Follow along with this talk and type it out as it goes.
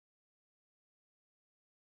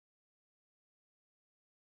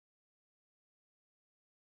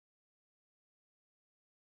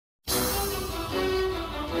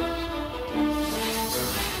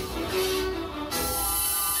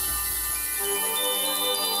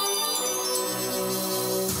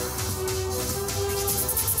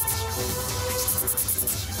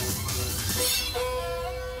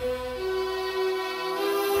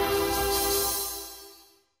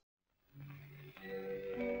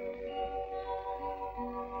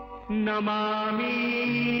नमामि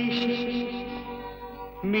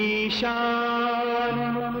मीशान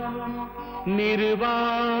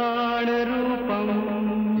निर्वाण रूपम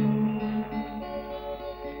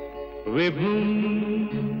विभुम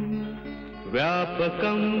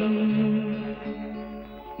व्यापकम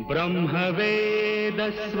ब्रह्मवेद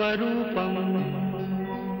स्वरूपम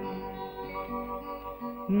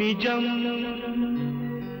निजं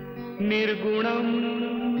निर्गुणं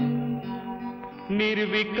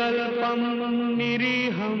निर्विकल्पं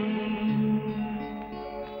निरीहं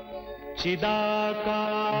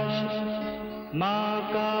चिदाकाश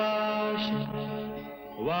माकाश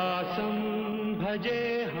वासं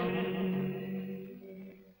भजेऽहम्।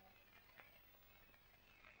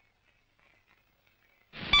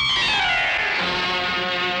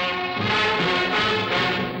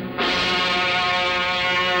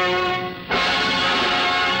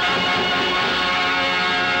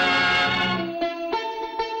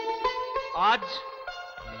 आज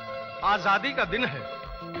आजादी का दिन है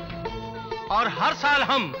और हर साल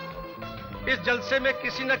हम इस जलसे में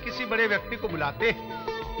किसी न किसी बड़े व्यक्ति को बुलाते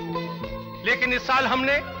हैं, लेकिन इस साल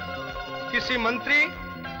हमने किसी मंत्री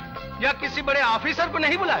या किसी बड़े ऑफिसर को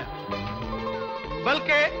नहीं बुलाया,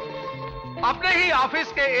 बल्कि अपने ही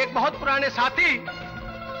ऑफिस के एक बहुत पुराने साथी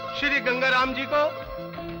श्री गंगाराम जी को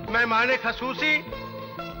मेहमान खसूसी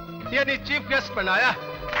यानी चीफ गेस्ट बनाया है।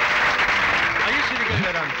 आइए श्री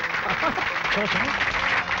गंगाराम जी।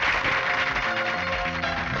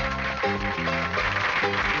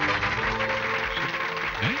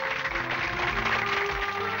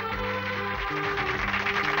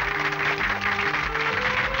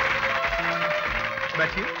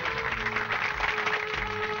 बैठिए।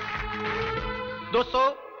 दोस्तों,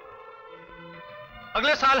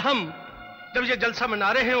 अगले साल हम जब ये जलसा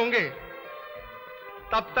मना रहे होंगे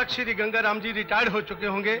तब तक श्री गंगाराम जी रिटायर्ड हो चुके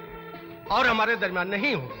होंगे और हमारे दरमियान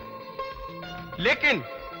नहीं होंगे, लेकिन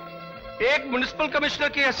एक म्युनिसिपल कमिश्नर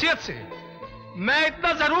की हैसियत से मैं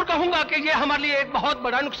इतना जरूर कहूंगा कि यह हमारे लिए एक बहुत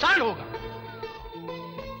बड़ा नुकसान होगा।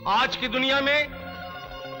 आज की दुनिया में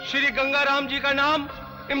श्री गंगाराम जी का नाम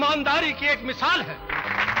ईमानदारी की एक मिसाल है।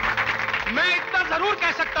 मैं इतना जरूर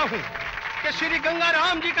कह सकता हूं कि श्री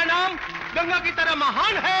गंगाराम जी का नाम गंगा की तरह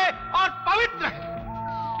महान है और पवित्र है।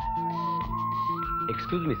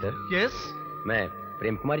 Excuse me sir. यस। मैं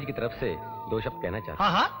प्रेम कुमार जी की तरफ से दो शब्द कहना चाहता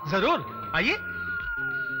हूं। हाँ, जरूर, आइए।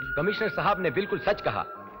 कमिश्नर साहब ने बिल्कुल सच कहा।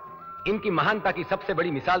 इनकी महानता की सबसे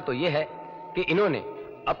बड़ी मिसाल तो यह है कि इन्होंने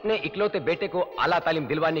अपने इकलौते बेटे को आला तालीम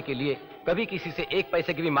दिलवाने के लिए कभी किसी से एक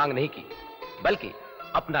पैसे की भी मांग नहीं की, बल्कि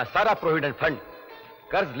अपना सारा प्रोविडेंट फंड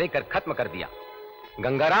कर्ज लेकर खत्म कर दिया।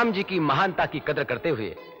 गंगाराम जी की महानता की कदर करते हुए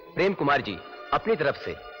प्रेम कुमार जी अपनी तरफ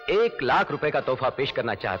से 1 लाख रुपए का तोहफा पेश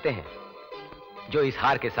करना चाहते हैं, जो इस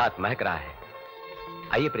हार के साथ महक रहा है।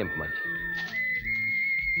 आइए प्रेम कुमार जी।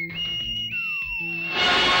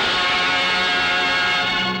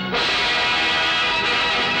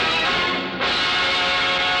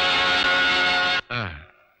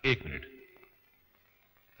 एक मिनट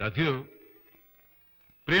साथियों,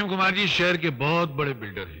 प्रेम कुमार जी शहर के बहुत बड़े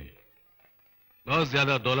बिल्डर हैं, बहुत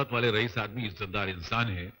ज्यादा दौलत वाले रईस आदमी, इज्जतदार इंसान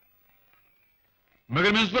है,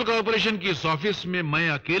 मगर म्युनिसिपल कॉर्पोरेशन की इस ऑफिस में मैं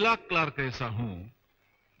अकेला क्लार्क ऐसा हूं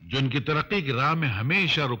जो उनकी तरक्की की राह में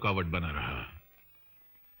हमेशा रुकावट बना रहा।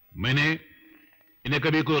 मैंने इन्हें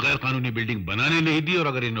कभी कोई गैर कानूनी बिल्डिंग बनाने नहीं दी, और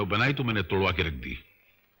अगर इन्होंने बनाई तो मैंने तोड़वा के रख दी।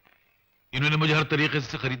 इन्होंने मुझे हर तरीके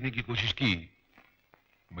से खरीदने की कोशिश की,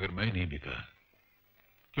 मगर मैं नहीं बिका,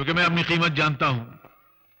 क्योंकि मैं अपनी कीमत जानता हूं।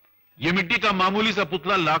 यह मिट्टी का मामूली सा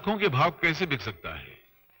पुतला लाखों के भाव कैसे बिक सकता है।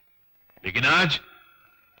 लेकिन आज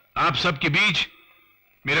आप सबके बीच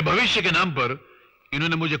मेरे भविष्य के नाम पर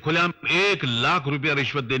इन्होंने मुझे खुलेआम 1 लाख रुपया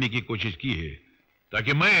रिश्वत देने की कोशिश की है,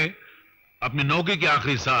 ताकि मैं अपनी नौकरी के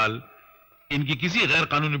आखिरी साल इनकी किसी गैर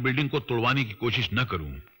कानूनी बिल्डिंग को तोड़वाने की कोशिश न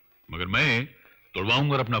करूं, मगर मैं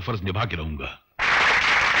तोड़वाऊंगा और अपना फर्ज निभा के रहूंगा।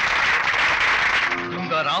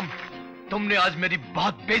 गंगाराम, तुमने आज मेरी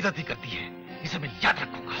बहुत बेइज्जती कर दी है, इसे मैं याद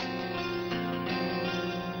रखूंगा।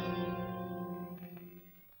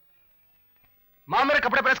 माँ, मेरे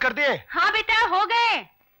कपड़े प्रेस कर दिए? हाँ बेटा, हो गए।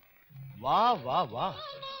 वाह वाह वाह,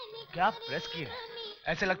 क्या प्रेस किए।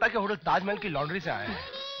 ऐसे लगता है कि होटल ताजमहल की लॉन्ड्री से आए हैं।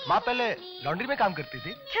 माँ पहले लॉन्ड्री में काम करती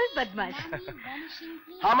थी। चल बदमाश।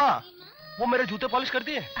 हाँ माँ, वो मेरे जूते पॉलिश कर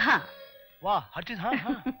दिए? हाँ। वाह, हर चीज। हाँ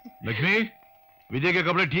हाँ। लक्ष्मी, विजय के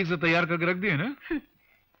कपड़े ठीक से तैयार करके रख दिए ना?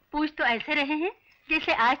 पूछ तो ऐसे रहे हैं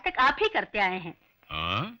जैसे आज तक आप ही करते आए हैं।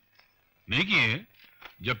 हाँ, नहीं किए।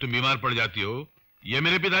 जब तुम बीमार पड़ जाती हो, ये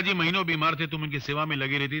मेरे पिताजी महीनों बीमार थे, तुम उनकी सेवा में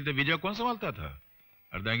लगी रहती, तो विजय कौन संभालता था?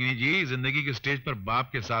 अर्धांगिनी जी, जिंदगी के स्टेज पर बाप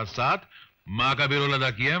के साथ साथ माँ का भी रोल अदा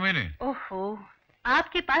किया है मैंने। ओहो,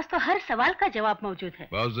 आपके पास तो हर सवाल का जवाब मौजूद है।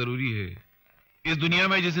 बहुत जरूरी है। इस दुनिया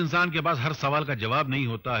में जिस इंसान के पास हर सवाल का जवाब नहीं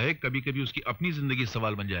होता है, कभी कभी उसकी अपनी जिंदगी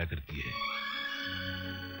सवाल बन जाया करती है।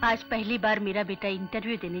 आज पहली बार मेरा बेटा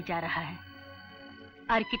इंटरव्यू देने जा रहा है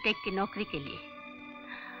आर्किटेक्ट की नौकरी के लिए।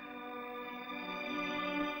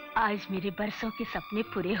 आज मेरे बरसों के सपने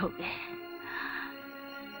पूरे हो गए।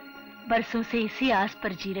 बरसों से इसी आस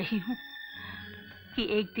पर जी रही हूँ कि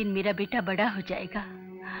एक दिन मेरा बेटा बड़ा हो जाएगा,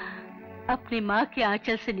 अपने माँ के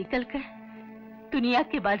आंचल से निकलकर दुनिया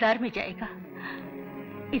के बाजार में जाएगा,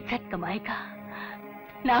 इज्जत कमाएगा,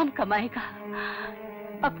 नाम कमाएगा,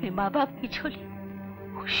 अपने माँ बाप की झोली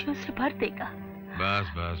खुशियों से भर देगा।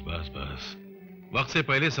 बस बस बस बस, वक्त से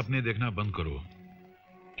पहले सपने देखना बंद करो,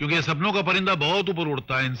 क्योंकि सपनों का परिंदा बहुत ऊपर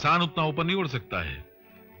उड़ता है, इंसान उतना ऊपर नहीं उड़ सकता है।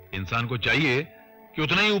 इंसान को चाहिए कि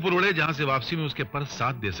उतना ही ऊपर उड़े जहां से वापसी में उसके पर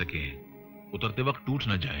साथ दे सके, उतरते वक्त टूट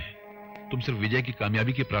न जाए। तुम सिर्फ विजय की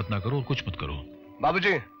कामयाबी की प्रार्थना करो और कुछ मत करो।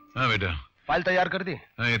 बाबूजी। हाँ बेटा। फाइल तैयार कर दी?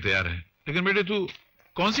 हाँ ये तैयार है। लेकिन बेटे तू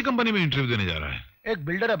कौन सी कंपनी में इंटरव्यू देने जा रहा है? एक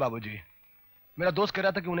बिल्डर है बाबूजी। मेरा दोस्त कह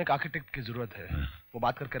रहा था कि उन्हें एक आर्किटेक्ट की जरूरत है। हाँ। वो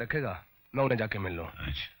बात करके रखेगा, मैं उन्हें जाके मिल लूं।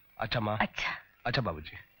 अच्छा माँ। अच्छा। अच्छा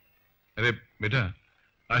बाबूजी। अरे बेटा,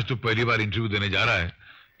 आज तू पहली बार इंटरव्यू देने जा रहा है,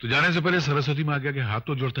 तो जाने से पहले सरस्वती माँ के आगे हाथ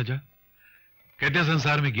तो जोड़ता जा। कहते हैं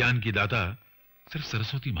संसार में ज्ञान की दाता सिर्फ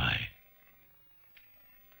सरस्वती माँ है।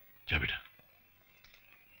 जा बेटा।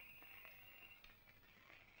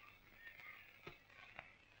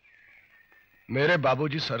 मेरे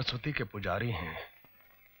बाबूजी सरस्वती के पुजारी हैं,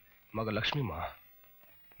 मगर लक्ष्मी माँ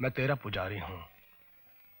मैं तेरा पुजारी हूं।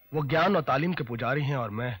 वो ज्ञान और तालीम के पुजारी हैं और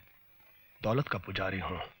मैं दौलत का पुजारी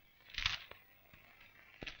हूं।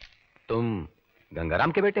 तुम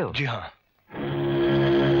गंगाराम के बेटे हो? जी हाँ।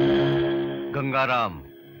 गंगाराम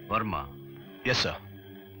वर्मा। Yes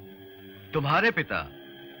sir. तुम्हारे पिता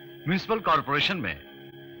म्युनिसिपल कॉर्पोरेशन में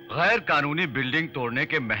गैर कानूनी बिल्डिंग तोड़ने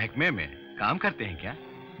के महकमे में काम करते हैं क्या?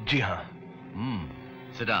 जी हाँ।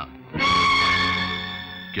 Sit down.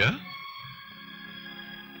 क्या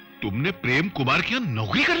तुमने प्रेम कुमार की यहां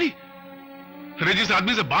नौकरी कर ली? अरे जिस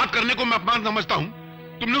आदमी से बात करने को मैं अपमान समझता हूं,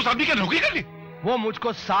 तुमने उस आदमी की नौकरी कर ली? वो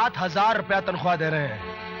मुझको 7,000 रुपया तनख्वाह दे रहे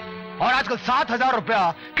हैं, और आजकल 7,000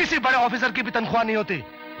 रुपया किसी बड़े ऑफिसर की भी तनख्वाह नहीं होती।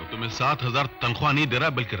 वो तुम्हें 7,000 तनख्वाह नहीं दे रहा,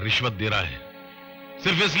 बल्कि रिश्वत दे रहा है,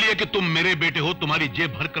 सिर्फ इसलिए कि तुम मेरे बेटे हो, तुम्हारी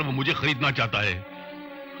जेब भरकर वो मुझे खरीदना चाहता है।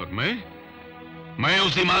 और मैं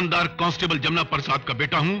उस ईमानदार कांस्टेबल जमुना प्रसाद का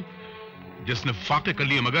बेटा हूं, जिसने फाके कर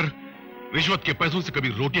लिए मगर रिश्वत के पैसों से कभी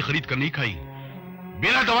रोटी खरीद कर नहीं खाई।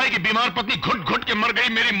 बिना दवाई की बीमार पत्नी घुट घुट के मर गई,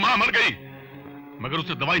 मेरी मां मर गई, मगर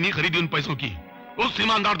उससे दवाई नहीं खरीदी उन पैसों की। उस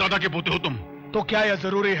ईमानदार दादा के पोते हो तुम। तो क्या यह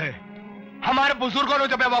जरूरी है? हमारे बुजुर्गों ने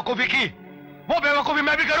जो बेवकूफी की, वो बेवकूफी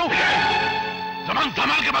मैं भी करूं? जबान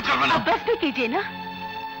संभाल के बात करना। अब बस भी कीजिए ना,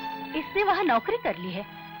 इसने वहाँ नौकरी कर ली है,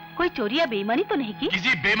 कोई चोरी या बेईमानी तो नहीं की?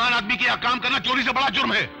 किसी बेईमान आदमी के यहाँ काम करना चोरी से बड़ा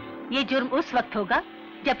जुर्म है। ये जुर्म उस वक्त होगा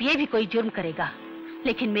जब ये भी कोई जुर्म करेगा,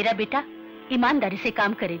 लेकिन मेरा बेटा ईमानदारी से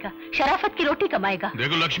काम करेगा, शराफत की रोटी कमाएगा।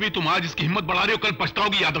 देखो लक्ष्मी, तुम आज इसकी हिम्मत बढ़ा रहे हो, कल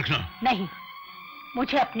पछताओगी, याद रखना। नहीं,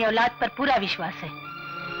 मुझे अपनी औलाद पर पूरा विश्वास है।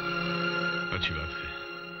 अच्छी बात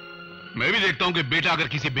है। मैं भी देखता हूं कि बेटा अगर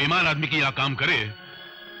किसी बेईमान आदमी के यहाँ काम करे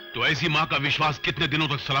तो ऐसी मां का विश्वास कितने दिनों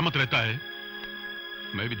तक सलामत रहता है,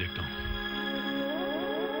 मैं भी देखता हूं।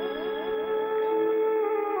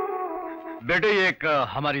 बेटे, ये एक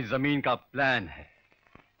हमारी जमीन का प्लान है,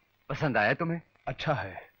 पसंद आया तुम्हें? अच्छा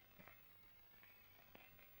है।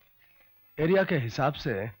 एरिया के हिसाब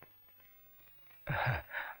से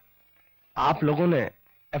आप लोगों ने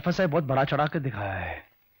एफएसआई बहुत बड़ा चढ़ा के दिखाया है।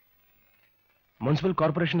 म्युनिसिपल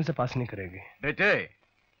कॉर्पोरेशन इसे पास नहीं करेगी। बेटे,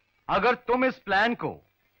 अगर तुम इस प्लान को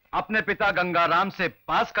अपने पिता गंगाराम से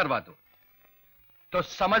पास करवा दो तो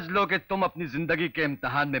समझ लो कि तुम अपनी जिंदगी के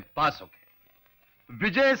इम्तिहान में पास हो गए।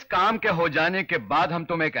 विजय, इस काम के हो जाने के बाद हम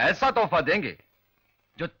तुम्हें एक ऐसा तोहफा देंगे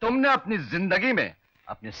जो तुमने अपनी जिंदगी में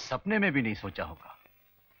अपने सपने में भी नहीं सोचा होगा।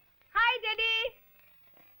 हाय डैडी।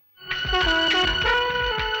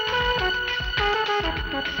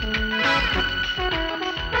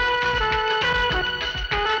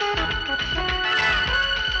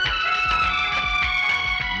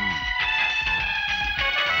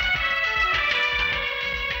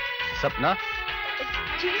 सपना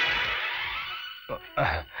जी।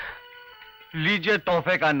 लीजिए,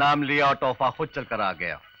 तोहफे का नाम लिया और तोहफा खुद चलकर आ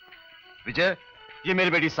गया। विजय, ये मेरी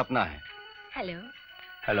बेटी सपना है। हेलो।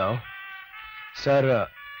 हेलो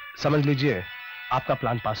सर, समझ लीजिए आपका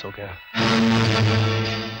प्लान पास हो गया।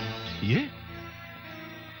 ये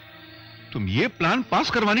तुम ये प्लान पास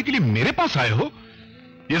करवाने के लिए मेरे पास आए हो?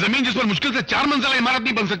 ये जमीन जिस पर मुश्किल से 4 मंजिला इमारत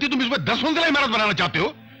नहीं बन सकती, तुम इस पर 10 मंजिला इमारत बनाना चाहते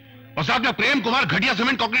हो, और साथ में प्रेम कुमार घटिया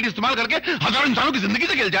सीमेंट कंक्रीट इस्तेमाल करके हजारों इंसानों की जिंदगी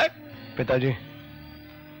से खेल जाए। पिताजी,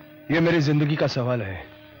 ये मेरी जिंदगी का सवाल है।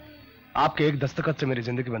 आपके एक दस्तखत से मेरी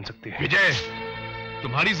जिंदगी बन सकती है। विजय,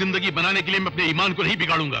 तुम्हारी जिंदगी बनाने के लिए मैं अपने ईमान को नहीं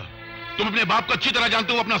बिगाड़ूंगा। तुम अपने बाप को अच्छी तरह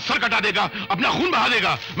जानते हो, अपना सर कटा देगा, अपना खून बहा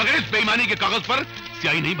देगा, मगर इस बेईमानी के कागज पर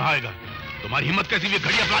स्याही नहीं बहाएगा। तुम्हारी हिम्मत कैसी हुई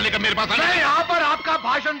घड़ी अपना लेकर मेरे पास आना? मैं यहाँ पर आपका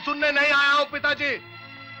भाषण सुनने नहीं आया हूँ पिताजी।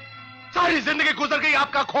 सारी जिंदगी गुजर गई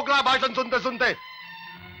आपका खोखला भाषण सुनते सुनते।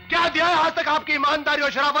 क्या दिया है आज तक आपकी ईमानदारी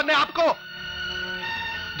और शराफत ने आपको?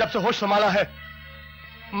 जब से होश संभाला है,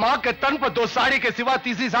 मां के तन पर 2 साड़ी के सिवा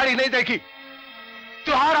तीसरी साड़ी नहीं देखी।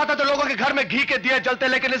 त्योहार आता तो लोगों के घर में घी के दिए जलते,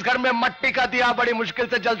 लेकिन इस घर में मट्टी का दिया बड़ी मुश्किल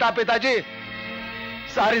से जलता। पिताजी,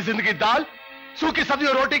 सारी जिंदगी दाल, सूखी सब्जी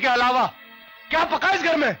और रोटी के अलावा क्या पका इस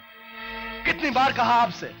घर में? कितनी बार कहा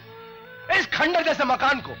आपसे, इस खंडर जैसे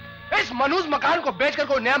मकान को, इस मनूस मकान को बेचकर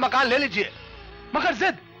कोई नया मकान ले लीजिए, मगर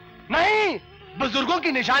जिद नहीं। बुजुर्गों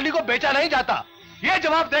की निशानी को बेचा नहीं जाता। यह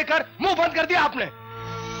जवाब देकर मुंह बंद कर दिया आपने।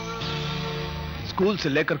 स्कूल से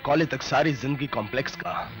लेकर कॉलेज तक सारी जिंदगी कॉम्प्लेक्स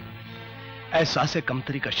का, एहसास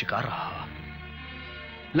कमतरी का शिकार रहा।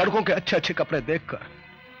 लड़कों के अच्छे अच्छे कपड़े देखकर,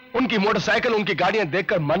 उनकी मोटरसाइकिल, उनकी गाड़ियां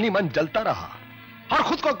देखकर मन ही मन जलता रहा और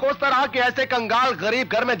खुद को कोसता रहा कि ऐसे कंगाल गरीब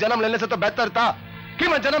घर में जन्म लेने से तो बेहतर था कि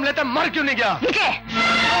मैं जन्म लेते मर क्यों नहीं गया।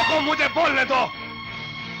 को मुझे बोलने दो।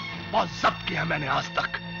 बहुत जब्त किया मैंने आज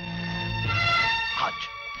तक।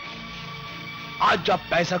 आज जब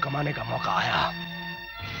पैसा कमाने का मौका आया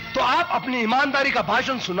तो आप अपनी ईमानदारी का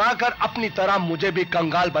भाषण सुनाकर अपनी तरह मुझे भी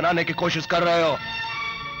कंगाल बनाने की कोशिश कर रहे हो।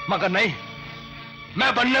 मगर नहीं,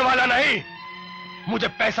 मैं बनने वाला नहीं। मुझे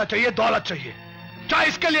पैसा चाहिए, दौलत चाहिए, चाहे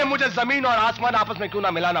इसके लिए मुझे जमीन और आसमान आपस में क्यों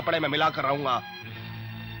ना मिलाना पड़े, मैं मिलाकर रहूंगा।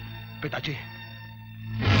 पिताजी,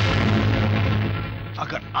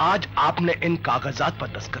 अगर आज आपने इन कागजात पर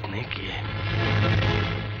दस्तखत नहीं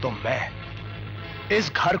किए तो मैं इस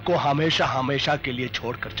घर को हमेशा हमेशा के लिए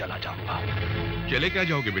छोड़कर चला जाऊंगा। चले क्या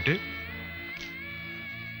जाओगे बेटे?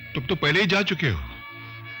 तुम तो पहले ही जा चुके हो।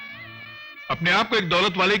 अपने आप को एक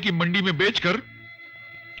दौलत वाले की मंडी में बेचकर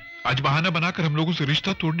आज बहाना बनाकर हम लोगों से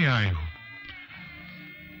रिश्ता तोड़ने आए हो।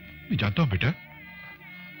 मैं जानता हूं बेटा,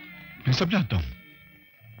 मैं सब जानता हूं,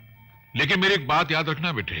 लेकिन मेरी एक बात याद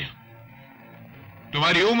रखना बेटे,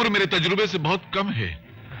 तुम्हारी उम्र मेरे तजुर्बे से बहुत कम है।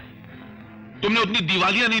 तुमने उतनी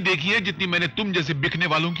दिवालियां नहीं देखी है जितनी मैंने तुम जैसे बिकने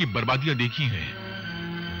वालों की बर्बादियां देखी हैं।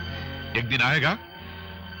 एक दिन आएगा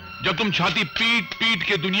जब तुम छाती पीट पीट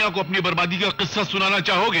के दुनिया को अपनी बर्बादी का किस्सा सुनाना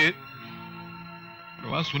चाहोगे,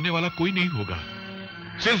 वहां सुनने वाला कोई नहीं होगा।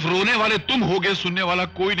 सिर्फ रोने वाले तुम होगे, सुनने वाला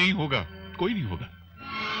कोई नहीं होगा, कोई नहीं होगा।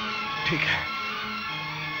 ठीक है।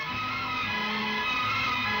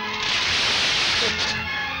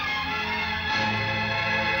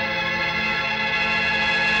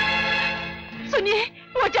 सुनिए,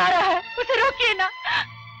 वो जा रहा है, उसे रोकिए ना।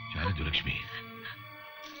 जाने दो लक्ष्मी,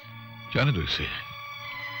 जाने दो इसे।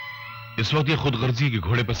 इस वक्त ये खुदगर्जी के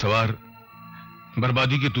घोड़े पर सवार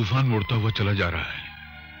बर्बादी के तूफान में उड़ता हुआ चला जा रहा है,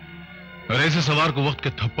 और ऐसे सवार को वक्त के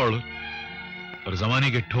थप्पड़ और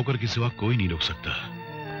जमाने के ठोकर के सिवा कोई नहीं रोक सकता।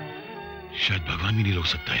 शायद भगवान भी नहीं रोक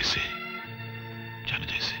सकता इसे। जाने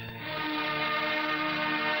दो इसे।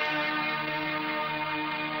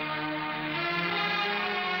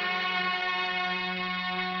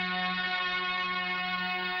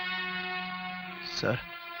 सर,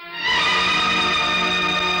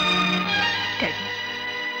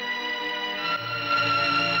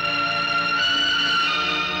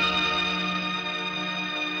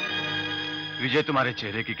 विजय, तुम्हारे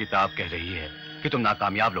चेहरे की किताब कह रही है कि तुम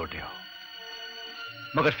नाकामयाब लौटे हो,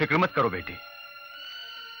 मगर फिक्र मत करो बेटे।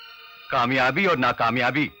 कामयाबी और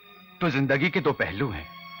नाकामयाबी तो जिंदगी के 2 पहलू हैं।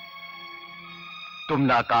 तुम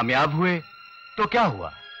नाकामयाब हुए तो क्या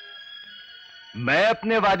हुआ, मैं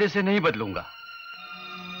अपने वादे से नहीं बदलूंगा,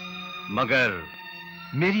 मगर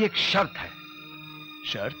मेरी एक शर्त है।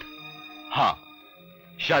 शर्त? हाँ,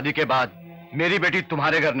 शादी के बाद मेरी बेटी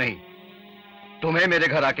तुम्हारे घर नहीं, तुम्हें मेरे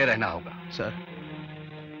घर आके रहना होगा। सर,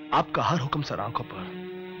 आपका हर हुक्म सर आंखों पर,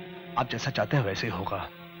 आप जैसा चाहते हैं वैसे ही होगा।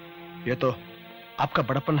 यह तो आपका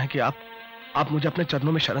बड़प्पन है कि आप मुझे अपने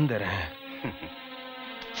चरणों में शरण दे रहे हैं।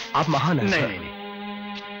 आप महान हैं। नहीं, नहीं,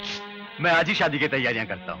 मैं आज ही शादी की तैयारियां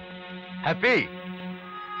करता हूं। हैप्पी?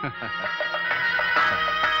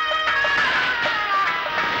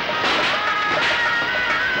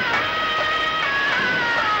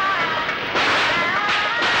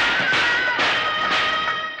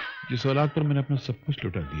 जिस औलाद पर मैंने अपना सब कुछ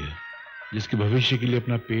लुटा दिया, जिसके भविष्य के लिए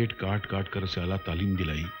अपना पेट काट काट कर उसे आला तालीम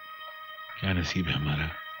दिलाई, क्या नसीब है हमारा।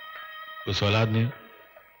 उस औलाद ने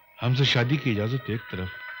हमसे शादी की इजाजत एक तरफ,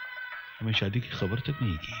 हमें शादी की खबर तक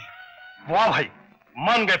नहीं की। वाह भाई,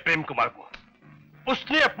 मान गए प्रेम कुमार को।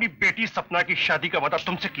 उसने अपनी बेटी सपना की शादी का वादा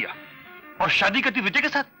तुमसे किया और शादी करती विजय के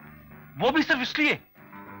साथ, वो भी सिर्फ इसलिए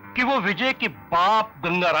कि वो विजय के बाप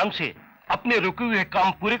गंगाराम से अपने रुके हुए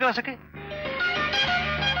काम पूरे करा सके?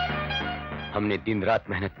 हमने दिन रात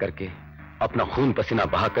मेहनत करके अपना खून पसीना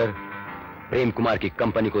बहाकर प्रेम कुमार की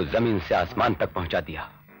कंपनी को जमीन से आसमान तक पहुंचा दिया।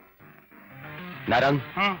 नारंग,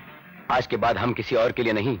 आज के बाद हम किसी और के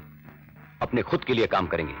लिए नहीं, अपने खुद के लिए काम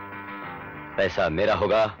करेंगे। पैसा मेरा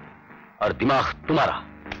होगा और दिमाग तुम्हारा।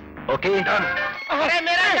 ओके? अरे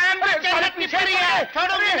मेरा नाम तो चेहरत की परी है,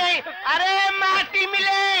 छोड़ूंगी नहीं। अरे माटी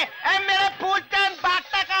मिले, मेरे फूल चांद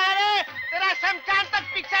भागता कहाँ रे? तेरा शमशान तक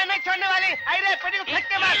पीछा नहीं छोड़ने वाली। अरे पड़ी को फेंक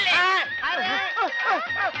के मार।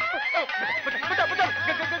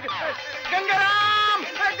 गंगाराम,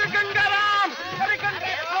 गंगाराम, अरे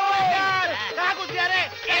गंगाराम, कहाँ घुस गया रे?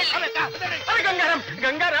 अरे गंगाराम,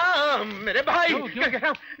 गंगाराम, मेरे भाई,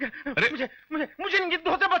 गंगाराम, मुझे इन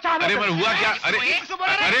गिद्धों से बचा लो। अरे पर हुआ क्या? अरे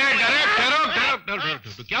ठहरो,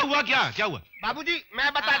 क्या हुआ? क्या हुआ? बाबूजी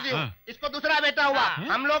मैं बता दी हूँ, इसको दूसरा बेटा हुआ।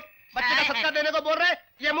 हम लोग बच्चे का सत्कार देने को बोल रहे हैं,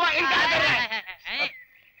 ये मुआ इनकार कर रहा है।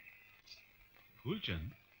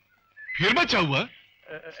 फूलचंद, फिर बच्चा हुआ?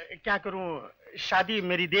 क्या करूं, शादी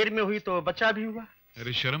मेरी देर में हुई तो बच्चा भी हुआ।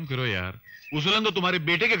 अरे शर्म करो यार, उसूलन तो तुम्हारे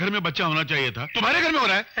बेटे के घर में बच्चा होना चाहिए था, तुम्हारे घर में हो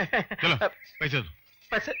रहा है। चलो पैसे दो।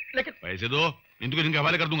 पैसे? लेकिन पैसे दो, इन के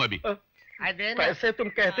हवाले कर दूंगा अभी। पैसे तुम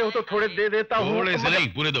कहते हो तो थोड़े दे देता हूँ। थोड़े से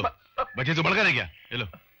नहीं, पूरे दो। बच्चे से बढ़कर है क्या? चलो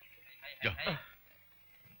जाओ।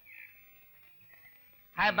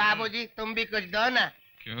 हाय बाबूजी, तुम भी कुछ दो ना।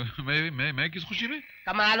 क्यों? मैं किस खुशी में?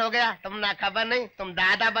 कमाल हो गया, तुम ना खबर नहीं, तुम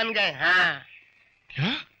दादा बन गए। हाँ। क्या?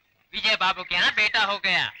 विजय बाबू के यहाँ बेटा हो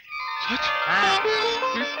गया। सच? हाँ।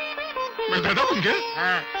 मैं दादा बन गया?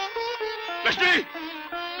 हाँ। लक्ष्मी,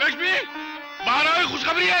 लक्ष्मी, बाहर आओ,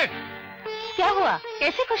 खुशखबरी है। क्या हुआ?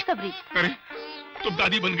 कैसे खुशखबरी? अरे तुम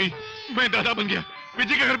दादी बन गई, मैं दादा बन गया,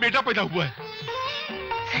 विजय के घर बेटा पैदा हुआ है।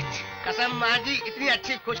 सच? कसम माँ जी, इतनी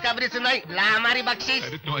अच्छी खुशखबरी सुनाई, ला हमारी बख्शीश।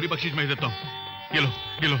 अरे तुम्हारी बख्शीश मैं देता हूँ, ये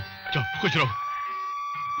लो, जाओ खुश रहो।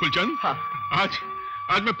 फुलचंद, हाँ।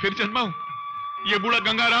 आज मैं फिर जन्मा हूँ। ये बूढ़ा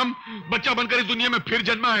गंगाराम बच्चा बनकर इस दुनिया में फिर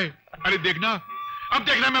जन्मा है। अरे देखना, अब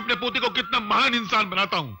देखना मैं अपने पोते को कितना महान इंसान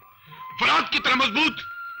बनाता हूँ। फरात की तरह मजबूत,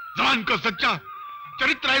 जान का सच्चा,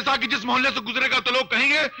 चरित्र ऐसा कि जिस मोहल्ले से गुजरेगा तो लोग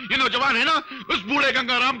कहेंगे ये नौजवान है ना, उस बूढ़े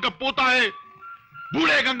गंगाराम का पोता है।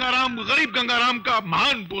 बूढ़े गंगाराम, गरीब गंगाराम का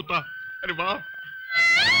महान पोता। अरे वाह।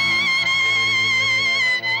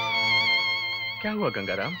 क्या हुआ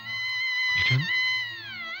गंगाराम?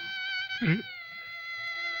 अरे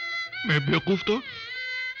मैं बेवकूफ तो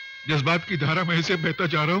जज्बात की धारा में ऐसे बहता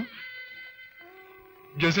जा रहा हूं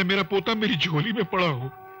जैसे मेरा पोता मेरी झोली में पड़ा हो।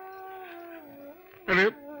 अरे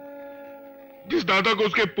जिस दादा को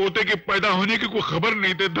उसके पोते के पैदा होने की कोई खबर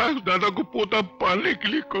नहीं देता, उस दादा को पोता पालने के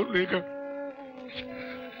लिए कौन देगा?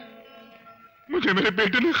 मुझे मेरे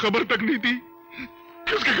बेटे ने खबर तक नहीं दी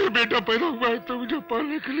कि उसके घर बेटा पैदा हुआ है, तो मुझे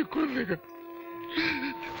पालने के लिए कौन देगा?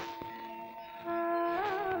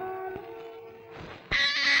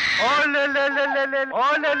 ओ ले ले ले ले ले, ओ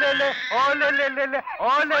ले ले ले, ओ ले ले ले ले, ओ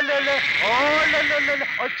ले ले ले, ओ ले ले ले ले,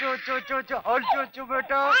 ओ चो चो चो चो, ओ चो चो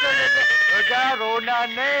बेटा, ओ ले ले ले, ओ जा रोना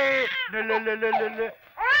नहीं, ले ले ले ले ले ले,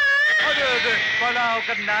 अरे अरे बड़ा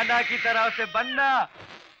होकर नाना की तरह से बनना,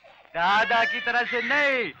 दादा की तरह से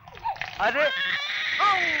नहीं। अरे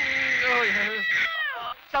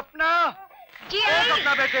सपना, जी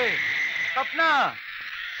सपना बेटे, सपना।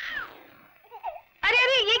 अरे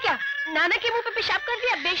अरे ये क्या, नाना के मुंह पे पेशाब कर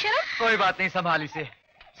दिया बेशरम। कोई बात नहीं, संभाल इसे,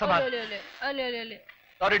 संभाल।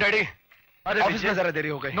 सॉरी डैडी, अरे ऑफिस में जरा देरी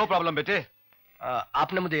हो गई। नो प्रॉब्लम बेटे।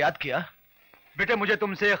 आपने मुझे याद किया? बेटे मुझे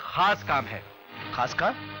तुमसे खास काम है। खास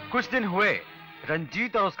काम? कुछ दिन हुए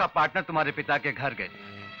रंजीत और उसका पार्टनर तुम्हारे पिता के घर गए।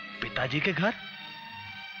 पिताजी के घर?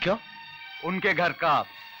 क्यों? उनके घर का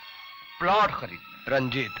प्लॉट खरीद।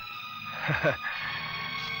 रंजीत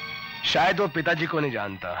शायद वो पिताजी को नहीं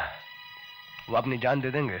जानता, वो अपनी जान दे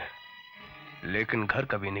देंगे लेकिन घर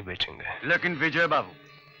कभी नहीं बेचेंगे। लेकिन विजय बाबू,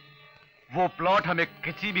 वो प्लॉट हमें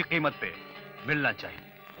किसी भी कीमत पे मिलना चाहिए।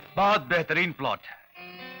 बहुत बेहतरीन प्लॉट है,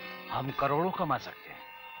 हम करोड़ों कमा सकते हैं।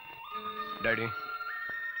 डैडी,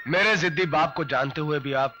 मेरे जिद्दी बाप को जानते हुए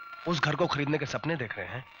भी आप उस घर को खरीदने के सपने देख रहे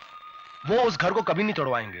हैं। वो उस घर को कभी नहीं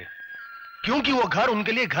तोड़वाएंगे, क्योंकि वो घर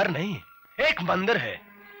उनके लिए घर नहीं, एक मंदिर है।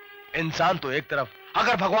 इंसान तो एक तरफ,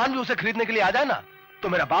 अगर भगवान भी उसे खरीदने के लिए आ जाए ना, तो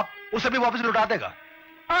मेरा बाप उसे भी वापस लौटा देगा।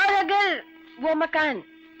 और अगर वो मकान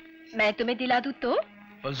मैं तुम्हें दिला दूं तो?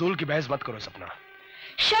 फजूल की बहस मत करो सपना।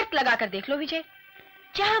 शर्त लगा कर देख लो विजय,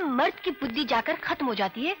 जहाँ मर्द की बुद्धि जाकर खत्म हो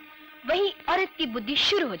जाती है, वहीं औरत की बुद्धि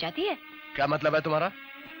शुरू हो जाती है। क्या मतलब है तुम्हारा?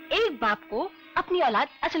 एक बाप को अपनी औलाद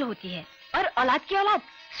असल होती है और औलाद की औलाद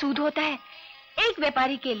सूद होता है। एक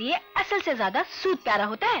व्यापारी के लिए असल से ज्यादा सूद प्यारा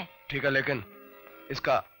होता है। ठीक है, लेकिन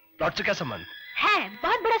इसका प्लॉट से क्या संबंध? है,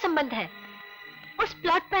 बहुत बड़ा संबंध है। उस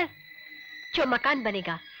प्लॉट पर जो मकान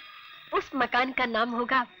बनेगा, उस मकान का नाम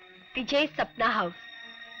होगा विजय सपना हाउस,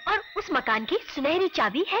 और उस मकान की सुनहरी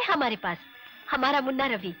चाबी है हमारे पास। हमारा मुन्ना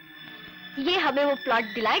रवि, ये हमें वो प्लॉट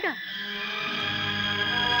दिलाएगा।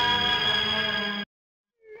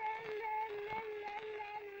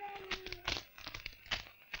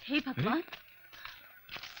 हे भगवान,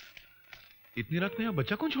 इतनी रात को यहाँ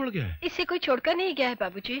बच्चा कौन छोड़ गया है? इसे कोई छोड़कर नहीं गया है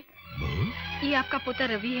बाबूजी। ये आपका पोता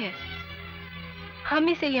रवि है, हम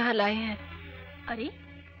इसे यहाँ लाए हैं। अरे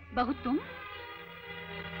बहू, तुम?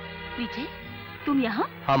 विजय, तुम यहाँ?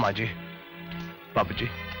 हाँ माँ जी। बाबूजी,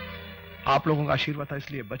 आप लोगों का आशीर्वाद था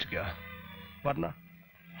इसलिए बच गया, वरना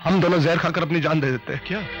हम दोनों जहर खाकर अपनी जान दे देते।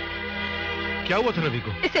 क्या हुआ था रवि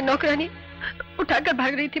को? इसे नौकरानी उठाकर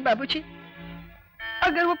भाग रही थी बाबूजी।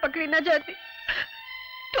 अगर वो पकड़ी ना जाती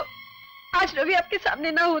तो आज रवि आपके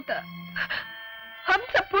सामने ना होता। हम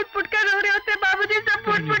सब फुट फुट कर रो रहे होते बाबूजी, सब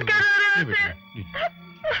फुट फुट कर रो रहे होते।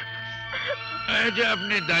 आजा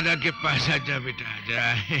अपने दादा के पास, आजा बेटा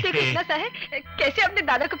आजा। इतना सा है, कैसे अपने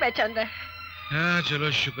दादा को पहचान रहा है? हाँ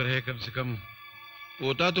चलो, शुक्र है कम से कम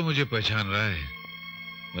पोता तो मुझे पहचान रहा है,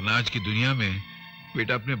 वरना आज की दुनिया में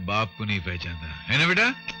बेटा अपने बाप को नहीं पहचानता है ना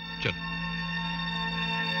बेटा। चलो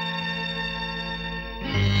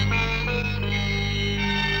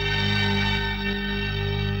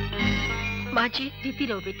माँ जी, जीती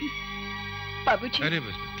रहो बेटी। बाबूजी, अरे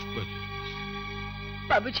बस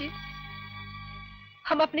बाबूजी,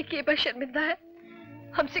 हम अपने किए पर शर्मिंदा है।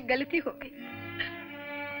 हमसे गलती हो गई,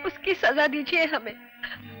 उसकी सजा दीजिए हमें,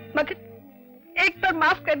 मगर एक बार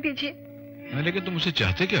माफ कर दीजिए। लेकिन तुम मुझसे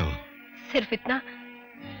चाहते क्या हो? सिर्फ इतना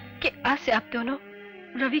कि आज से आप दोनों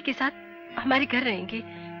रवि के साथ हमारे घर रहेंगे।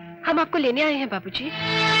 हम आपको लेने आए हैं बाबूजी।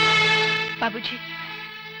 बाबूजी,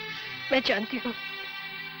 मैं जानती हूँ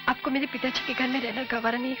आपको मेरे पिताजी के घर में रहना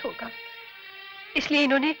गवारा नहीं होगा, इसलिए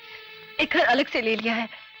इन्होंने एक घर अलग से ले लिया है।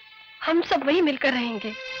 हम सब वहीं मिलकर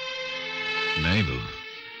रहेंगे। नहीं बहू,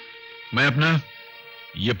 मैं अपना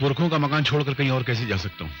ये पुरखों का मकान छोड़कर कहीं और कैसे जा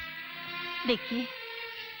सकता हूँ? देखिए,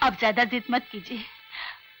 अब ज्यादा जिद मत कीजिए।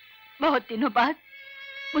 बहुत दिनों बाद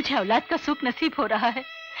मुझे औलाद का सुख नसीब हो रहा है।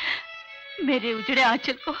 मेरे उजड़े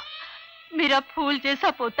आंचल को मेरा फूल जैसा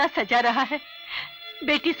पोता सजा रहा है।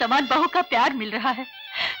 बेटी समान बहू का प्यार मिल रहा है।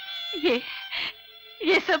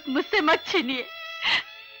 ये सब मुझसे मत छीनिए।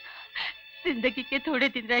 जिंदगी के थोड़े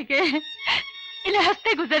दिन रह गए हैं, इन्हें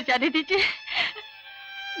हंसते गुजर जाने दीजिए।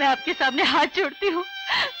 मैं आपके सामने हाथ जोड़ती हूँ,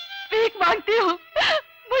 भीख मांगती हूँ,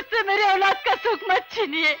 मुझसे मेरे औलाद का सुख मत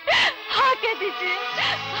छीनिए। हाँ कह दीजिए,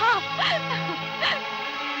 हाँ।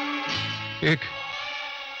 एक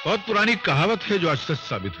बहुत पुरानी कहावत है जो आज सच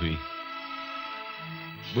साबित हुई।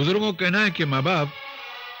 बुजुर्गों का कहना है कि माँ बाप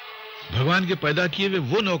भगवान के पैदा किए हुए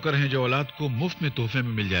वो नौकर हैं जो औलाद को मुफ्त में तोहफे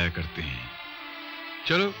में मिल जाया करते हैं।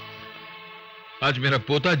 चलो, आज मेरा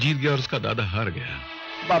पोता जीत गया और उसका दादा हार गया।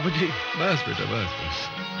 बाबूजी, बस बेटा, बस।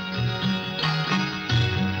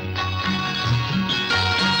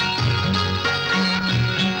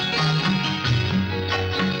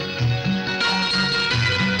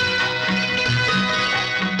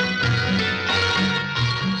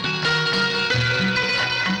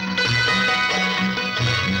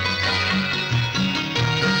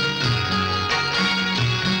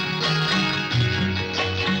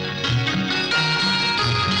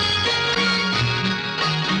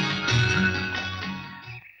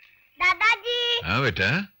 बेटा,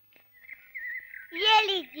 ये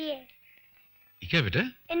लीजिए। क्या बेटा?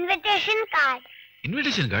 Invitation card.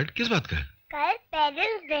 Invitation card? किस बात का? कल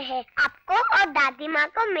पेरेंट्स डे है, आपको और दादी माँ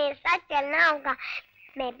को मेरे साथ चलना होगा।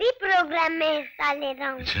 मैं भी प्रोग्राम में हिस्सा ले रहा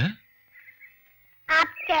हूँ। अच्छा?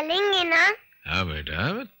 आप चलेंगे ना? हाँ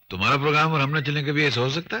बेटा, तुम्हारा प्रोग्राम और हम न चलेंगे भी ऐसा हो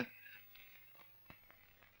सकता है?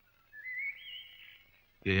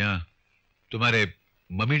 ये यहाँ तुम्हारे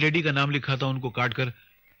मम्मी डैडी का नाम लिखा था, उनको काट कर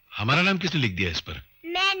हमारा नाम किसने लिख दिया इस पर?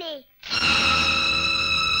 मैंने।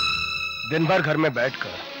 दिन भर घर में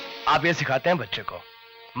बैठकर आप ये सिखाते हैं बच्चे को,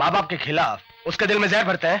 माँ बाप के खिलाफ उसके दिल में जहर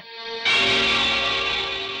भरते हैं।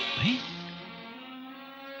 नहीं,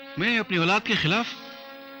 मैं अपनी औलाद के खिलाफ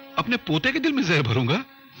अपने पोते के दिल में जहर भरूंगा?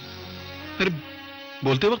 अरे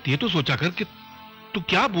बोलते वक्त ये तो सोचा कर कि तू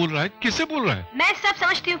क्या बोल रहा है, किससे बोल रहा है? मैं सब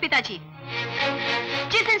समझती हूँ पिताजी।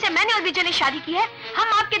 जिस दिन से मैंने और विजय ने शादी की है, हम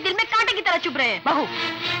आपके दिल में कांटे की तरह चुभ रहे हैं। बहू,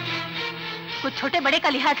 कुछ छोटे बड़े का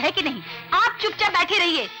लिहाज है कि नहीं? आप चुपचाप बैठे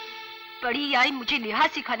रहिए। बड़ी आई मुझे लिहाज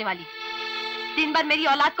सिखाने वाली। दिन भर मेरी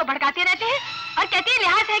औलाद को भड़काते रहते हैं और कहते हैं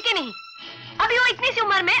लिहाज है कि नहीं। अभी वो इतनी सी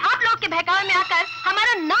उम्र में आप लोग के बहकावे में आकर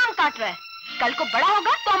हमारा नाम काट रहा है। कल को बड़ा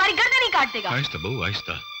होगा तो हमारी गर्दन ही काट देगा। आहिस्ता बहू,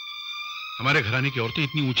 आहिस्ता। हमारे घराने की औरतें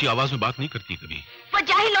इतनी ऊंची आवाज में बात नहीं करती कभी। वो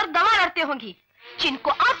जाहिल और गंवार औरतें होंगी।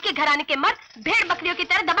 जिनको आपके घराने के मर्द भेड़ बकरियों की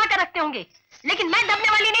तरह दबा कर रखते होंगे, लेकिन मैं दबने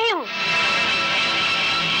वाली नहीं हूँ।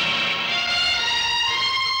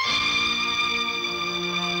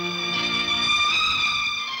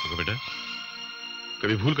 तो बेटा,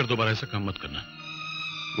 कभी भूल कर दोबारा ऐसा काम मत करना।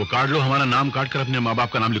 वो कार्ड लो, हमारा नाम काट कर अपने माँ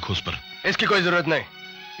बाप का नाम लिखो उस पर। इसकी कोई जरूरत नहीं,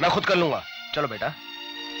 मैं खुद कर लूंगा। चलो बेटा।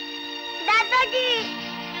 दादाजी,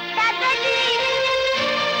 दादाजी।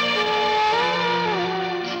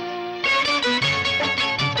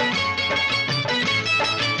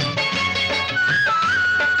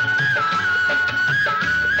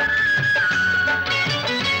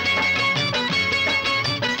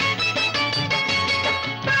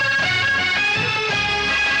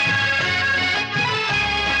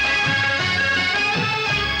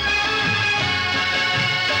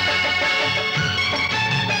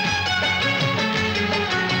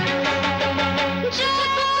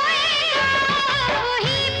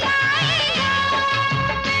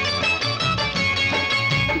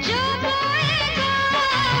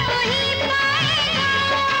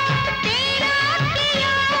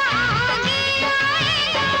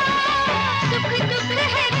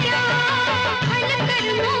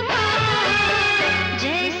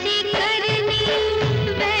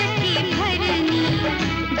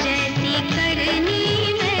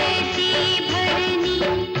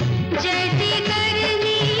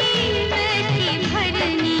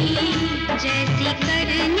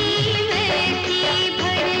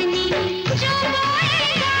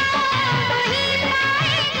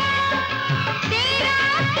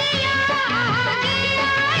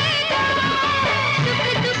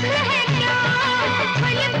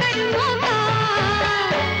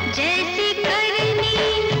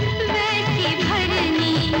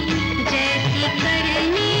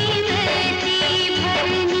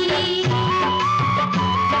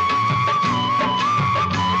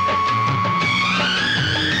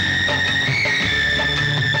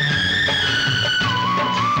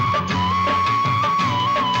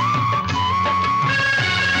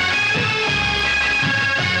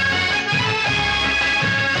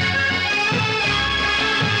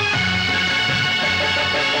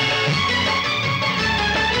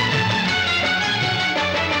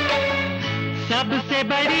 सबसे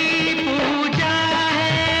बड़ी पूजा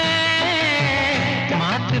है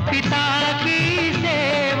माता पिता की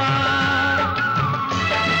सेवा।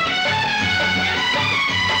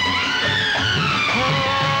 हो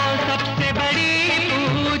सबसे बड़ी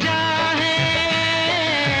पूजा है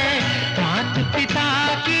माता पिता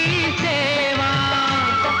की सेवा।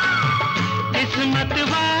 किस्मत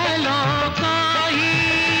वालों को ही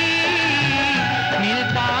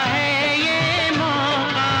मिलता है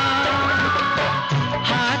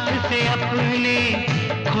अपने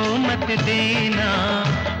खो मत देना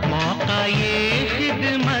मौका ये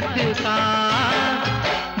खिदमत का।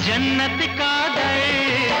 जन्नत का दर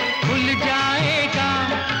खुल जाएगा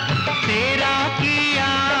तेरा किया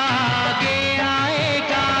आगे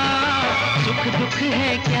आएगा। सुख दुख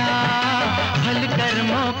है क्या फल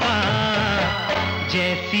कर्मों का।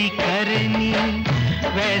 जैसी करनी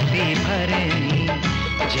वैसी भरनी,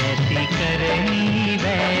 जैसी करनी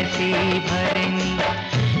वैसी भरनी,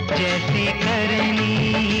 जैसी करनी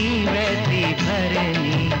वैसी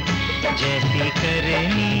भरनी, जैसी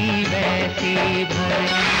करनी वैसी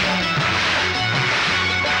भरनी।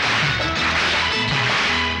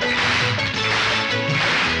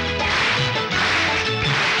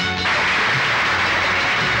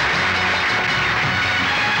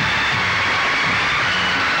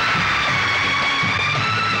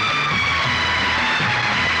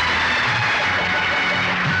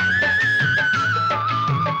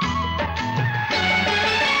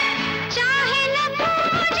 चाहे न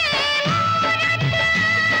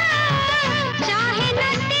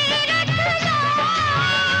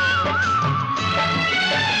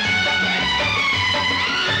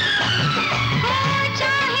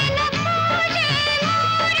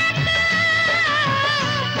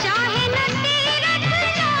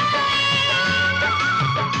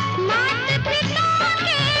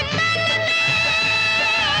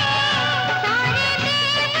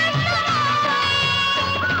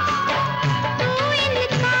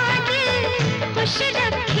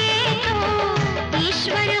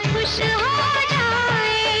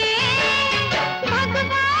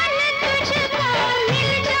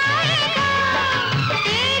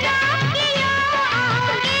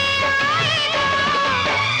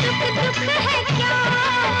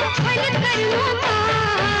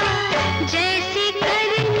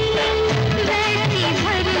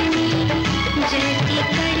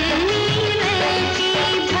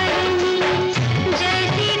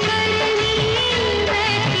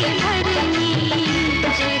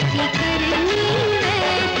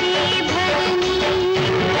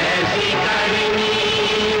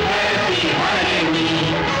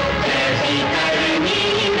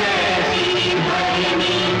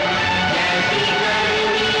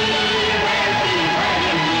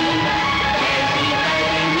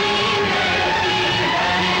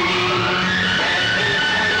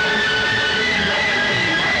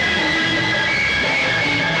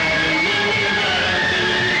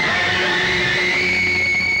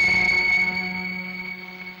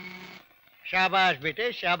शाबाश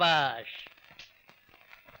बेटे शाबाश।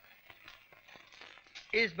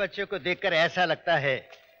 इस बच्चे को देखकर ऐसा लगता है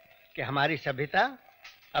कि हमारी सभ्यता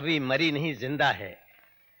अभी मरी नहीं जिंदा है।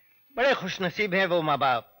 बड़े खुशनसीब हैं वो माँ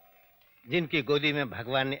बाप जिनकी गोदी में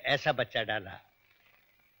भगवान ने ऐसा बच्चा डाला।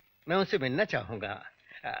 मैं उनसे मिलना चाहूंगा।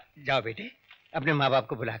 जाओ बेटे अपने माँ बाप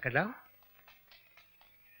को बुला कर लाओ।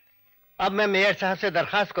 अब मैं मेयर साहब से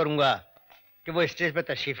दरखास्त करूंगा कि वो स्टेज पर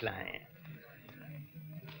तशरीफ लाएं।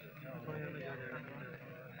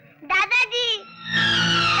 दादाजी,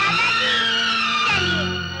 दादाजी, चलिए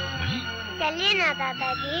चलिए ना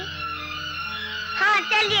दादाजी। हाँ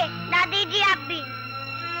चलिए दादी जी आप भी।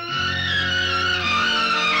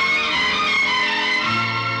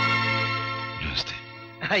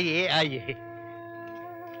 आइए आइए।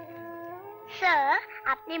 सर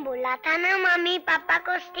आपने बोला था ना मम्मी पापा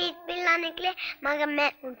को स्टेज पे लाने के लिए, मगर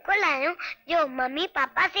मैं उनको लाया हूँ जो मम्मी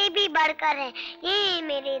पापा से भी बढ़कर है। ये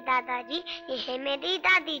मेरे दादाजी, ये है मेरी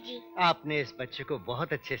दादी जी। आपने इस बच्चे को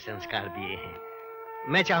बहुत अच्छे संस्कार दिए हैं।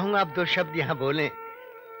 मैं चाहूंगा आप दो शब्द यहाँ बोलें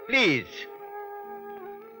प्लीज।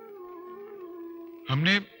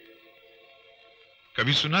 हमने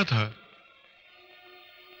कभी सुना था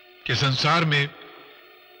कि संसार में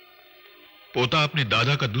पोता अपने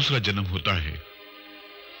दादा का दूसरा जन्म होता है।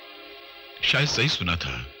 शायद सही सुना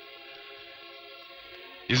था।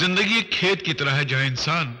 ये जिंदगी एक खेत की तरह है जहां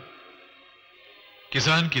इंसान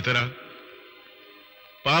किसान की तरह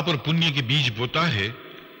पाप और पुण्य के बीज बोता है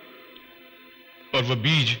और वह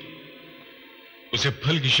बीज उसे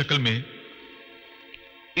फल की शक्ल में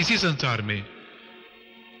इसी संसार में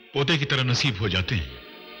पोते की तरह नसीब हो जाते हैं।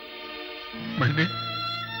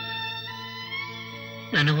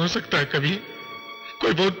 मैंने हो सकता है कभी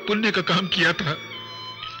कोई बहुत पुण्य का काम किया था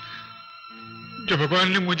जो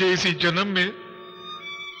भगवान ने मुझे इसी जन्म में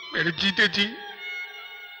मेरे जीते जी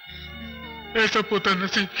ऐसा पोता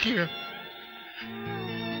नसीब किया।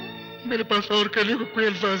 मेरे पास और कहने को कोई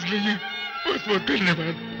अल्फाज नहीं है। बहुत बहुत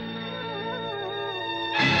धन्यवाद।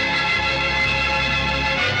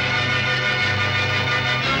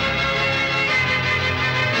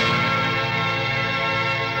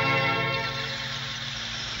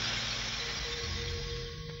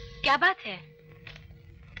 क्या बात है?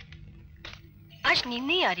 आज नींद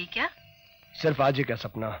नहीं आ रही क्या? सिर्फ आज ही क्या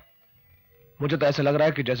सपना। मुझे तो ऐसा लग रहा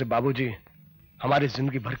है कि जैसे बाबूजी हमारी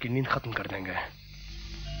जिंदगी भर की नींद खत्म कर देंगे।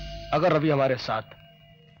 अगर रवि हमारे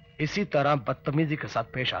साथ इसी तरह बदतमीजी के साथ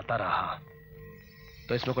पेश आता रहा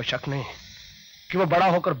तो इसमें कोई शक नहीं कि वो बड़ा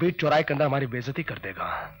होकर बीच चौराहे के अंदर हमारी बेइज्जती कर देगा।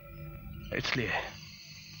 इसलिए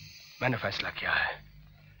मैंने फैसला किया है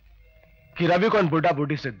कि रवि को इन बुढ़ा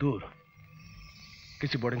बूढ़ी से दूर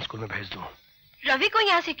किसी बोर्डिंग स्कूल में भेज दूं। रवि को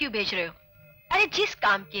यहाँ से क्यों भेज रहे हो? अरे जिस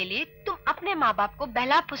काम के लिए तुम अपने माँ बाप को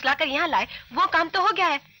बहला फुसला कर यहाँ लाए वो काम तो हो गया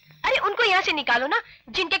है। अरे उनको यहाँ से निकालो ना,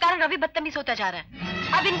 जिनके कारण रवि बदतमीज होता जा रहा है।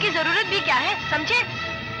 अब इनकी जरूरत भी क्या है, समझे?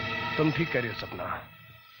 तुम ठीक कह रही हो सपना।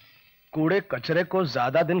 कूड़े कचरे को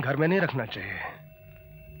ज्यादा दिन घर में नहीं रखना चाहिए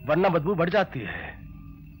वरना बदबू बढ़ जाती है।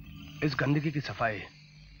 इस गंदगी की सफाई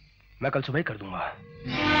मैं कल सुबह ही कर दूंगा।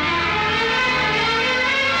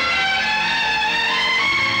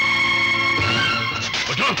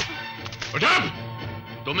 उठो, उठो!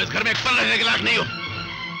 तुम इस घर में एक पल रहने के लायक नहीं हो।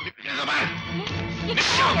 ये क्या कर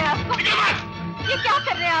रहे हैं आप? ये क्या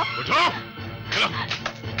कर रहे हैं आप? उठो! चलो।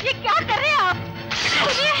 ये क्या कर रहे हैं आप?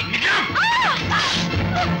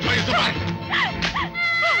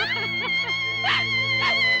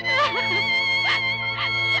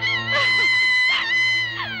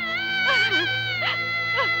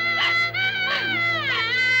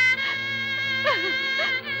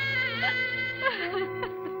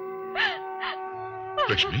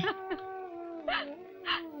 लक्ष्मी,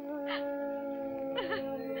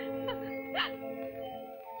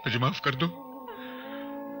 मुझे माफ कर दो।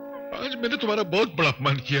 आज मैंने तुम्हारा बहुत बड़ा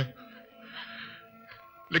अपमान किया,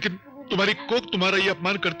 लेकिन तुम्हारी कोख तुम्हारा ये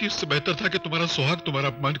अपमान करती इससे बेहतर था कि तुम्हारा सुहाग तुम्हारा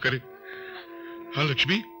अपमान करे। हाँ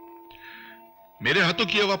लक्ष्मी, मेरे हाथों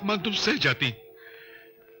किया हुआ अपमान तुम सह जाती,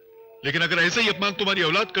 लेकिन अगर ऐसा ही अपमान तुम्हारी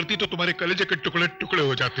औलाद करती तो तुम्हारे कलेजे के टुकड़े टुकड़े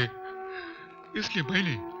हो जाते। इसलिए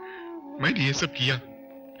मैंने ये सब किया,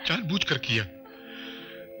 जानबूझकर किया।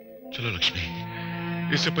 चलो लक्ष्मी,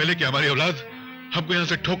 इससे पहले कि हमारी औलाद हमको यहां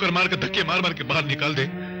से ठोकर मार कर धक्के मार मार के बाहर निकाल दे,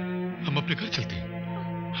 हम अपने घर चलते हैं।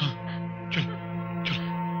 हाँ चलो चलो।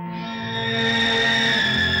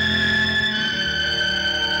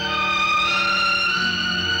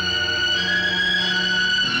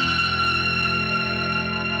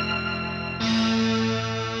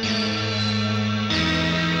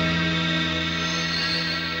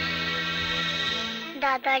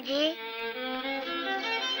 दादाजी,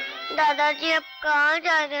 दादाजी आप कहाँ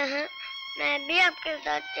जा रहे हैं? मैं भी आपके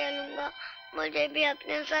साथ चलूंगा। मुझे भी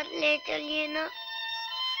अपने साथ ले चलिए ना।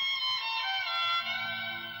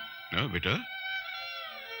 ना बेटा,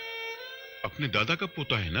 अपने दादा का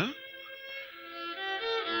पोता है ना,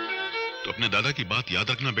 तो अपने दादा की बात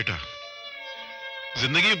याद रखना बेटा।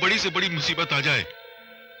 जिंदगी में बड़ी से बड़ी मुसीबत आ जाए,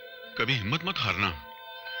 कभी हिम्मत मत हारना,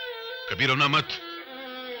 कभी रोना मत,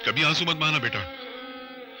 कभी आंसू मत बहाना बेटा।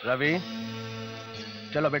 रवि,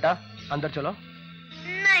 चलो बेटा, अंदर चलो।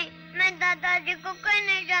 नहीं, मैं दादाजी को कहीं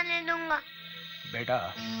नहीं जाने दूंगा।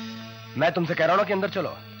 बेटा, मैं तुमसे कह रहा हूँ कि अंदर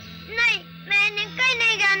चलो। नहीं, मैं इन्हें कहीं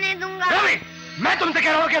नहीं जाने दूंगा। रवि, मैं तुमसे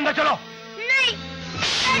कह रहा हूँ कि अंदर चलो। नहीं।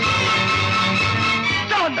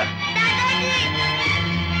 चलो अंदर।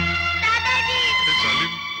 दादाजी। अरे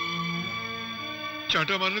सालिम,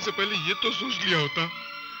 चांटा मारने से पहले ये तो सोच लिया होता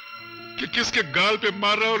कि किसके गाल पे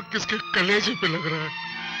मार रहा है और किसके कलेजे पे लग रहा है।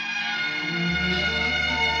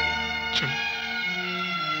 चल।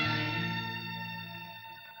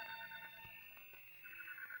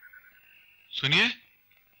 सुनिए।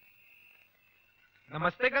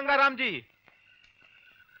 नमस्ते गंगाराम जी।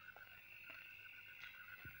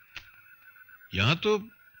 यहाँ तो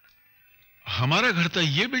हमारा घर था,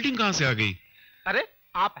 ये बिल्डिंग कहाँ से आ गई? अरे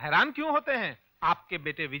आप हैरान क्यों होते हैं? आपके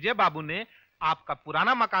बेटे विजय बाबू ने आपका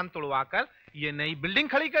पुराना मकान तोड़वाकर ये नई बिल्डिंग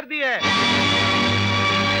खड़ी कर दी है।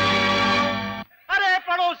 अरे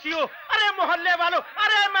पड़ोसियों, अरे मोहल्ले वालों,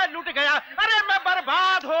 अरे मैं लुट गया, अरे मैं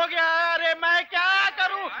बर्बाद हो गया, अरे मैं क्या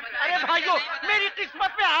करूं? अरे भाइयों, मेरी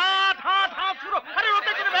किस्मत में हाथ हाथ हाथ छुड़ो, अरे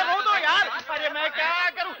रोते दिन में रो दो यार, अरे मैं क्या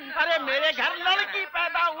करूं? अरे मेरे घर लड़की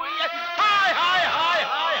पैदा हुई है। हाय हाय हाय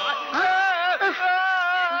हाय हाय।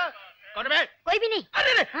 कौन है? कोई भी नहीं।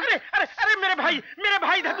 अरे अरे अरे अरे अरे मेरे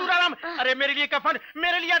भाई धतूराराम, अरे मेरे लिए कफन,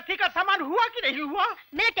 मेरे लिए अर्थी का सामान हुआ कि नहीं हुआ?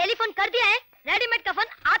 मैंने टेलीफोन कर दिया है, रेडीमेड कफन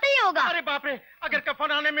आता ही होगा। अरे बाप रे, अगर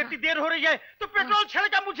कफन आने में इतनी देर हो रही है तो पेट्रोल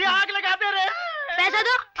छिड़कर मुझे आग लगा दे रहे। पैसा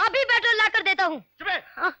दो, अभी पेट्रोल ला कर देता हूँ।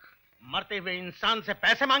 मरते हुए इंसान से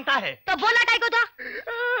पैसे मांगता है तो बोला काय को था?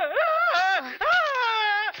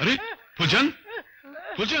 अरे फुलचंद,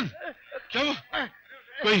 फुलचंद, क्या हुआ?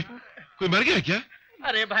 कोई मर गया क्या?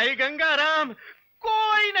 अरे भाई गंगाराम,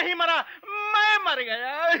 कोई नहीं मरा, मैं मर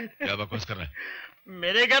गया। क्या बकवास कर रहा है?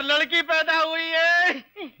 मेरे घर लड़की पैदा हुई है।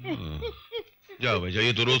 जाओ भाई, जाओ,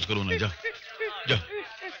 ये तो रोज करो ना, जा जा।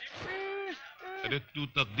 अरे तू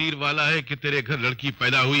तकदीर वाला है कि तेरे घर लड़की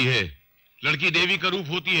पैदा हुई है। लड़की देवी का रूप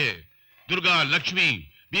होती है, दुर्गा, लक्ष्मी,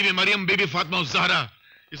 बीबी मरियम, बीबी फातिमा और ज़हरा,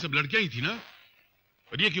 ये सब लड़कियां ही थी ना।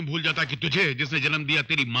 और ये क्यों भूल जाता कि तुझे जिसने जन्म दिया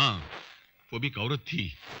तेरी माँ, वो भी एक औरत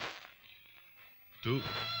थी। तो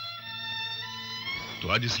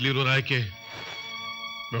आज इसलिए रो रहा है कि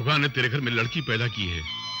भगवान ने तेरे घर में लड़की पैदा की है,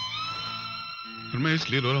 और मैं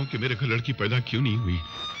इसलिए रो रहा हूं कि मेरे घर लड़की पैदा क्यों नहीं हुई।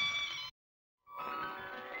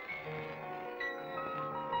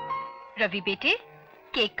 रवि बेटे,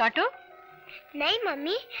 केक काटो। नहीं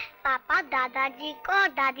मम्मी, पापा दादाजी को और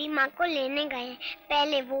दादी माँ को लेने गए,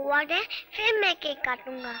 पहले वो आ गए, फिर मैं केक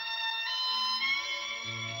काटूंगा।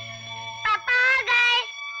 पापा आ गए।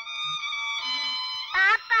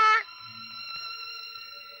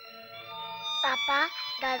 पापा,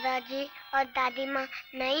 दादाजी और दादी माँ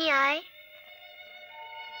नहीं आए?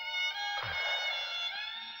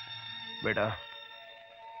 बेटा,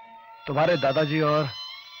 तुम्हारे दादाजी और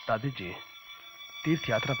दादी जी तीर्थ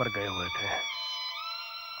यात्रा पर गए हुए थे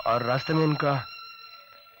और रास्ते में उनका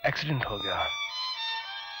एक्सीडेंट हो गया।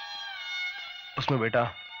 उसमें बेटा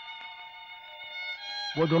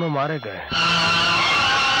वो दोनों मारे गए।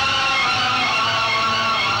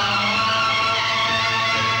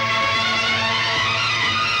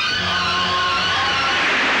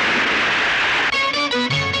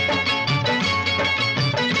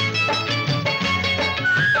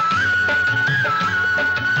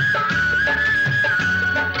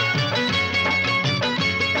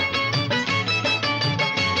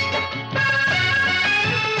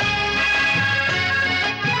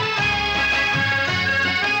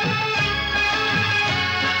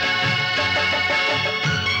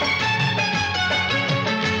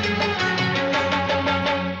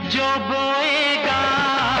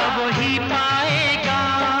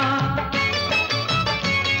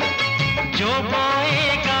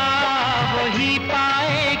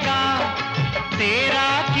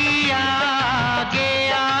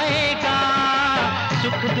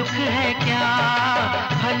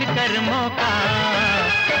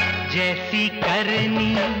 जैसी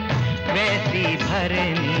करनी वैसी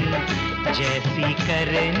भरनी, जैसी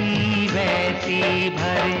करनी वैसी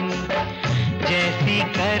भरनी, जैसी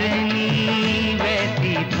करनी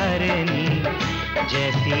वैसी भरनी,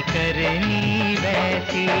 जैसी करनी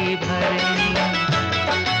वैसी भरनी।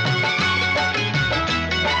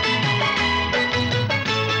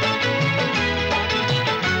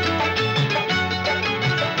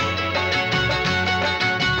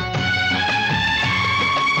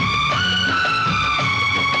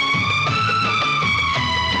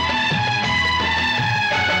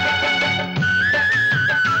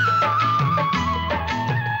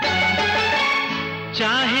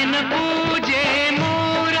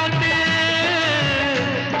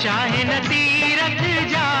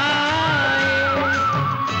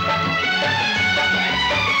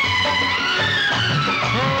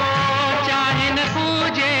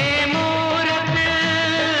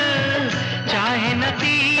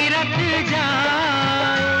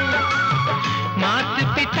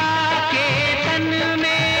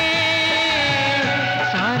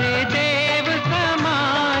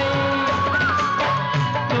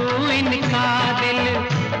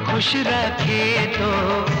 चाहे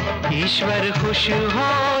तो ईश्वर खुश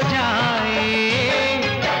हो जाए,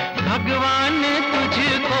 भगवान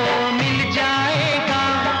तुझको मिल जाएगा,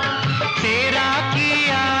 तेरा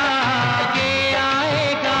किया आगे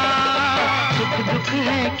आएगा। सुख दुख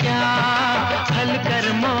है क्या हल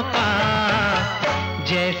कर्मों का,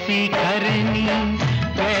 जैसी करनी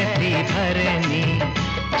वैसी भरनी,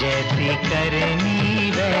 जैसी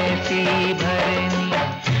करनी वैसी भरनी,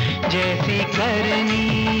 जैसी करनी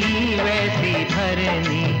वैसी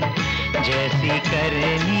भरनी, जैसी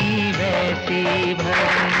करनी वैसी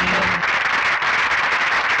भरनी।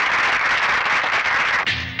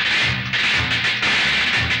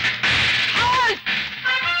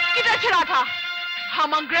 किधर छिड़ा था?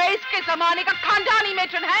 हम अंग्रेज के जमाने का खानदानी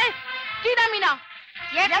मैट्रन है। जीना मीना।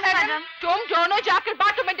 Yes madam. तुम दोनों जाकर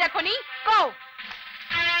बाथरूम में देखो नी। को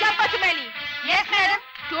चप्पा चमेली। Yes madam.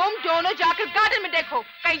 तुम दोनों जाकर गार्डन में देखो,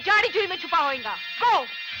 कहीं झाड़ी झुड़ी में छुपा होगा। को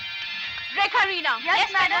रेखा रीना।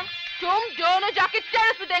 Yes madam. तुम दोनों जाकर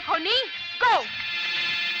टेरेस पे देखो नी। को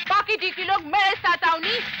बाकी डीकी लोग मेरे साथ आओ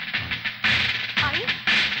नी। आई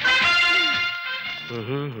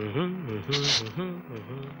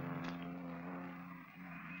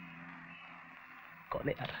कौन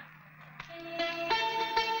है यार?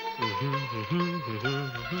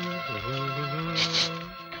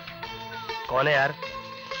 कौन है यार?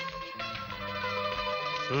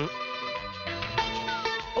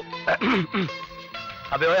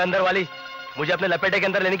 अबे ओए अंदर वाली, मुझे अपने लपेटे के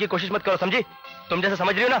अंदर लेने की कोशिश मत करो, समझी? तुम जैसे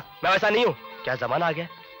समझ रही हो ना, मैं वैसा नहीं हूँ। क्या जमाना आ गया,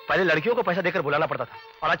 पहले लड़कियों को पैसा देकर बुलाना पड़ता था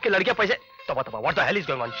और आज की लड़कियां पैसे तबा तबा। What the hell is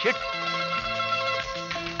going on? Shit.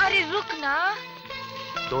 अरे रुक ना।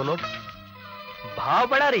 दो नोट भाव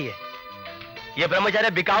बढ़ा रही है। ये ब्रह्मचार्य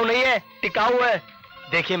बिकाऊ नहीं है, टिकाऊ है।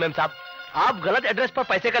 देखिए मैम साहब, आप गलत एड्रेस पर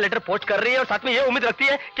पैसे का लेटर पोस्ट कर रही है और साथ में ये उम्मीद रखती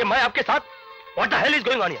है कि मैं आपके साथ। What the hell is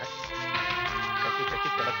going on यार? कैसी कैसी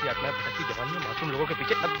तड़कती आत्माएं भटकती जवानी में मासूम लोगों के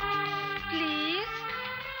पीछे। प्लीज।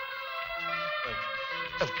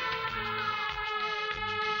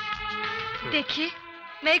 देखिए,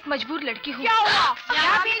 मैं एक मजबूर लड़की हूँ। क्या हुआ?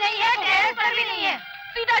 यहाँ भी नहीं है, टेरेस पर भी नहीं है।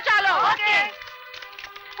 सीधा चलो। ओके।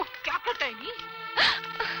 क्या करते हैं?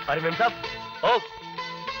 अरे मैम साहब, ओ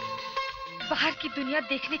बाहर की दुनिया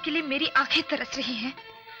देखने के लिए मेरी आंखें तरस रही हैं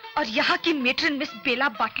और यहाँ की मेट्रन मिस बेला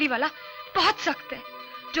बाटली वाला बहुत सख्त है,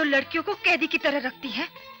 जो लड़कियों को कैदी की तरह रखती है।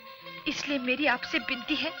 इसलिए मेरी आपसे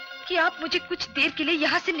विनती है कि आप मुझे कुछ देर के लिए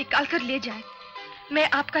यहाँ से निकाल कर ले जाएं। मैं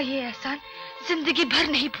आपका ये एहसान जिंदगी भर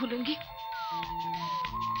नहीं भूलूंगी।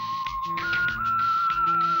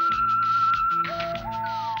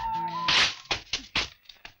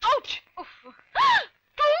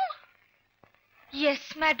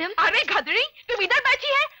 Yes madam. अरे गधड़ी, तुम इधर बैठी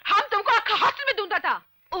है, हम तुमको आखा हॉस्टल में ढूंढा था।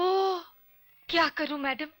 ओह, क्या करूं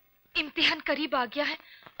मैडम, इम्तिहान करीब आ गया है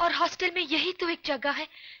और हॉस्टल में यही तो एक जगह है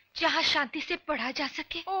जहां शांति से पढ़ा जा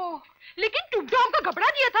सके। ओह, लेकिन तुम तो हमको घबरा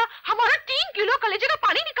दिया था, हमारा 3 किलो कलेजे का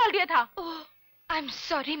पानी निकाल दिया था। ओह, I am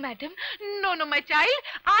sorry madam. No no my child,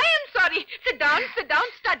 I am sorry. Sit down,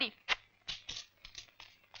 study.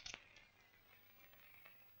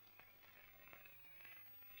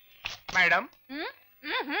 Madam.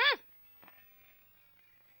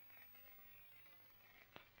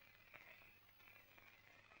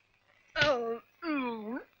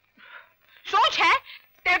 सोच है,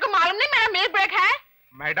 तेरे को मालूम नहीं मेरा मील ब्रेक है?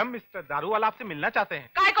 मैडम, मिस्टर दारू वाला आपसे मिलना चाहते हैं।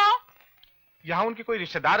 काय को? यहाँ उनकी कोई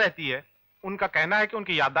रिश्तेदार रहती है, उनका कहना है कि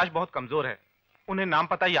उनकी याददाश्त बहुत कमजोर है, उन्हें नाम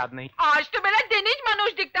पता याद नहीं। आज तो मेरा दिनेश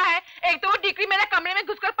मनुष्य दिखता है। एक तो वो डिग्री मेरे कमरे में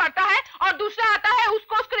घुसकर पढ़ता है और दूसरा आता है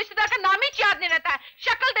उसको उसके रिश्तेदार का नाम ही याद नहीं रहता है,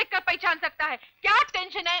 शक्ल देखकर पहचान सकता है। क्या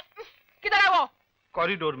टेंशन है? किधर है वो?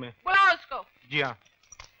 कॉरिडोर में। बुलाओ उसको। जी हाँ।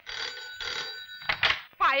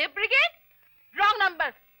 Fire brigade? Wrong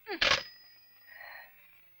number.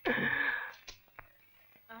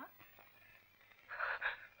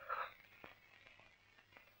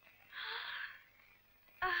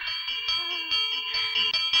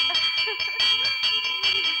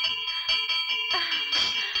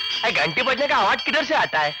 घंटी बजने का आवाज किधर से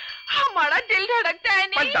आता है? हमारा दिल धड़कता है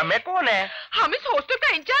नहीं। दमे कौन है? हम इस हॉस्टल का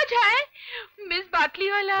इंचार्ज है, मिस बाटली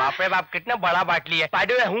वाला। बाप रे बाप, कितना बड़ा बाटली है।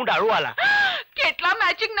 पाडे हूँ दारू वाला। केटला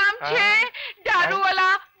मैचिंग नाम छे। दारू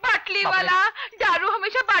वाला, बाटली वाला। दारू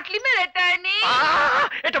हमेशा बाटली में रहता है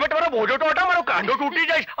नहीं। टमाटो भोजो तो हटा, मारो कांडो टूटी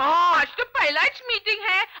जाए। आज तो पहला मीटिंग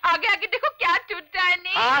है, आगे आगे देखो क्या टूटता है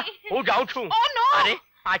नहीं। वो जाऊँ छू। Oh no. अरे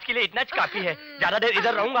आज के लिए इतना काफी है, ज्यादा देर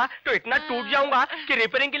इधर रहूंगा तो इतना टूट जाऊंगा कि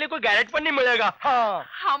रिपेयरिंग के लिए कोई गैरेज पर नहीं मिलेगा। हाँ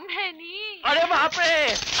हम है नहीं। अरे बाप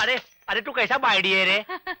रे, अरे अरे तू कैसा बाइडी है रे?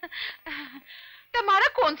 तुम्हारा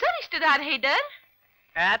कौन सा रिश्तेदार है इधर?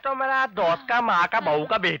 है तो मेरा दोस्त का माँ का बहू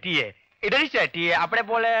का बेटी है, इधर ही सेठी है। आपने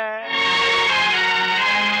बोले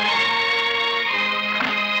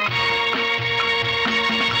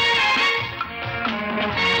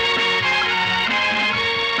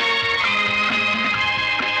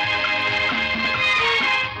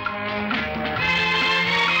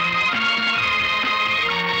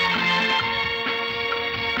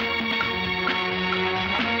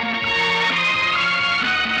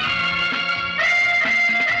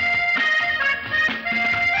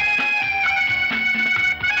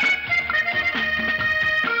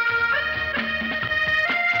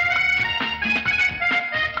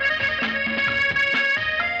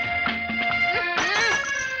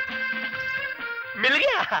मिल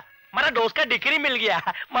गया, हमारा दोस्त का डिग्री मिल गया,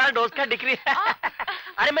 हमारा दोस्त का डिग्री।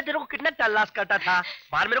 अरे मैं तेरे को कितना तलाश करता था,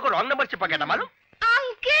 बाहर मेरे को रॉन्ग नंबर चिपक गया था मालूम।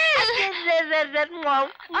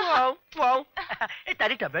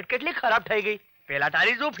 तारी तबियत कितनी खराब થઈ गई, पहला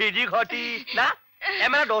तारी जो फीजी खोटी ना। ये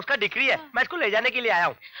मेरा दोस्त का डिग्री है, मैं इसको ले जाने के लिए आया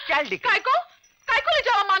हूँ। चल डिग्री काय को ले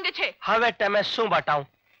जावा मांगे छे? हाँ बेटा मैं शू बताऊँ,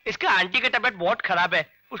 इसके आंटी की तबियत बहुत खराब है,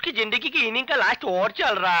 उसकी जिंदगी की इनिंग का लास्ट ओवर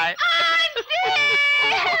चल रहा है।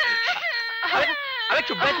 अबे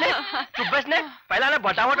चुप बस ने, पहला ना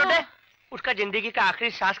बताओ तो दे। उसका जिंदगी का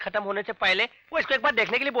आखिरी सांस खत्म होने से पहले वो इसको एक बार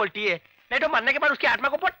देखने के लिए बोलती है, नहीं तो मरने के बाद उसकी आत्मा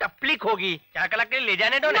को बहुत तकलीफ होगी। क्या कल के लिए ले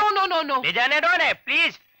जाने दो। नो ले जाने दो ने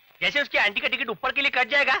प्लीज। जैसे उसकी आंटी का टिकट ऊपर के लिए कट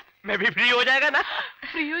जाएगा, मैं भी फ्री हो जाएगा ना।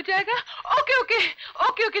 फ्री हो जाएगा?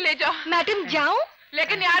 ओके ले जाओ। मैडम जाऊं?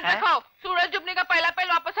 लेकिन याद रखो, सूरज डूबने का पहला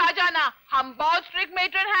वापस आ जाना। हम बहुत स्ट्रिक्ट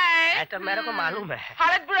मेट्रन हैं। तो मेरे को मालूम है।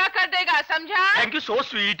 हालत बुरा कर देगा, समझा? Thank you so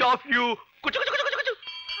sweet of you. कुछ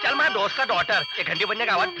चल मेरा दोस्त का डॉटर, एक घंटे बनने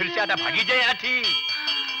का आवाज फिर से आता, भागी जाए यहाँ थी।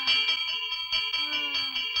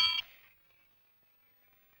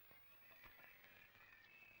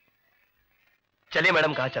 चलिए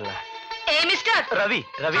मैडम, कहाँ चलना है? ए मिस्टर रवि।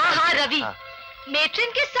 हाँ रवि। मेट्रिन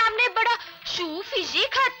के सामने बड़ा शू फिजी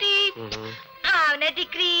खाती। आओ ना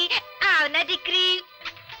दिक्री,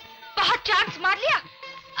 बहुत चांस मार लिया।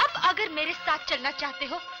 अब अगर मेरे साथ चलना चाहते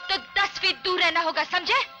हो तो 10 फीट दूर रहना होगा,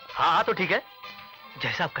 समझे? हाँ तो ठीक है,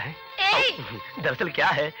 जैसा आप कहें। दरअसल क्या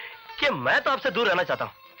है कि मैं तो आपसे दूर रहना चाहता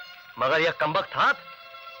हूँ, मगर यह कमबख्त हाथ,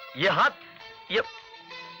 ये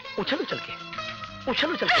उछल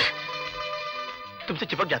के तुमसे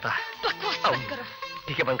चिपक जाता है। बकवास मत करो।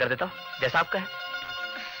 ठीक है, बंद कर देता हूँ, जैसा आप कहें।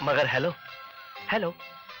 मगर हेलो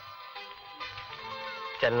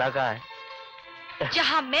चलना कहाँ है?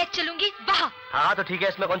 जहाँ मैं चलूंगी वहाँ। हाँ तो ठीक है,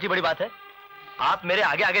 इसमें कौन सी बड़ी बात है। आप मेरे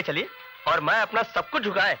आगे आगे चलिए और मैं अपना सब कुछ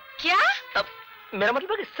झुकाए। क्या? अब मेरा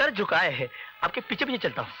मतलब है कि सर झुकाए है, आपके पीछे पीछे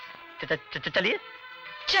चलता हूँ। चलिए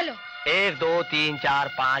चलो। 1 2 3 4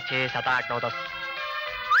 5 6 7 8 9 10।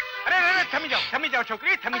 अरे थमी जाओ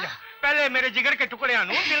छोकरी, थमी जाओ। पहले मेरे जिगर के टुकड़े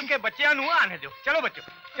आनू, दिल के बच्चे आनू आने दो। चलो बच्चों,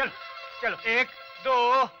 चलो 1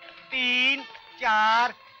 2 3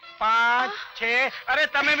 4 5 6। अरे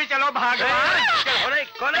तमें भी चलो, भाग।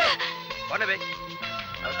 कौन है भाई?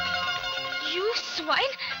 You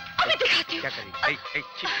swine, अभी दिखाती हूँ। क्या करी?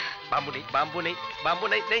 बाम्बू नहीं,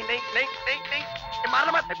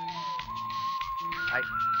 मारना मत। भाई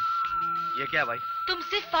ये क्या भाई?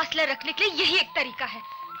 तुमसे फासला रखने के लिए यही एक तरीका है।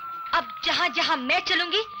 अब जहाँ जहाँ मैं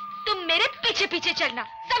चलूंगी तुम मेरे पीछे पीछे चलना,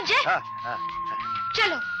 समझे? हाँ।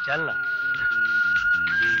 चलो। चलना।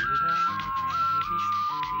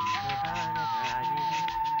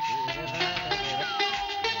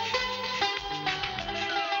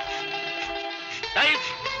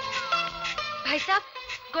 भाई साहब,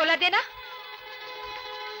 गोला देना।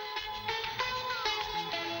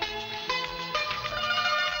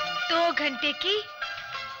 दो घंटे की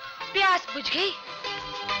प्यास बुझ गई।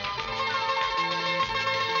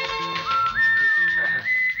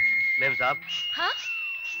 मैम साहब। हाँ?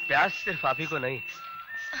 प्यास सिर्फ आप ही को नहीं,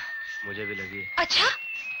 मुझे भी लगी है। अच्छा,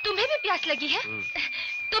 तुम्हें भी प्यास लगी है?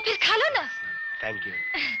 तो फिर खा लो ना। Thank you.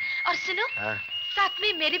 और सुनो, हाँ? साथ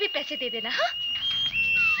में मेरे भी पैसे दे देना। हाँ?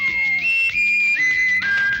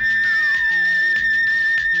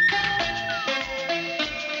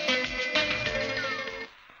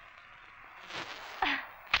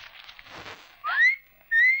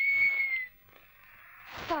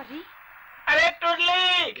 सॉरी। अरे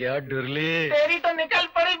टुरली। क्या डुरली? तेरी तो निकल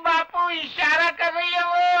पड़ी बापू, इशारा कर रही है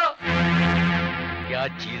वो। क्या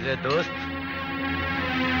चीज है दोस्त?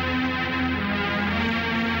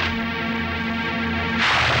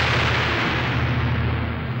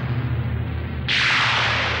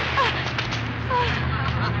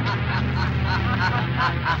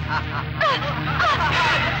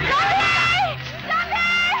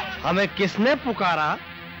 हमें किसने पुकारा?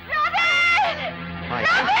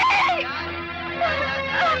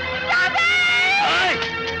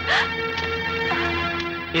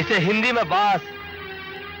 इसे हिंदी में बांस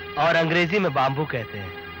और अंग्रेजी में बाम्बू कहते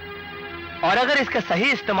हैं, और अगर इसका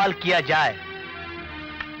सही इस्तेमाल किया जाए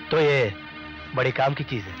तो ये बड़े काम की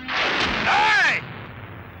चीज है।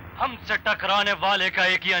 हमसे टकराने वाले का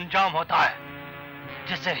एक ही अंजाम होता है,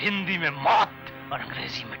 जिसे हिंदी में मौत और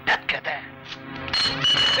अंग्रेजी में डेथ कहते हैं।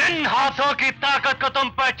 इन हाथों की ताकत को तुम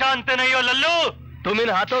पहचानते नहीं हो लल्लू। तुम इन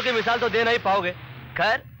हाथों की मिसाल तो दे नहीं पाओगे,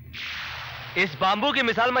 खैर इस बाम्बू की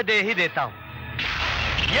मिसाल मैं दे ही देता हूं।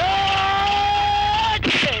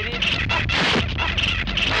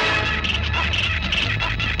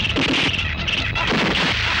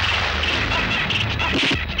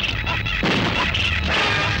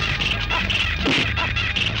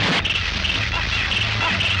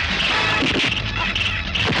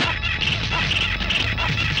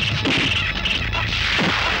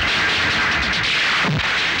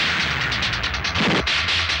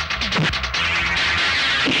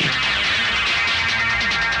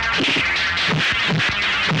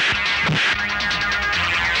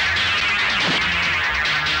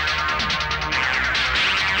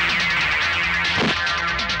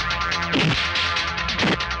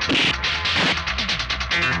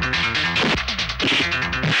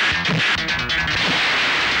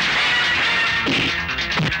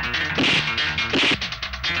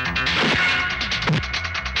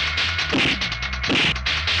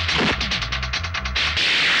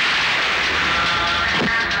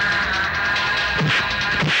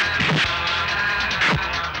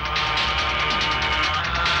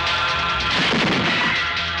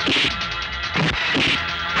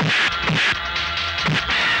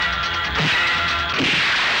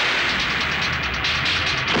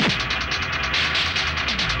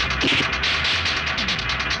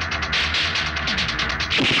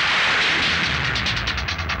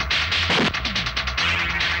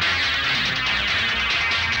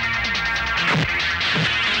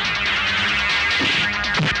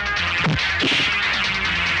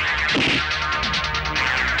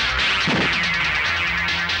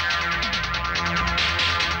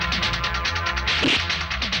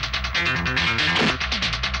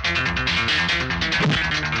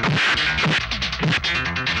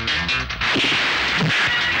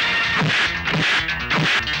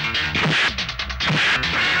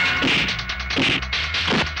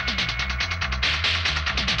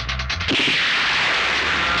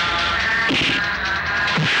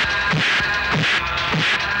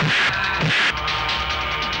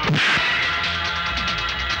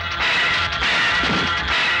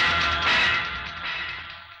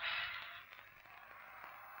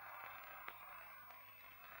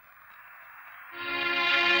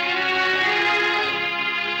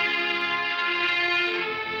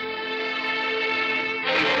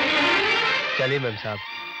 चलिए मैम साहब,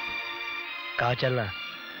 कहाँ चलना?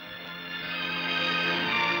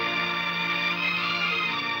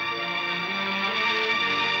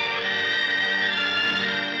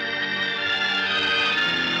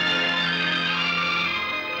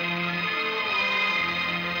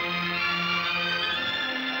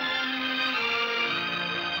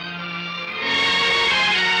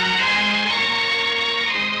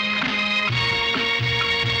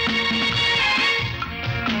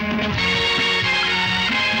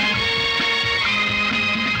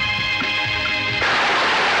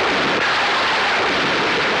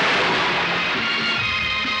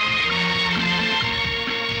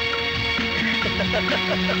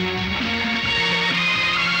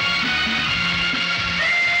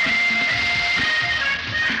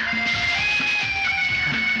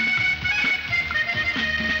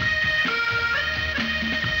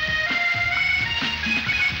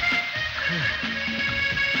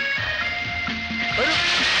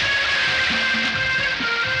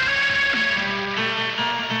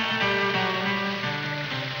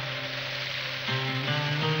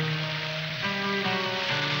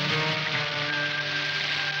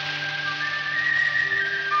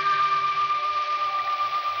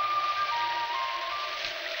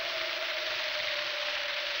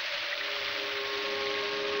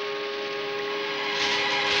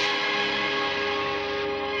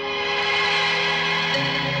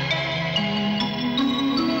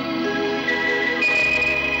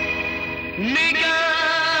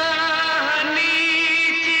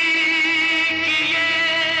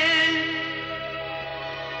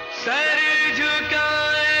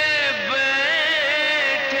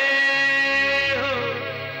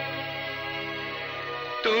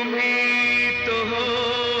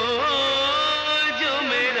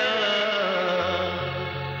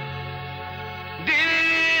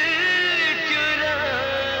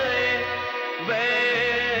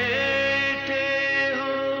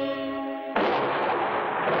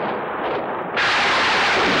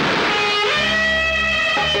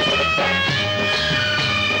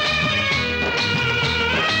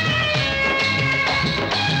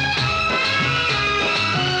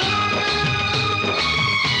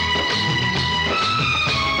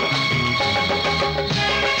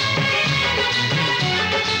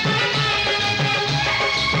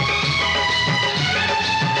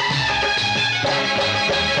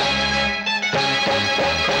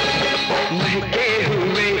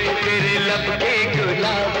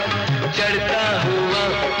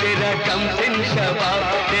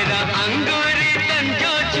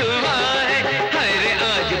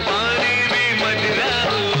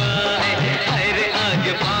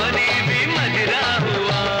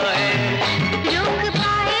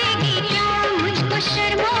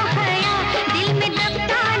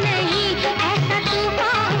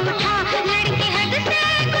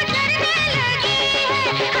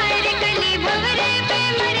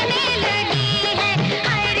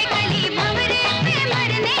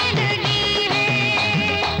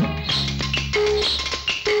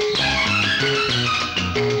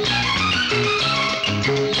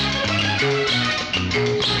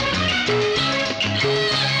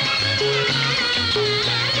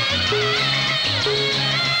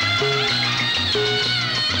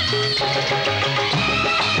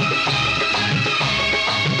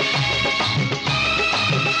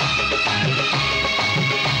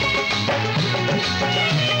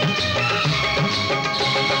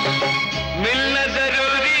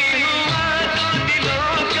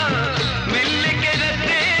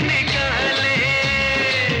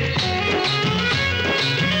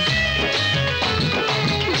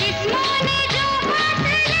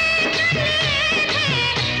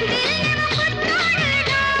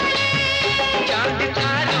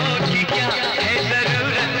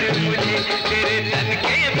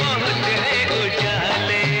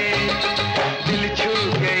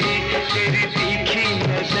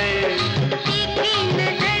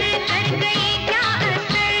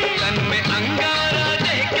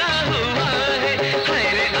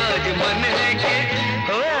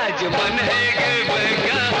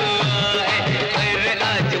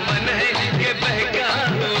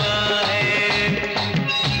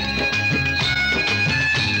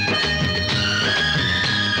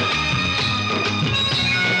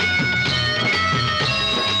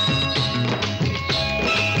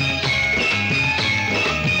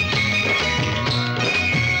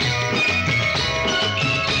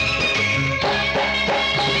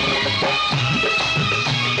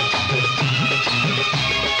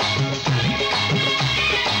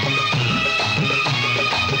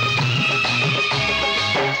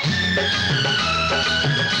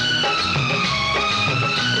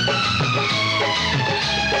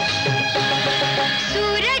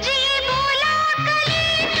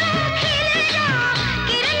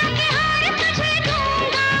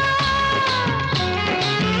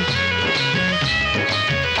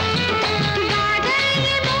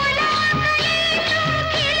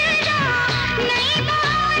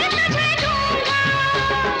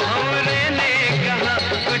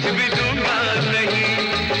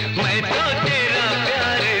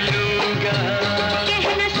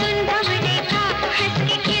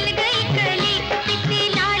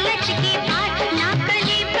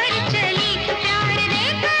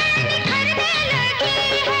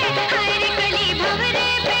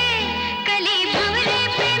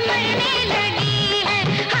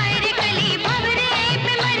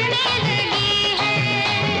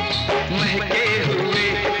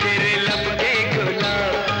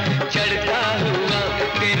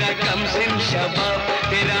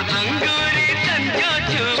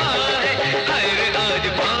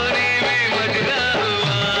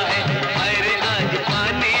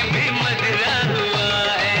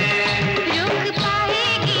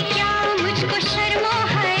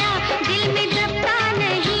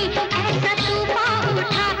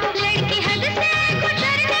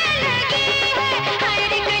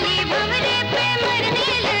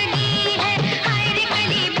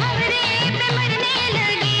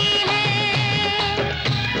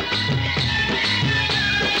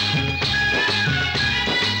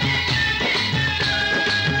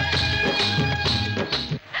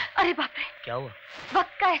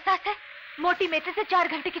 एहसास है? मोटी मेटे से 4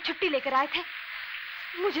 घंटे की छुट्टी लेकर आए थे।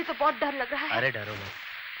 मुझे तो बहुत डर लग रहा है। अरे डरो मत,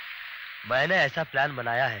 मैंने ऐसा प्लान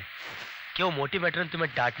बनाया है कि वो मोटी मेट्रन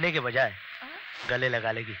तुम्हें डांटने के बजाय गले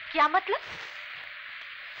लगा लेगी। क्या मतलब?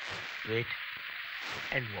 Wait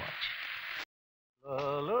and watch.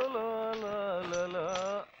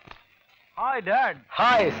 Hi dad.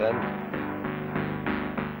 हाय सन।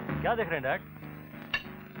 क्या देख रहे हैं डैड?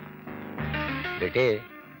 बेटे,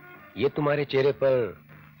 ये तुम्हारे चेहरे पर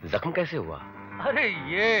जख्म कैसे हुआ?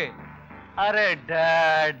 अरे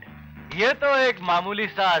डैड, ये तो एक मामूली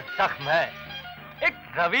सा जख्म है। एक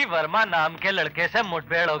रवि वर्मा नाम के लड़के से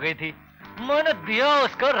मुठभेड़ हो गई थी। मैंने दिया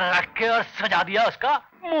उसको रख के और सजा दिया उसका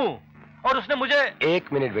मुंह, और उसने मुझे।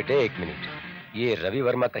 1 मिनट बेटे, 1 मिनट। ये रवि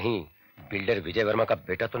वर्मा कहीं बिल्डर विजय वर्मा का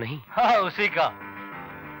बेटा तो नहीं? हाँ, उसी का।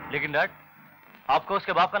 लेकिन डैड, आपको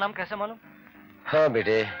उसके बाप का नाम कैसे मालूम? हाँ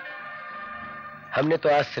बेटे, हमने तो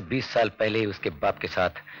आज से 20 साल पहले ही उसके बाप के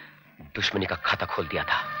साथ दुश्मनी का खाता खोल दिया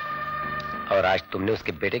था, और आज तुमने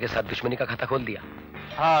उसके बेटे के साथ दुश्मनी का खाता खोल दिया।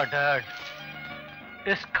 हाँ डैड,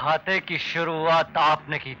 इस खाते की शुरुआत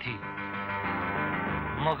आपने की थी,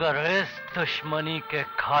 मगर इस दुश्मनी के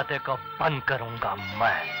खाते को बंद करूंगा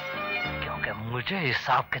मैं, क्योंकि मुझे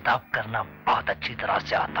हिसाब किताब करना बहुत अच्छी तरह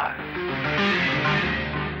से आता है।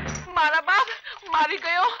 मारा बाप मारी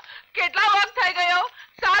गयो, कितना वक्त થઈ ગયો?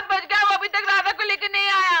 7 बज गया, वो अभी तक राधा को लेकर नहीं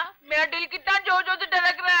आया। मेरा दिल कितना जोर जोर से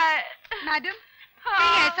धड़क रहा है। मैडम,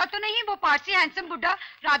 कहीं ऐसा तो नहीं वो पारसी हैंडसम बुड्ढा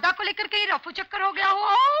राधा को लेकर कहीं रफू चक्कर हो गया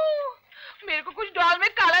हो? मेरे को कुछ डॉल में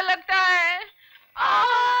काला लगता है।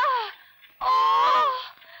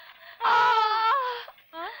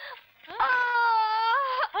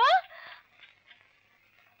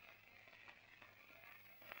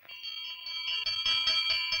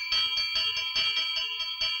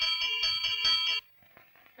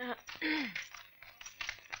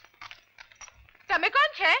 તમે કોણ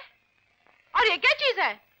છે? और ये क्या चीज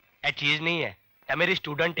है? ये चीज नहीं है, ये मेरी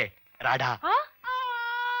स्टूडेंट है राधा।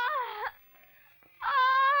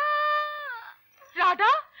 राधा?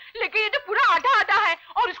 लेकिन ये तो पूरा आधा आधा है,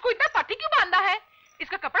 और इसको इतना फटी क्यों बांधा है?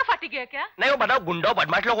 इसका कपड़ा फटी गया क्या? नहीं, वो बताओ गुंडा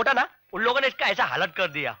बदमाश लोग होता ना, उन लोगों ने इसका ऐसा हालत कर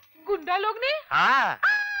दिया। गुंडा लोग ने? हाँ।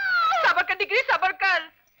 सबर कर डिग्री, सबर कर।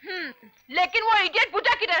 लेकिन वो इडियट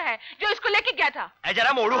बुड्ढा किधर है जो इसको लेके गया था?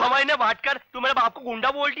 जरा मोड़ू हमारी ने बात कर, तू मेरे बाप को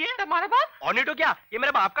गुंडा बोलती है? तुम्हारा बाप? और नहीं तो क्या, ये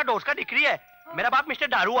मेरे बाप का दोस्त का डिग्री है। मेरा बाप मिस्टर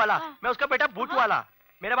दारू वाला, मैं उसका बेटा बूट वाला।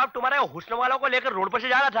 मेरा बाप तुम्हारे हुस्न वालों को लेकर रोड पर से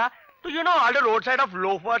जा रहा था, तो you know all the road side of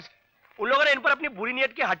loafers, उन लोगों ने इन पर अपनी बुरी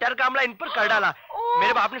नीयत की हथियार का हमला इन पर कर डाला।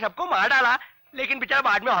 मेरे बाप ने सबको मार डाला, लेकिन बेचारा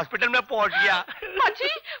बाद में हॉस्पिटल में पहुंच गया।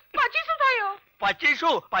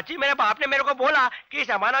 पची मेरे बाप ने मेरे को बोला कि इस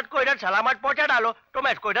अमानत को इधर सलामत पहुंचा डालो, तो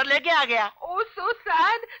मैं इसको इधर लेके आ गया। ओह सो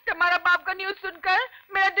सैड। तुम्हारा बाप का न्यूज सुनकर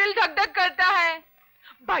मेरा दिल धक धक करता है।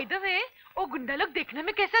 बाय द वे, वो गुंडा लोग देखने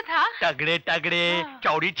में कैसा था? तगड़े तगड़े,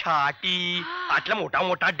 चौड़ी छाती, आटला मोटा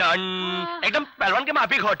मोटा डन, एकदम पहलवान के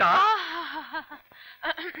माफिक होता।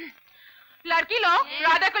 लड़की लोग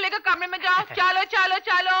राधा को लेकर कमरे में जाओ। चलो चलो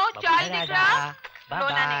चलो, चाय दिख रहा?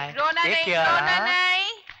 रोना नहीं, रोना नहीं, रोना नहीं।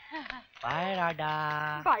 Bye Radha.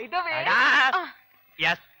 By the way,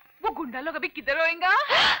 yes, वो गुंडा लोग अभी किधर होएगा?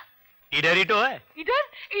 इधर ही तो है। इधर?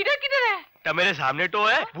 इधर किधर है? तो मेरे सामने तो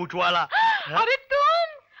है बूट वाला। अरे तुम,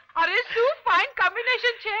 अरे सू फाइन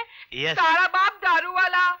कॉम्बिनेशन छे। Yes. तारा बाप दारू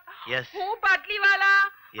वाला, Yes. हूँ बाटली वाला,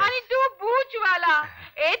 Yes. आणि तू बूच वाला।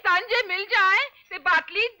 ए तंजे मिल जाए ते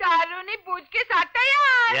बाटली दारू ने बूच के साथ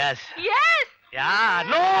तैयार। Yes. Yes. या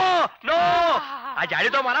नो नो, आज जाड़ी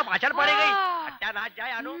तो हमारा पाचन पड़ गई। हट्टा नाच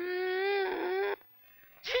जाए आनो।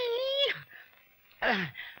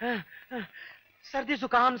 सर्दी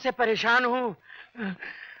जुकाम से परेशान हूँ।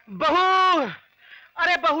 बहू,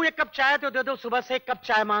 अरे बहू एक कप चाय तो दे दो, सुबह से एक कप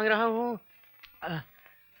चाय मांग रहा हूँ।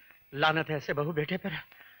 लानत है ऐसे बहू बेटे पर।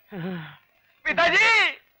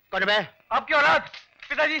 पिताजी! कौन बे? आपकी औलाद।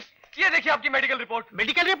 पिताजी, ये देखिए आपकी मेडिकल रिपोर्ट।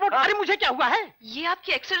 Medical report? अरे मुझे क्या हुआ है? ये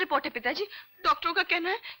आपकी एक्सरे रिपोर्ट है पिताजी। डॉक्टरों का कहना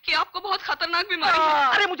है कि आपको बहुत खतरनाक बीमारी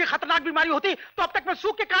है। अरे मुझे खतरनाक बीमारी होती तो अब तक मैं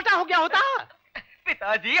सूख के कांटा हो गया होता।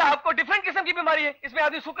 पिताजी, आपको डिफरेंट किस्म की बीमारी है। इसमें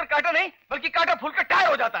आदमी सूखकर कांटा नहीं, बल्कि कांटा फूलकर टायर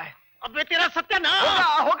हो जाता है। अब मैं तेरा सत्यानाश।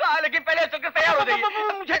 होगा, लेकिन पहले चलकर तैयार हो जाइए।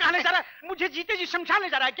 मुझे कहाँ ले जा रहा है? मुझे जीते जी शमशान ले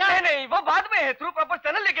जा रहा है क्या? नहीं, वो बाद में है। थ्रू प्रॉपर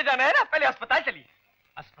टनल लेके जाना है ना, पहले अस्पताल चलिए।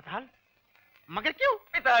 अस्पताल? मगर क्यों?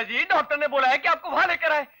 पिताजी, डॉक्टर ने बोला है कि आपको वहां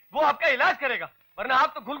लेकर आए, वो आपका इलाज करेगा, वरना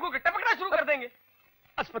आप तो घुल घुल के टपकना शुरू कर देंगे।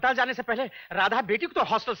 अस्पताल जाने से पहले राधा बेटी को तो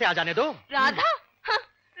हॉस्टल से आ जाने दो। राधा?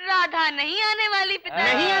 राधा नहीं आने वाली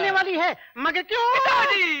पिताजी। नहीं आने वाली है, मगर क्यों?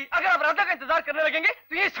 पिताजी, अगर आप राधा का इंतजार करने लगेंगे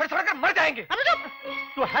तो ये सड़ सड़ कर मर जाएंगे।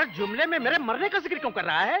 तू हर जुमले में मेरे मरने का जिक्र क्यों कर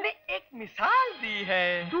रहा है? एक मिसाल दी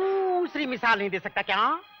है। दूसरी मिसाल नहीं दे सकता क्या?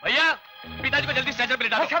 भैया पिताजी को जल्दी स्ट्रेचर पे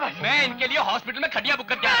लेटा दो। मैं इनके लिए हॉस्पिटल में खटिया बुक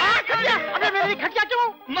करके आया। खटिया? अबे मेरी खटिया क्यों?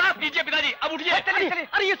 माफ कीजिए पिताजी, अब उठिए।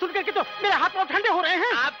 अरे ये सुनकर के तो मेरे हाथ पांव ठंडे हो रहे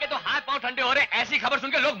हैं। आपके तो हाथ पांव ठंडे हो रहे हैं, ऐसी खबर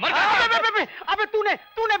सुनकर लोग मर जाते हैं। अबे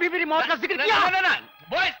तूने भी मेरी मौत का जिक्र किया। ना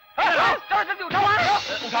बॉयज, जल्दी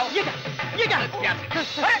उठाओ। ये क्या?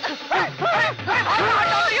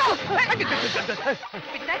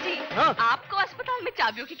 पिताजी, आपको अस्पताल में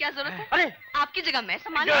चाबियों की क्या जरूरत है? अरे आपकी जगह मैं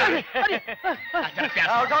संभालूं। अरे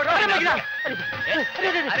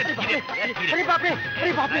बाप रे,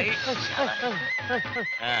 अरे बाप रे।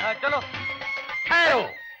 चलो ठहरो,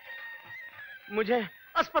 मुझे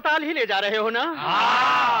अस्पताल ही ले जा रहे हो ना?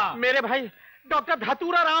 मेरे भाई डॉक्टर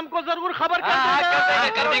धतूरा राम को जरूर खबर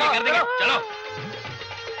कर देंगे। चलो।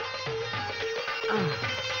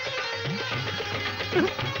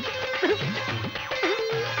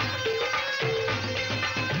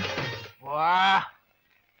 वाह,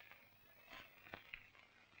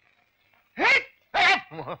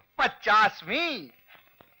 50वीं।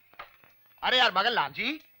 अरे यार मगनलाल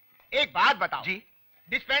जी, एक बात बताओ जी,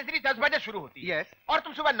 डिस्पेंसरी 10 बजे शुरू होती है और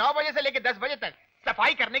तुम सुबह 9 बजे से लेकर 10 बजे तक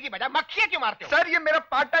सफाई करने की बजाय मक्खियां क्यों मारते हो? सर ये मेरा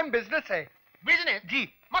पार्ट टाइम बिजनेस है। बिजनेस? जी।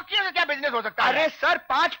 मक्खियों से क्या बिजनेस हो सकता है? अरे सर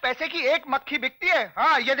 5 पैसे की एक मक्खी बिकती है।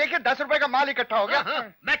 हाँ ये देखिए 10 रुपए का माल इकट्ठा हो गया।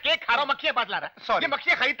 मैं केक खा रहा हूँ, मक्खियां बात ला रहा है। सॉरी। ये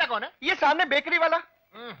मक्खियां खरीदता कौन है? ये सामने बेकरी वाला।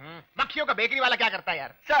 मक्खियों का बेकरी वाला क्या करता है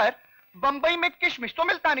यार? सर बंबई में किशमिश तो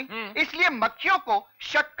मिलता नहीं, इसलिए मक्खियों को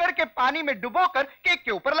शक्कर के पानी में डुबोकर केक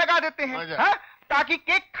के ऊपर लगा देते हैं, हाँ? ताकि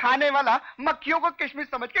केक खाने वाला मक्खियों को किशमिश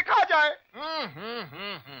समझ के खा जाए।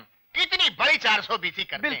 कितनी बड़ी 400 बीसी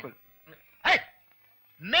करते हैं। बिल्कुल।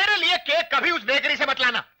 मेरे लिए केक कभी उस बेकरी से मत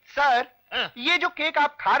लाना। सर ये जो केक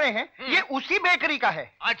आप खा रहे हैं ये उसी बेकरी का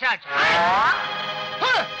है। अच्छा।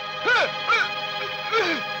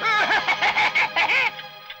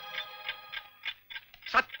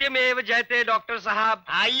 सत्यमेव जयते डॉक्टर साहब।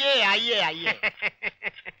 आइए।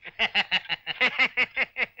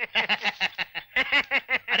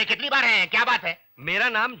 अरे कितनी बार है, क्या बात है? मेरा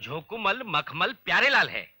नाम झोंकुमल मखमल प्यारेलाल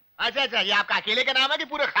है। अच्छा, ये आपका अकेले का नाम है कि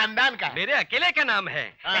पूरे खानदान का? मेरे अकेले का नाम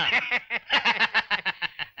है।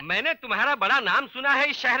 मैंने तुम्हारा बड़ा नाम सुना है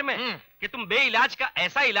इस शहर में कि तुम बेइलाज का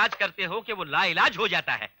ऐसा इलाज करते हो कि वो लाइलाज हो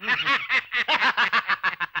जाता है।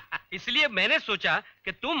 इसलिए मैंने सोचा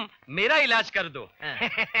कि तुम मेरा इलाज कर दो।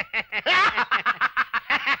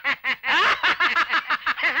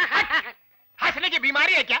 हंसने की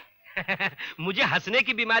बीमारी है क्या? मुझे हंसने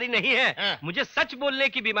की बीमारी नहीं है, मुझे सच बोलने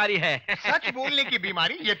की बीमारी है। सच बोलने की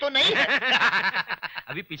बीमारी? ये तो नहीं है।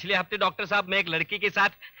 अभी पिछले हफ्ते डॉक्टर साहब मैं एक लड़की के साथ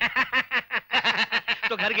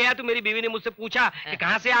तो घर गया तो मेरी बीवी ने मुझसे पूछा कि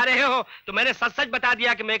कहां से आ रहे हो, तो मैंने सच सच बता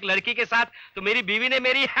दिया कि मैं एक लड़की के साथ। तो मेरी बीवी ने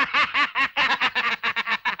मेरी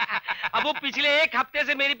अब वो पिछले 1 हफ्ते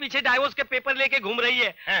से मेरे पीछे डाइवोर्स के पेपर लेके घूम रही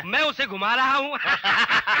है, मैं उसे घुमा रहा हूं।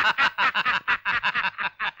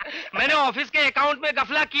 मैंने ऑफिस के अकाउंट में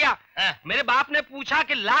गफला किया। मेरे बाप ने पूछा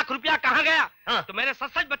कि लाख रुपया कहां गया, तो मैंने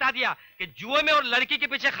सच सच बता दिया कि जुए में और लड़की के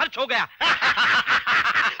पीछे खर्च हो गया।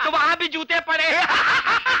 तो वहां भी जूते पड़े।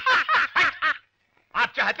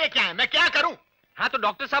 आप चाहते क्या है, मैं क्या करूं? हाँ तो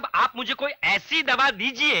डॉक्टर साहब आप मुझे कोई ऐसी दवा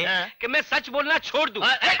दीजिए कि मैं सच बोलना छोड़ दूं।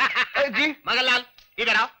 जी मगनलाल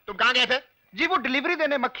इधर आओ, तुम कहां गए थे? जी वो डिलीवरी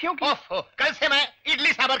देने मक्खियों की। कल से मैं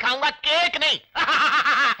इडली सांभर खाऊंगा, केक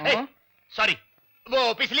नहीं। सॉरी,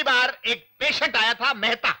 वो पिछली बार एक पेशेंट आया था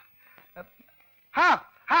मेहता।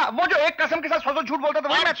 हाँ वो जो एक कसम के साथ 100 झूठ बोलता था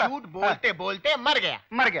वही मेहता। झूठ बोलते बोलते मर गया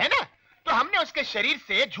है ना? तो हमने उसके शरीर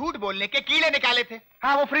से झूठ बोलने के कीड़े निकाले थे।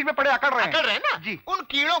 हाँ वो फ्रिज में पड़े अकड़ रहे हैं ना जी। उन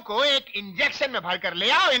कीड़ों को एक इंजेक्शन में भरकर ले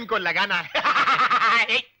आओ, इनको लगाना है।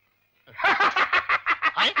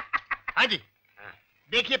 हाँ जी,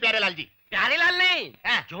 देखिए प्यारेलाल जी। प्यारेलाल नहीं,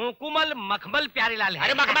 झोंकुमल मखमल प्यारेलाल है।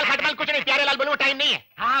 अरे मखमल खटमल कुछ नहीं, प्यारेलाल बोलो, टाइम नहीं है।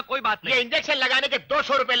 हाँ कोई बात नहीं। ये इंजेक्शन लगाने के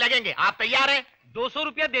 200 रुपए लगेंगे, आप तैयार हैं? 200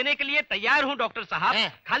 रुपया देने के लिए तैयार हूँ डॉक्टर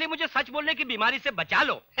साहब, खाली मुझे सच बोलने की बीमारी से बचा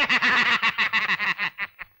लो।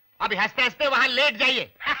 अभी हंसते हंसते वहां लेट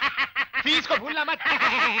जाइए। फीस को भूलना मत।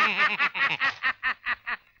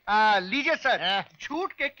 लीजिए सर,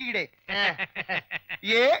 झूठ के कीड़े।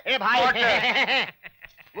 ये भाई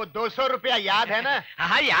वो 200 रुपया याद है ना?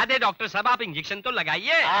 हाँ याद है डॉक्टर साहब, आप इंजेक्शन तो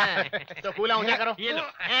लगाइए। तो कूला ऊंचा करो। ये लो।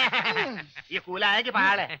 ये कूला है कि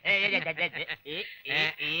पहाड़ है?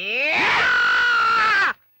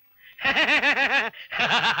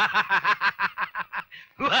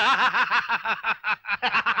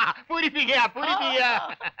 पूरी पी गया।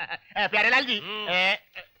 प्यारेलाल जी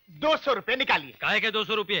 200 रुपए निकालिए। काहे के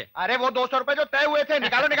 200 रुपये? अरे वो 200 रुपए जो तय हुए थे,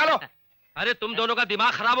 निकालो निकालो। अरे तुम दोनों का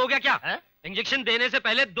दिमाग खराब हो गया क्या? इंजेक्शन देने से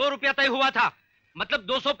पहले 2 रुपया तय हुआ था, मतलब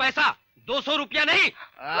 200 पैसा, 200 रुपया नहीं।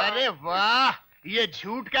 अरे वाह, ये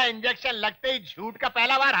झूठ का इंजेक्शन लगते ही झूठ का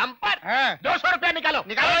पहला वार हम पर। 200 रुपया निकालो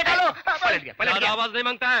निकालो निकालो। पलट गया। आवाज नहीं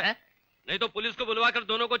मांगता है, नहीं तो पुलिस को बुलवा कर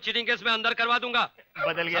दोनों को चीटिंग केस में अंदर करवा दूंगा।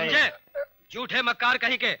 बदल गया समझे? झूठे मक्कार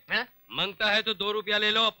कहीं के। मांगता है तो 2 रुपया ले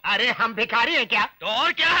लो। अरे हम भिखारी हैं क्या? तो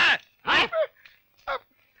और क्या है?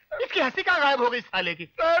 इसकी हंसी कहाँ गायब हो गई साले की?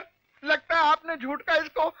 सर, लगता है आपने झूठ का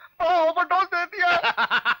इसको ओवरडोज दे दिया।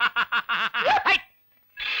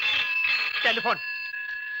 टेलीफोन।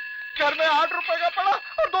 घर में 8 रुपए का पड़ा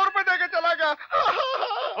और 2 रुपए देके चला गया।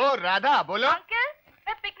 ओ राधा, बोलो। अंकल,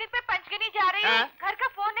 मैं पिकनिक पे पंचगनी जा रही हूँ, घर का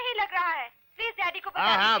फोन नहीं लग रहा है, प्लीज डैडी को बता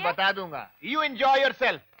दीजिए। हाँ, बता दूंगा। You enjoy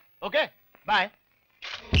yourself, okay, bye.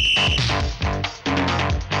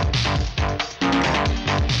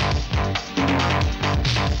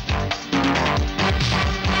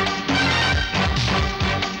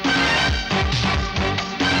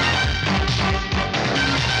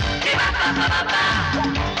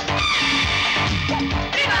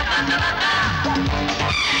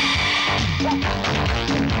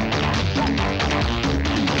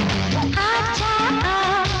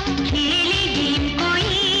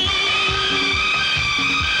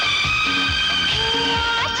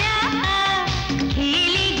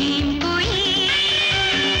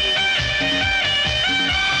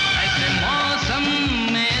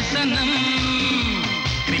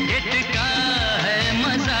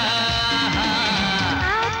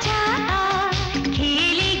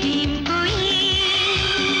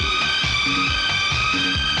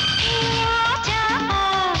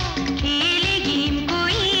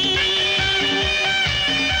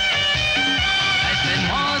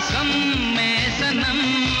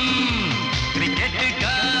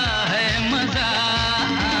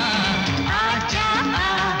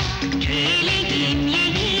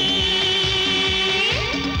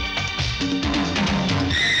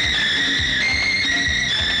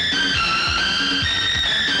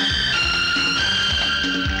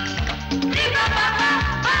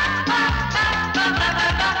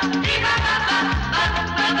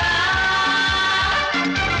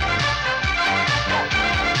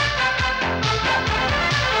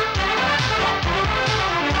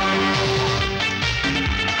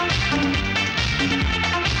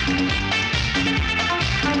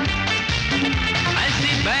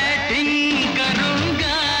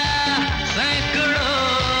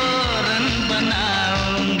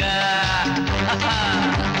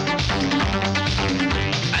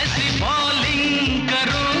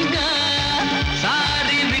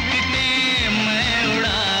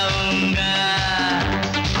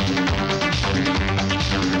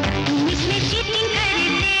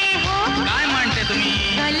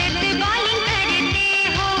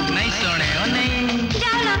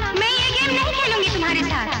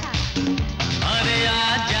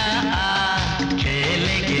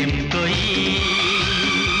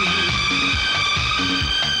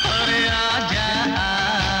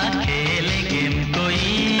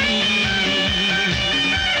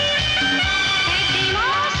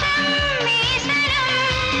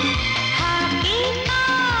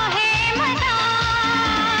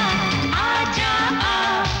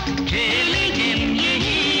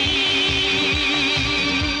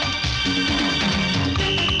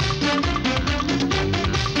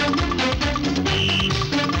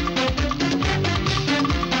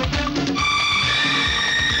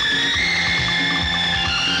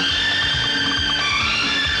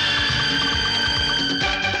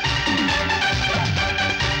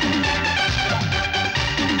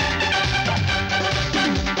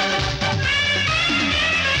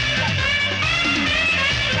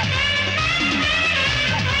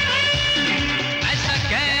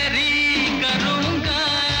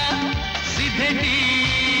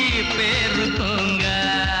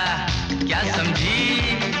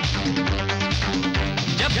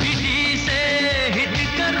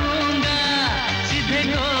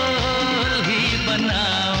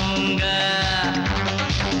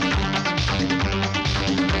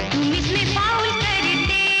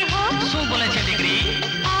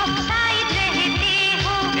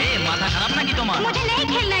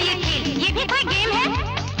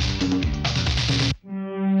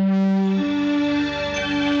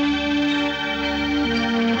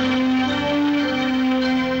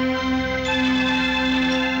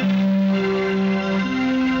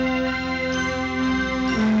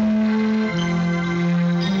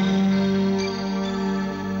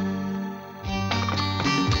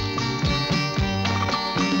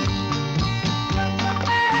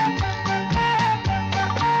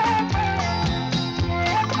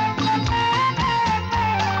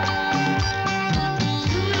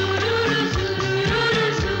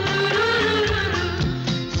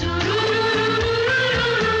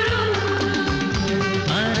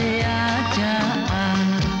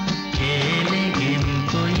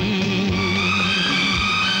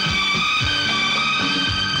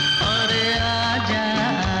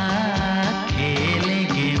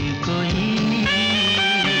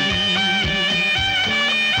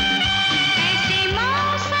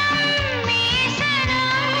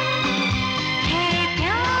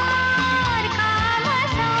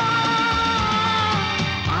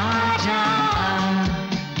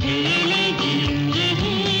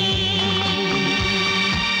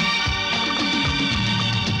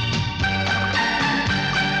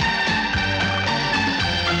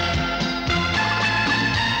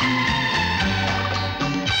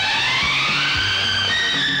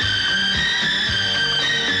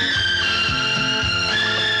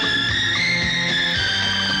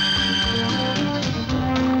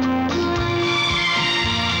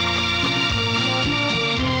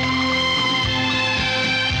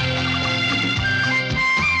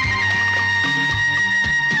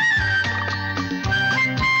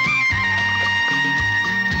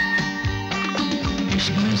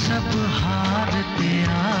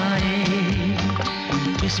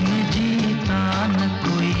 जिसमें जीता न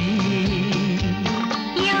कोई।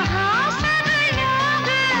 यहाँ सब लोग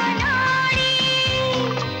अनाड़ी,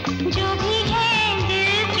 जो भी है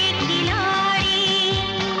दिल के खिलाड़ी।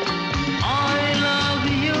 I love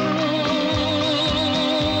you,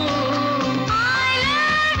 I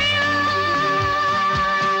love you,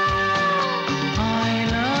 I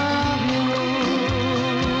love you,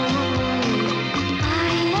 I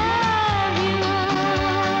love you।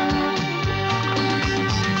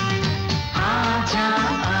 आजा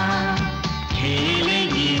आ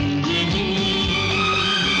खेलेंगे यहीं,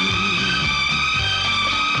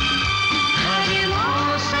 हर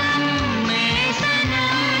मौसम में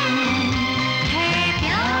सनम है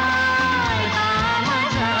प्यार का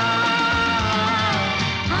मजा।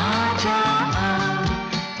 आजा आ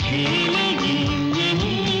खेलेंगे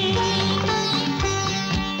यहीं।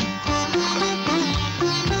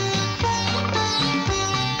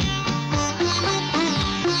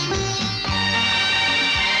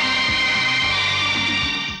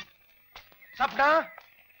 सपना,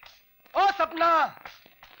 ओ सपना,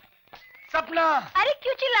 सपना। अरे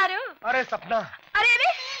क्यों चिल्ला रहे हो? अरे सपना, अरे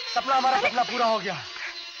अरे सपना, हमारा सपना पूरा हो गया।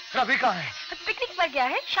 रवि कहाँ है? पिकनिक पर गया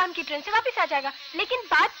है, शाम की ट्रेन से वापस आ जाएगा। लेकिन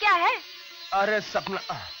बात क्या है? अरे सपना,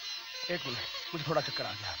 एक मिनट, मुझे थोड़ा चक्कर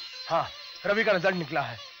आ गया। हाँ, रवि का रिजल्ट निकला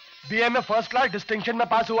है। बीए में फर्स्ट क्लास डिस्टिंक्शन में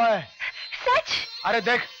पास हुआ है। सच? अरे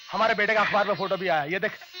देख, हमारे बेटे का अखबार में फोटो भी आया। ये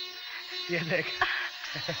देख, ये देख।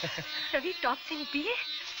 रवि टॉप से बीए।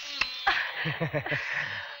 अरे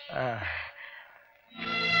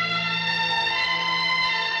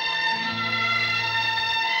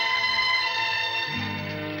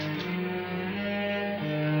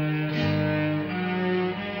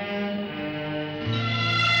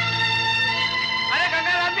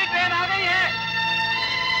गंगाराम जी, ट्रेन आ गई है।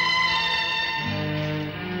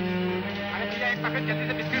 अरे भैया, एक पैकेट जल्दी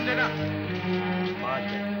से बिस्किट देना।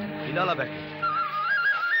 पीला वाला बैग,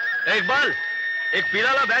 एक बाल, एक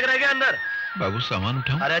पीला वाला बैग रह गया अंदर। बाबू सामान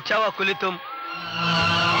उठाओ। अरे अच्छा हुआ कुली तुम।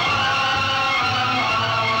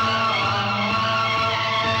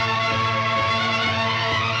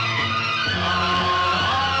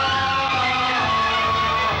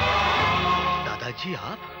 दादाजी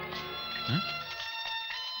आप?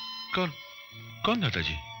 कौन कौन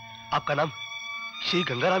दादाजी? आपका नाम श्री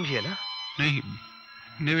गंगाराम जी है ना? नहीं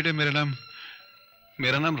नहीं बेटे,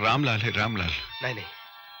 मेरा नाम रामलाल है, रामलाल। नहीं नहीं,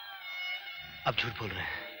 आप झूठ बोल रहे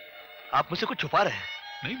हैं। आप मुझसे कुछ छुपा रहे हैं।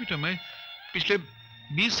 नहीं बेटा, मैं पिछले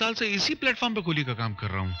 20 साल से इसी प्लेटफॉर्म पे कुली का काम कर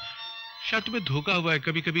रहा हूँ। शायद तुम्हें धोखा हुआ है।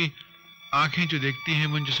 कभी कभी आंखें जो देखती हैं,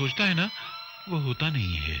 मन जो सोचता है ना, वो होता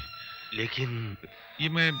नहीं है। लेकिन ये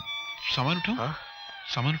मैं सामान उठाऊं? हाँ?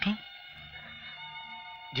 सामान उठाऊं?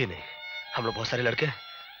 जी नहीं, हम लोग बहुत सारे लड़के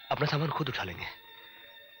अपना सामान खुद उठा लेंगे।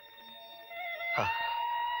 हाँ।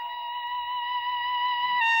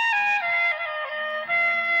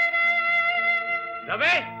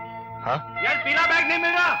 रवि, हाँ? यार पीला बैग नहीं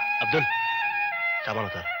मिल रहा। अब्दुल, सामान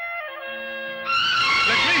उतार।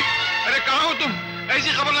 लक्ष्मी, अरे कहाँ हो तुम?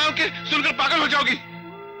 ऐसी खबर लाओ कि सुनकर पागल हो जाओगी।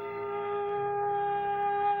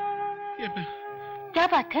 क्या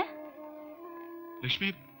बात है?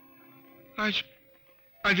 लक्ष्मी, आज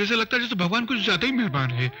जैसे लगता है जैसे भगवान कुछ ज्यादा ही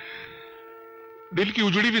मेहरबान है। दिल की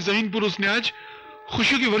उजड़ी हुई जमीन पर उसने आज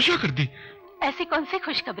खुशियों की वर्षा कर दी। ऐसी कौन सी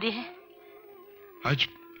खुशखबरी है? आज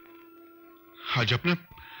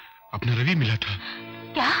अपना रवि मिला था।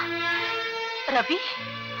 क्या? रवि?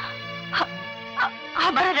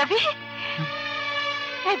 हमारा रवि?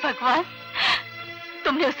 हे भगवान,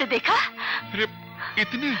 तुमने उसे देखा? अरे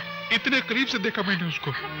इतने करीब से देखा मैंने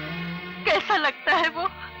उसको। कैसा लगता है वो?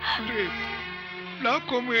 अरे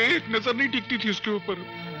लाखों में एक नजर नहीं टिकती थी उसके ऊपर।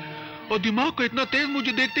 और दिमाग को इतना तेज,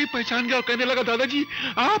 मुझे देखते ही पहचान गया और कहने लगा, दादाजी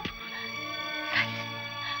आप।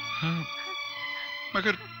 हाँ,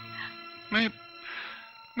 मगर मैं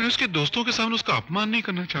उसके दोस्तों के सामने उसका अपमान नहीं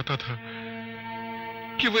करना चाहता था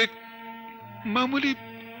कि वो एक मामूली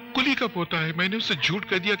कुली का पोता है। मैंने उससे झूठ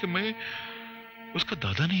कह दिया कि मैं उसका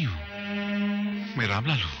दादा नहीं हूं, मैं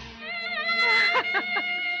रामलाल हूं।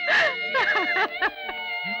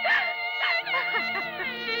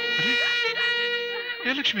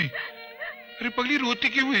 अरे लक्ष्मी, अरे पगली रोती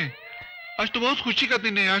क्यों है? आज तो बहुत खुशी का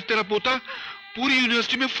दिन है। आज तेरा पोता पूरी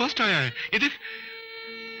यूनिवर्सिटी में फर्स्ट आया है। ये देख,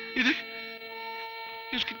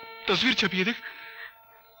 इसकी तस्वीर छपी है, देख।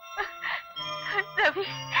 रवि,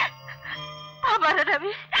 हमारा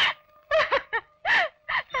रवि।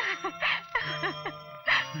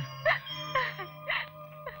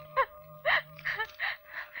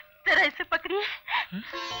 जरा इसे पकड़िए।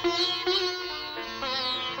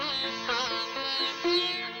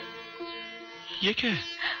 ये क्या है?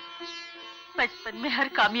 बचपन में हर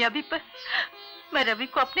कामयाबी पर मैं रवि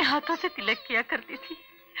को अपने हाथों से तिलक किया करती थी।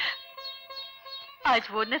 आज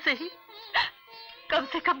वो न सही, कम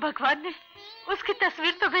से कम भगवान ने उसकी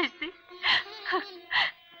तस्वीर तो भेज दी।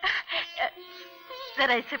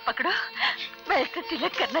 जरा इसे पकड़ो, मैं इसे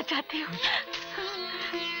तिलक करना चाहती हूँ।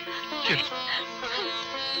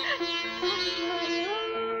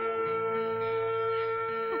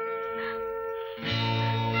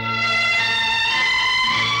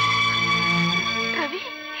 रवि,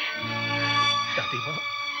 दादी माँ,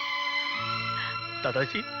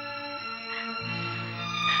 दादाजी,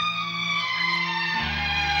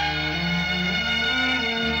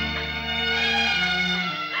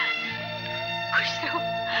 खुश रहो।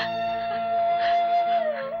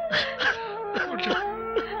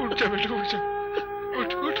 उठ जा बेटा, उठ जा, उठ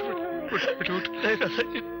उठ उठ उठ बेटा, उठ, नहीं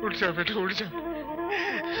दादाजी, उठ जा बेटा, उठ जा।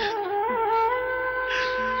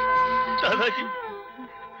 दादाजी,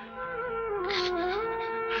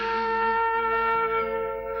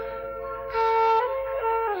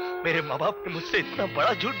 मेरे माँ बाप ने मुझसे इतना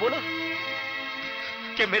बड़ा झूठ बोला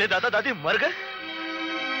कि मेरे दादा दादी मर गए,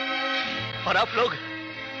 और आप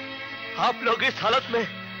लोग इस हालत में,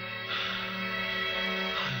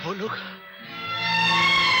 वो लोग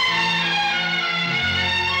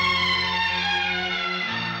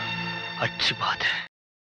अच्छी बात है।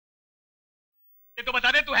 ये तो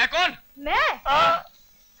बता दे तू है कौन? मैं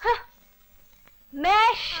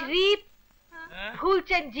मैं श्री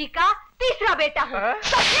फूलचंद जी का तीसरा बेटा हूँ।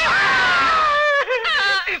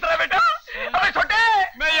 तीसरा बेटा? अबे छोटे,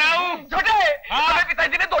 मैं यहाँ हूँ। छोटे, अबे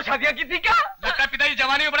पिताजी ने 2 शादियाँ की थी क्या? लगता है पिताजी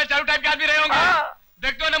जवानी में बड़े चालू टाइप के आदमी रहे होंगे।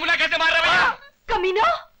 देखते हो नमूना कैसे मार रहा है। कमीनो,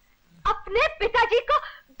 अपने पिताजी को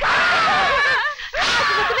आज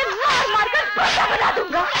मैं तुम्हें मार कर बंदा बना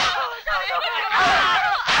दूंगा।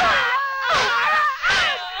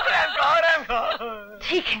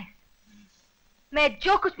 ठीक है, मैं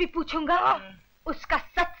जो कुछ भी पूछूंगा उसका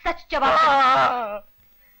सच सच जवाब दूंगा।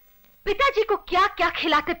 पिताजी को क्या क्या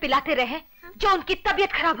खिलाते पिलाते रहे जो उनकी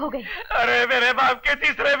तबीयत खराब हो गई? अरे मेरे बाप के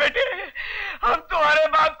तीसरे बेटे, हम तुम्हारे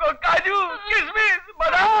बाप को काजू, किशमिश,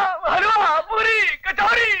 बादाम, हलवा, पूरी,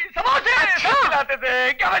 कचौरी, समोसे सब खिलाते थे।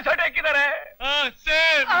 क्या मैं छोटे किधर है?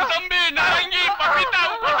 सेब, मौसम्बी, नारंगी, पपीता,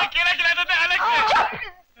 ऊपर से केला खिलाते थे अलग से।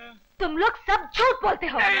 तुम लोग सब झूठ बोलते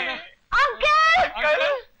हो। अंकल!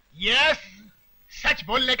 यस, सच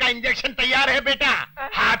बोलने का इंजेक्शन तैयार है बेटा,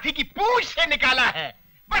 हाथी की पूंछ से निकाला है।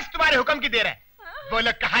 बस तुम्हारे हुक्म की देर है।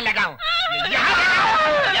 बोलो कहाँ लगाऊं? यहाँ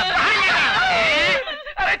लगाऊं या वहाँ लगाऊं?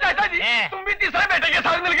 अरे चाचा जी, तुम भी तीसरे बेटे के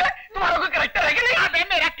साथ मिल गए। तुम्हारा कोई कैरेक्टर है कि नहीं? अबे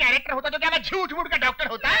मेरा कैरेक्टर होता तो क्या मैं झूठ मूठ का डॉक्टर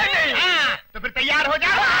होता है? नहीं। हाँ, तो फिर तैयार हो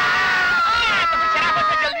जाओ। तो फिर शराफत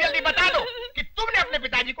से जल्दी जल्दी बता दो कि तुमने अपने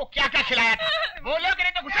पिताजी को क्या क्या खिलाया था। बोलो कि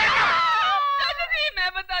नहीं तो गुस्सा चाचा जी, मैं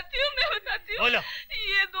बताती हूँ। बोलो।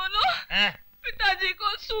 ये दोनों पिताजी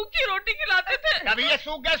को सूखी रोटी खिलाते थे। कभी ये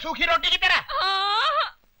सूख गए सूखी रोटी की तरह?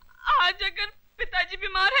 हाँ, आज अगर पिताजी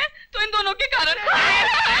बीमार है तो इन दोनों के कारण।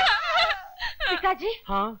 पिताजी,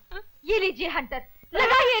 हाँ, ये लीजिए हंटर,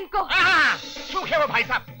 लगाइए इनको। हाँ, सूखे वो भाई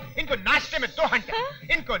साहब। इनको नाश्ते में 2 हंटर,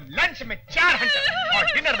 इनको लंच में 4 हंटर और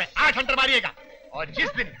डिनर में 8 हंटर मारिएगा। और जिस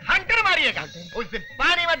दिन हंटर मारिएगा उस दिन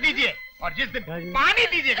पानी मत दीजिए, और जिस दिन पानी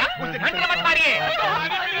दीजिएगा उस दिन हंटर मत मारिए।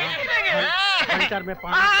 हंटर में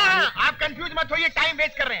पानी। आप कंफ्यूज मत होइए, टाइम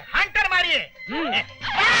वेस्ट कर रहे हैं। हंटर मारिए।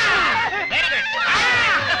 Very good.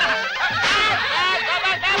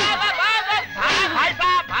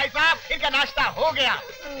 भाई साहब, इनका नाश्ता हो गया।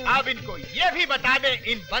 अब इनको ये भी बता दें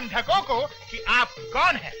इन बंधकों को कि आप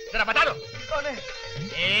कौन है। जरा बता दो कौन है।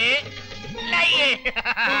 लाइए।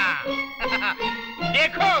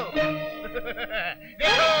 देखो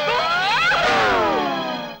देखो।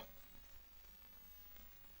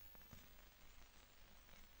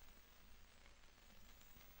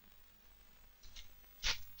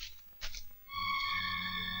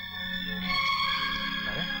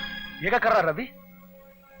 ये क्या कर रहा रवि?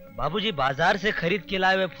 बाबूजी, बाजार से खरीद के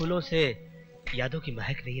लाए हुए फूलों से यादों की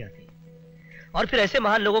महक नहीं आती, और फिर ऐसे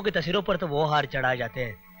महान लोगों की तस्वीरों पर तो वो हार चढ़ाए जाते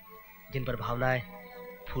हैं जिन पर भावनाएं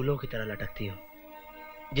फूलों की तरह लटकती हो,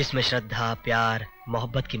 जिसमें श्रद्धा, प्यार,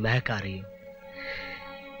 मोहब्बत की महक आ रही हो।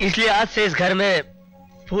 इसलिए आज से इस घर में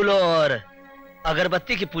फूलों और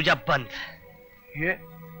अगरबत्ती की पूजा बंद।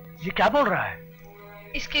 ये क्या बोल रहा है?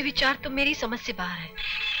 इसके विचार तो मेरी समझ से बाहर है।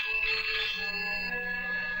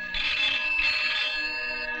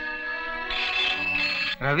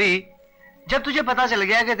 रवि, जब तुझे पता चल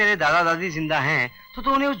गया कि तेरे दादा दादी जिंदा हैं, तो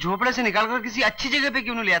तू उन्हें उस झोपड़े से निकालकर किसी अच्छी जगह पे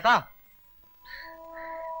क्यों नहीं लिया था?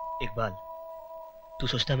 इकबाल, तू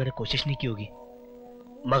सोचता मैंने कोशिश नहीं की होगी,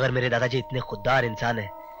 मगर मेरे दादाजी इतने खुददार इंसान हैं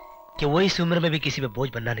कि वो इस उम्र में भी किसी पे बोझ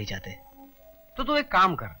बनना नहीं चाहते। तो तू एक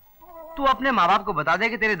काम कर, तू अपने माँ बाप को बता दे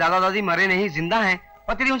कि तेरे दादा दादी मरे नहीं, जिंदा हैं,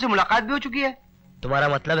 और तेरी उनसे मुलाकात भी हो चुकी है। तुम्हारा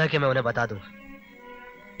मतलब है कि मैं उन्हें बता दूं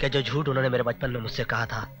कि जो झूठ उन्होंने मेरे बचपन में मुझसे कहा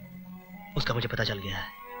था उसका मुझे पता चल गया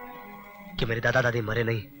है कि मेरे दादा दादी मरे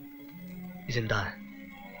नहीं, जिंदा है।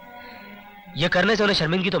 यह करने से उन्हें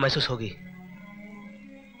शर्मिंदगी तो महसूस होगी,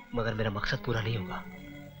 मगर मेरा मकसद पूरा नहीं होगा।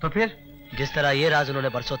 तो फिर? जिस तरह ये राज उन्होंने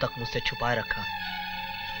बरसों तक मुझसे छुपाए रखा,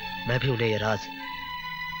 मैं भी उन्हें यह राज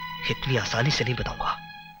इतनी आसानी से नहीं बताऊंगा।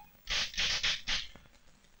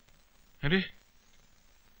 अरे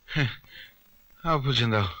आप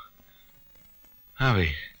जिंदा हो? हाँ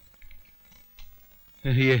भाई,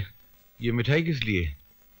 ये मिठाई किस लिए?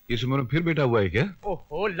 इस उम्र में फिर बेटा हुआ है क्या?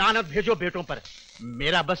 ओहो, लानत भेजो बेटों पर।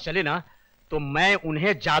 मेरा बस चले ना तो मैं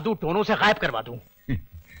उन्हें जादू टोनों से गायब करवा दूं।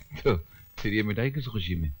 तो फिर ये मिठाई किस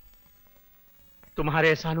खुशी में? तुम्हारे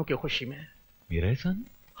एहसानों की खुशी में। मेरा एहसान?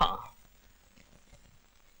 हाँ,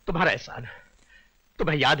 तुम्हारा एहसान।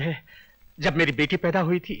 तुम्हें याद है जब मेरी बेटी पैदा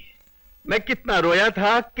हुई थी, मैं कितना रोया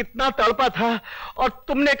था, कितना तड़पा था, और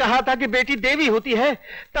तुमने कहा था कि बेटी देवी होती है,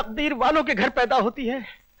 तकदीर वालों के घर पैदा होती है।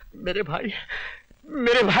 मेरे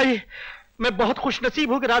भाई, मैं बहुत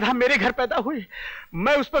खुशनसीब हूं कि राधा मेरे घर पैदा हुई।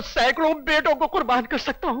 मैं उस पर सैकड़ों बेटों को कुर्बान कर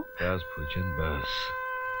सकता हूं। बस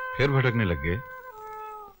फिर भटकने लग गए।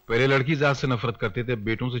 पहले लड़की जात से नफरत करते थे,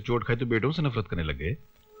 बेटों से चोट खाई तो बेटों से नफरत करने लगे।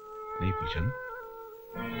 नहीं फूलचंद,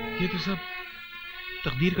 ये तो सब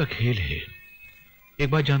तकदीर का खेल है।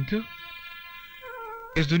 एक बात जानते हो,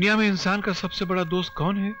 इस दुनिया में इंसान का सबसे बड़ा दोस्त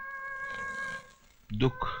कौन है?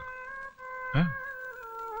 दुख। हाँ?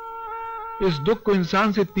 इस दुख को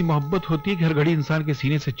इंसान से इतनी मोहब्बत होती है कि हर घड़ी इंसान के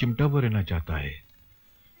सीने से चिमटा हुआ रहना चाहता है।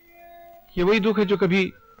 ये वही दुख है जो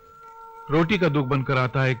कभी रोटी का दुख बनकर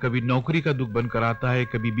आता है, कभी नौकरी का दुख बनकर आता है,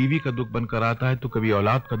 कभी बीवी का दुख बनकर आता है, तो कभी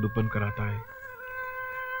औलाद का दुख बनकर आता है।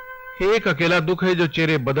 एक अकेला दुख है जो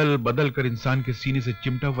चेहरे बदल बदल कर इंसान के सीने से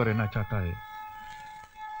चिमटा हुआ रहना चाहता है,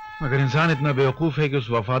 मगर इंसान इतना बेवकूफ है कि उस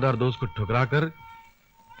वफादार दोस्त को ठुकरा कर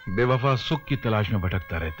बेवफा सुख की तलाश में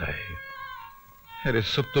भटकता रहता है। अरे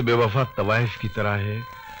सुख तो बेवफा तवाइफ की तरह है,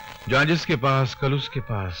 जहां जिसके पास कल उसके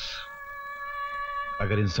पास।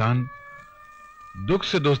 अगर इंसान दुख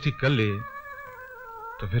से दोस्ती कर ले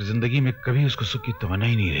तो फिर जिंदगी में कभी उसको सुख की तमन्ना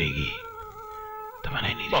ही नहीं रहेगी।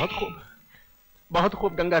 बहुत खूब, बहुत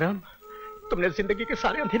खूब गंगाराम, तुमने जिंदगी के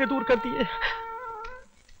सारे अंधेरे दूर कर दिए।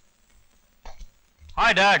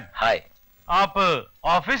 Hi dad. हाय। आप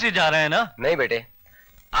ऑफिस ही जा रहे हैं ना? नहीं बेटे,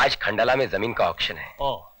 आज खंडाला में जमीन का ऑक्शन है।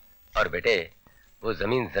 और बेटे, वो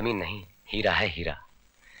जमीन जमीन नहीं, हीरा है, हीरा।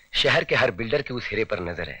 शहर के हर बिल्डर की उस हीरे पर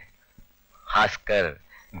नजर है, खासकर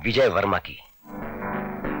विजय वर्मा की।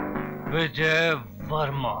 विजय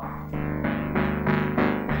वर्मा?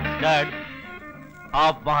 डैड,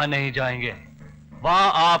 आप वहां नहीं जाएंगे,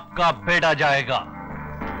 वहां आपका बेटा जाएगा।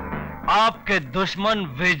 आपके दुश्मन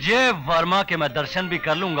विजय वर्मा के मैं दर्शन भी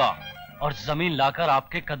कर लूंगा और जमीन लाकर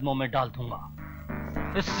आपके कदमों में डाल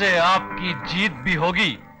दूंगा। इससे आपकी जीत भी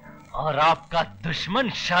होगी और आपका दुश्मन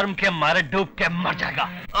शर्म के मारे डूब के मर जाएगा।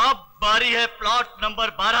 अब बारी है प्लॉट नंबर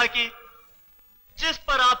 12 की, जिस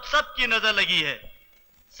पर आप सबकी नजर लगी है।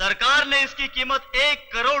 सरकार ने इसकी कीमत 1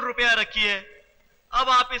 करोड़ रुपया रखी है। अब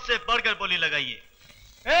आप इससे बढ़कर बोली लगाइए।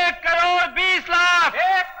 1 करोड़ 20 लाख,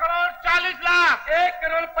 1 करोड़ 40 लाख, 1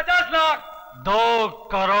 करोड़ 50 लाख, 2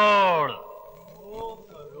 करोड़,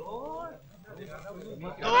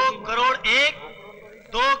 2 करोड़ 1,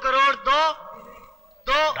 2 करोड़ 2,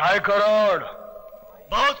 2.5 करोड़।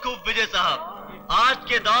 बहुत खूब विजय साहब, आज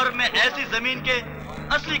के दौर में ऐसी जमीन के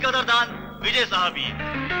असली कदरदान विजय साहब ही है।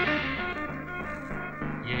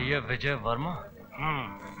 ये विजय वर्मा?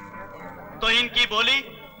 तो इनकी बोली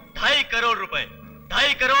 2.5 करोड़ रुपए।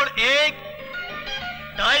 2.5 करोड़ 1,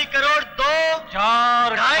 2.5 करोड़ 2,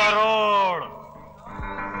 4 करोड़।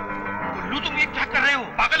 उल्लू, तुम ये क्या कर रहे हो?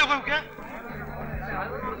 पागल हो गए हो क्या?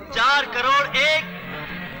 4 करोड़ 1,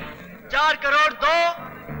 4 करोड़ 2,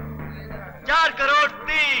 4 करोड़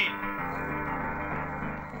 3।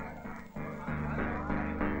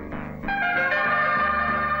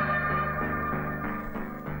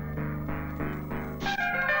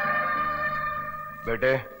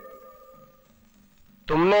 बेटे,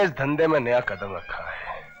 तुमने इस धंधे में नया कदम रखा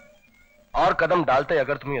है, और कदम डालते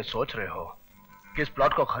अगर तुम ये सोच रहे हो कि इस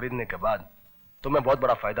प्लॉट को खरीदने के बाद तुम्हें बहुत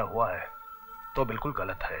बड़ा फायदा हुआ है, तो बिल्कुल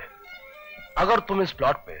गलत है। अगर तुम इस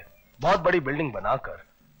प्लॉट पे बहुत बड़ी बिल्डिंग बनाकर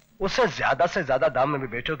उससे से ज्यादा दाम में भी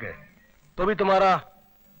बेचोगे तो भी तुम्हारा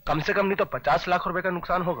कम से कम नहीं तो 50 लाख रुपए का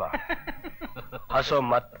नुकसान होगा। हंसो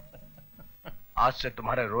मत, आज से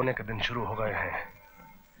तुम्हारे रोने के दिन शुरू हो गए हैं।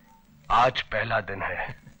 आज पहला दिन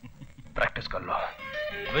है, प्रैक्टिस कर लो।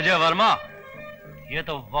 विजय वर्मा, ये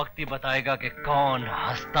तो वक्त ही बताएगा कि कौन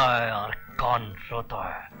हंसता है और कौन रोता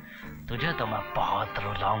है। तुझे तो मैं बहुत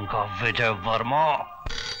रुलाऊंगा विजय वर्मा।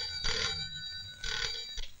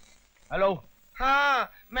 हेलो।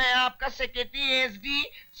 हाँ, मैं आपका सेक्रेटरी एसडी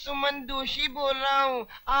सुमन दोषी बोल रहा हूँ।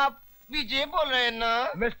 आप विजय बोल रहे हैं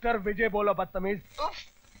ना? मिस्टर विजय बोलो बदतमीज।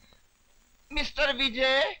 मिस्टर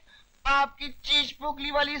विजय, आपकी चीज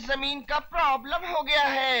पोगली वाली जमीन का प्रॉब्लम हो गया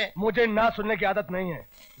है। मुझे ना सुनने की आदत नहीं है।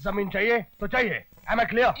 जमीन चाहिए तो चाहिए। Am I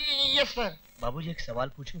clear? Yes sir. बाबूजी एक सवाल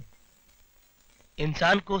पूछूं?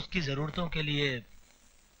 इंसान को उसकी जरूरतों के लिए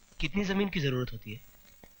कितनी जमीन की जरूरत होती है?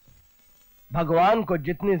 भगवान को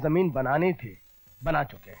जितनी जमीन बनानी थी बना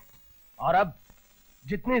चुके, और अब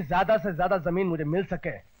जितनी ज्यादा से ज्यादा जमीन मुझे मिल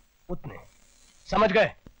सके उतने। समझ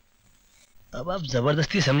गए? अब आप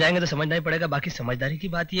जबरदस्ती समझाएंगे तो समझना ही पड़ेगा। बाकी समझदारी की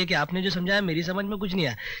बात यह है कि आपने जो समझाया मेरी समझ में कुछ नहीं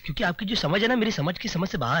आया, क्योंकि आपकी जो समझ है ना मेरी समझ की समझ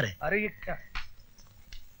से बाहर है। अरे ये क्या?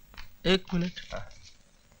 एक मिनट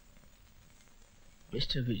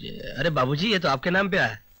मिस्टर विजय। अरे बाबूजी ये तो आपके नाम पे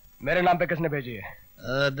आया। मेरे नाम पे किसने भेजी है?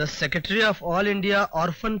 The secretary of all India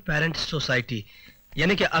orphan parents society,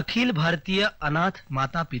 यानी कि अखिल भारतीय अनाथ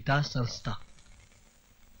माता पिता संस्था।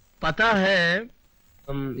 पता है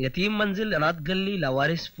यतीम मंजिल, अनाथ गली,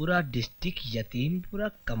 लावारिसपुरा डिस्ट्रिक्ट, यतीमपुरा।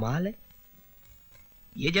 कमाल है,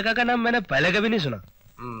 ये जगह का नाम मैंने पहले कभी नहीं सुना।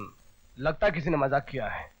 लगता है किसी ने मजाक किया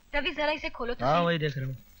है। रवि जरा इसे खोलो तो। हाँ वही देख रहा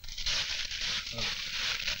हूँ।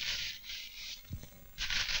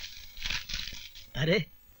 अरे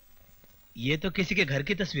ये तो किसी के घर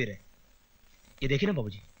की तस्वीर है। ये देखिए ना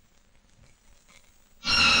बाबूजी।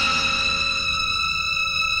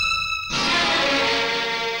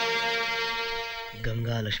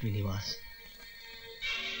 गंगा लक्ष्मी निवास,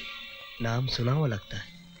 नाम सुना हुआ लगता है।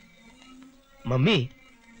 मम्मी,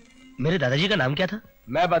 मेरे दादाजी का नाम क्या था?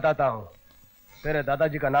 मैं बताता हूँ। तेरे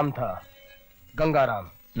दादाजी का नाम था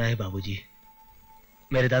गंगाराम। नहीं बाबूजी,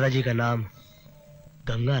 मेरे दादाजी का नाम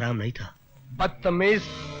गंगाराम नहीं था। बदतमीज,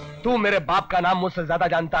 तू मेरे बाप का नाम मुझसे ज्यादा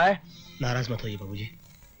जानता है। नाराज मत होइए बाबूजी,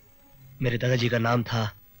 मेरे दादाजी का नाम था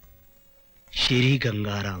श्री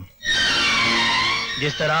गंगाराम।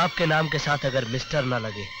 जिस तरह आपके नाम के साथ अगर मिस्टर ना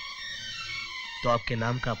लगे तो आपके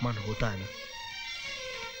नाम का अपमान होता है ना,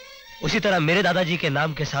 उसी तरह मेरे दादाजी के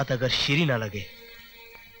नाम के साथ अगर श्री ना लगे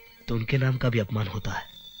तो उनके नाम का भी अपमान होता है।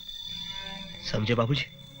 समझे बाबूजी?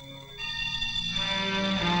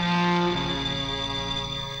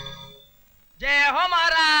 जय हो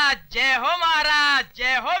महाराज, जय हो महाराज,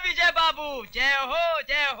 जय हो विजय बाबू, जय हो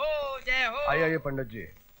जय हो जय हो। आइए पंडित जी,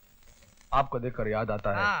 आपको देखकर याद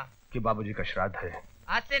आता है कि बाबूजी का श्राद्ध है।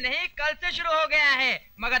 आज से नहीं, कल से शुरू हो गया है,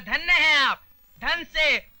 मगर धन्य हैं आप। धन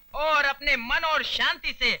से और अपने मन और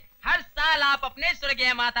शांति से हर साल आप अपने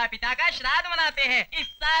स्वर्गीय माता पिता का श्राद्ध मनाते हैं। इस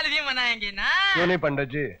साल भी मनाएंगे ना? क्यों नहीं पंडित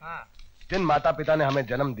जी, जिन माता पिता ने हमें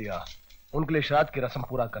जन्म दिया उनके लिए श्राद्ध की रस्म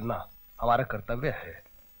पूरा करना हमारा कर्तव्य है।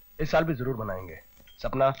 इस साल भी जरूर मनाएंगे।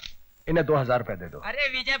 सपना, इन्हें 2000 रुपए दे दो। अरे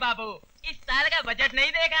विजय बाबू, इस साल का बजट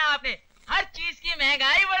नहीं देखा आपने? हर चीज की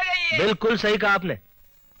महंगाई बढ़ गई है। बिल्कुल सही कहा आपने।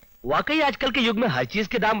 वाकई आजकल के युग में हर चीज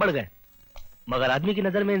के दाम बढ़ गए, मगर आदमी की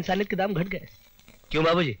नजर में इंसानियत के दाम घट गए। क्यों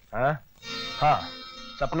बाबूजी? हाँ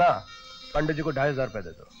सपना, पंडित जी को 2500 रुपए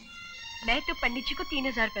दे दो। मैं तो पंडित जी को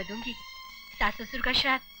 3000 रुपए दूंगी। सास ससुर का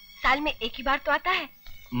श्राद्ध साल में एक ही बार तो आता है।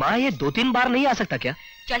 माँ, ये 2-3 बार नहीं आ सकता क्या?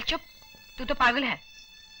 चल चुप, तू तो पागल है।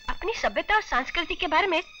 अपनी सभ्यता और संस्कृति के बारे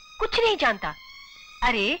में कुछ नहीं जानता।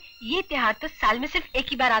 अरे ये त्योहार तो साल में सिर्फ एक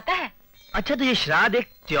ही बार आता है। अच्छा, तो ये श्राद्ध एक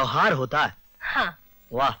त्योहार होता है? हाँ।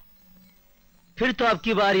 वाह, फिर तो अब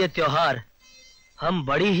की बार ये त्योहार हम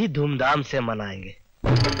बड़ी ही धूमधाम से मनाएंगे।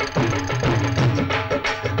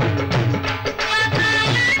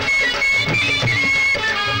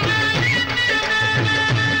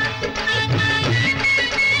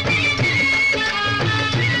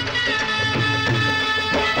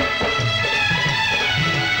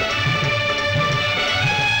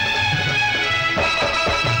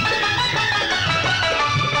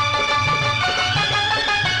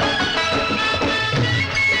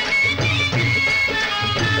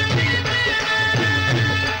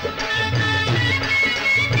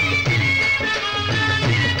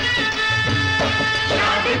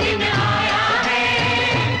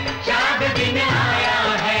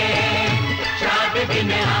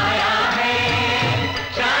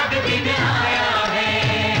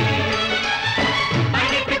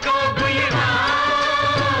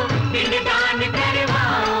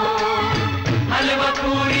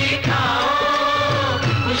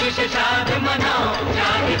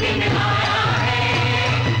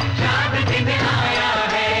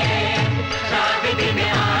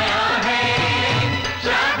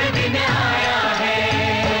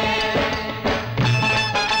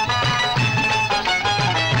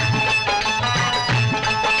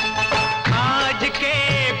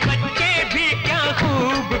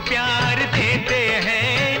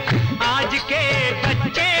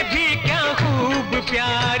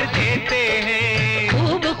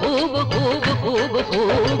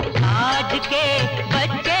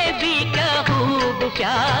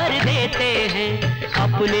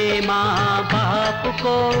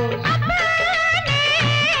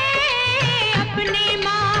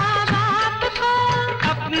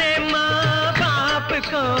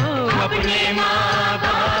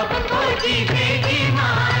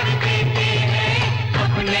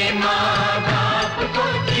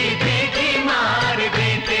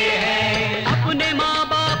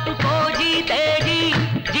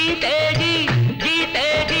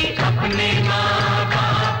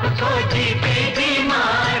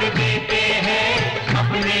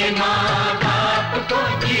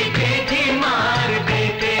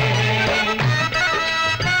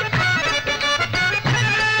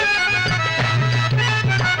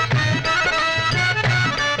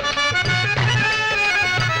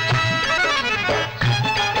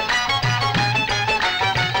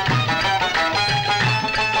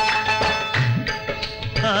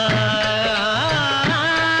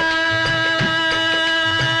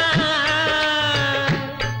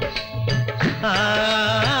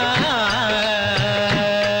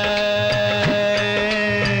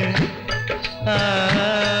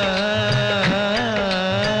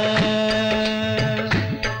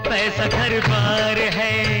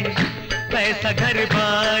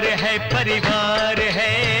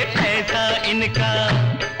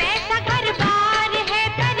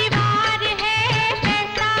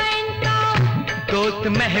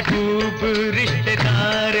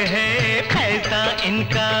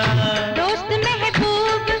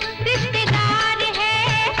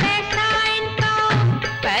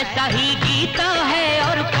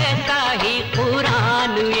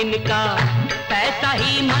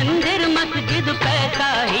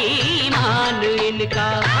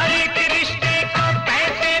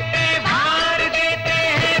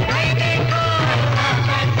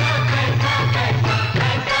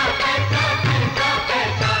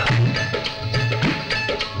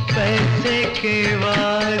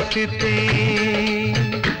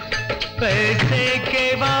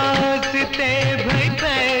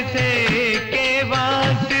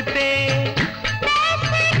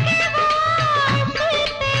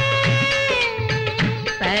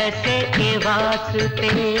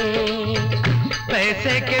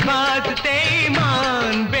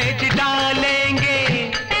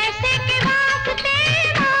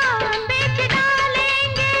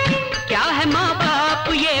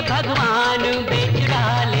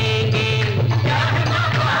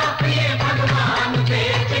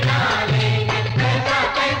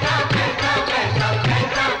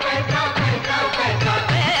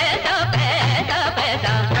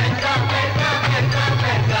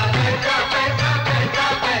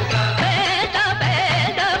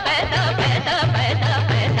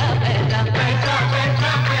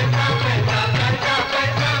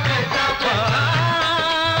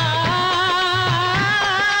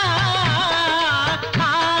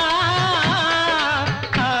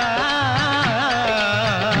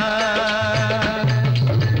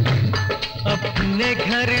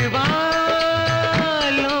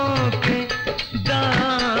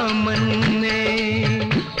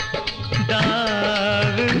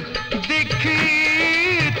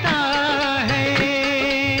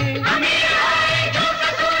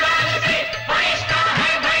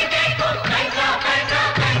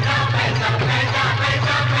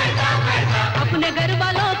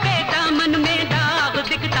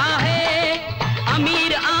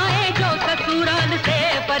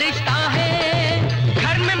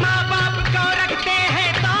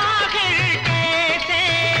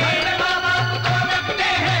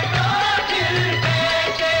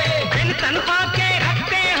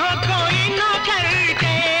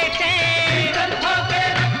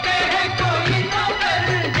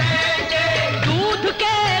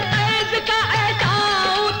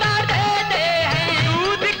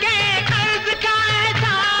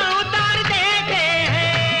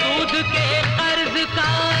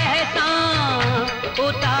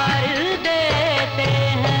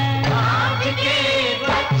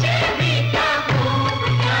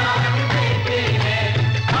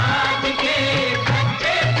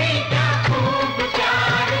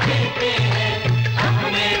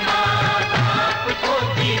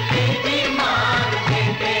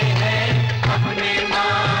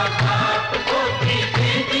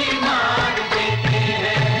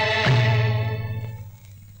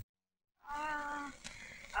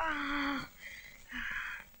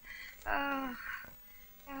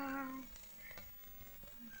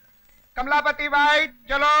 सभापति भाई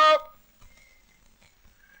चलो।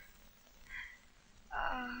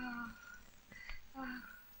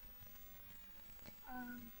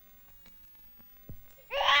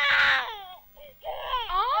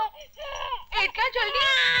 इतना जल्दी?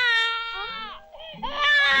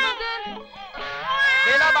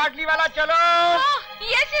 बेला बाटली वाला चलो।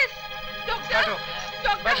 Yes yes doctor.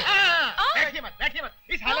 डॉक्टर बैठिए मत, बैठिए मत,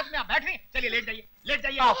 इस हालत में आप बैठ रही हैं। चलिए लेट जाइए, लेट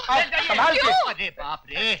जाइए, लेट जाइए। संभाल के। अरे बाप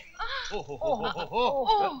रे, हो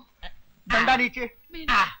डंडा नीचे।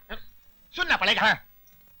 सुनना पड़ेगा।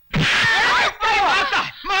 मारता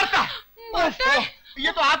मारता।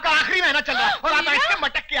 ये तो आपका आखिरी महीना चल रहा है और आप ऐसे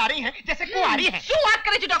मटक के आ रही हैं जैसे कुंवारी हैं। क्यों बात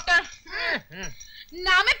करे डॉक्टर?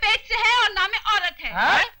 ना में पेट से है और ना में औरत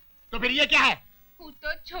है। तो फिर ये क्या है? वो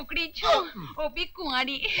तो छोकरी छो, वो भी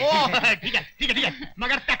कुंवारी। ठीक है ठीक है ठीक है,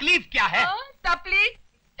 मगर तकलीफ क्या है? तकलीफ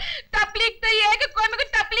तकलीफ तो ये है कि कोई मेरे को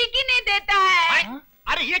तकलीफ ही नहीं देता है।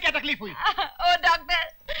 अरे ये क्या तकलीफ हुई? ओ डॉक्टर,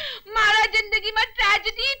 मारा जिंदगी में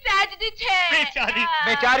ट्रेजेडी ट्रेजेडी छे। बेचारी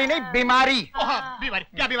बेचारी नहीं, बीमारी। बीमारी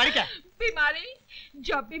क्या? बीमारी क्या? बीमारी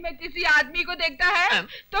जब भी मैं किसी आदमी को देखता है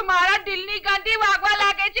तो मारा दिल नी घंटी वागवा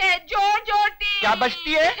लागे छे, जोर जोरती। क्या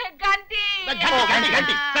बजती है? घंटी। घंटी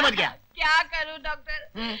घंटी, समझ गया। क्या करूं डॉक्टर?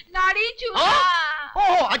 नाड़ी छूना।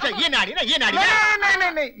 ओह अच्छा, ये नाड़ी ना, ये नाड़ी। नहीं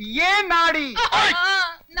नहीं नहीं, ये नाड़ी।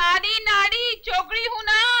 नाड़ी नाड़ी छोकरी हूँ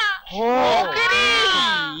ना।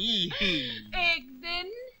 एक दिन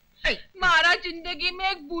मारा जिंदगी में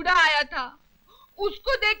एक बूढ़ा आया था,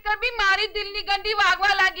 उसको देखकर भी मारी दिल की घंटी वागवा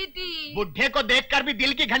लगी थी। बुढ़े को देखकर भी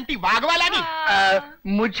दिल की घंटी वागवा लगी?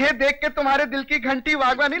 मुझे देख के तुम्हारे दिल की घंटी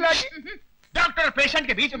वागवा नहीं लगी? डॉक्टर पेशेंट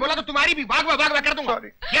के बीच में बोला तो तुम्हारी भी वागवा वागवा कर दूंगा।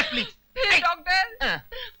 Yes please. फिर डॉक्टर,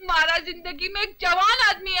 मारा जिंदगी में एक जवान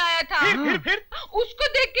आदमी आया था। फिर उसको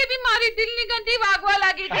देख के भी मारी दिल की घंटी वागवा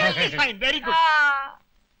लगी थी। Very good.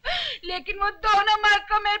 लेकिन वो दोनों मर्द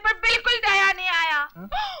को मेरे पर बिल्कुल दया नहीं आया।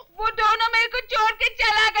 वो दोनों मेरे को छोड़ के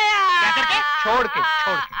चला गया। क्या करके? छोड़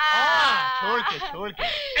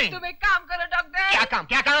के। तुम एक काम करो डॉक्टर। क्या काम?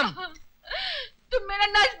 क्या काम? तुम मेरा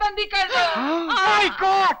नसबंदी कर दो। माय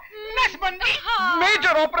गॉड, नसबंदी?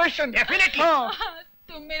 Major operation. डेफिनेटली।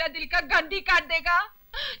 तुम मेरा दिल का घंटी काट देगा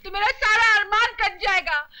तो मेरा सारा अरमान कट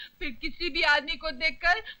जाएगा। फिर किसी भी आदमी को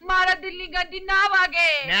देखकर मारा दिल की घंटी ना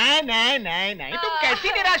वागे। नहीं नहीं नहीं नहीं, तुम कैसी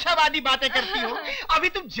निराशावादी बातें करती हो? अभी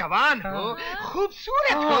तुम जवान हो,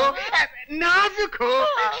 खूबसूरत हो, नाजुक हो,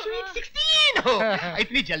 स्वीट 16 हो।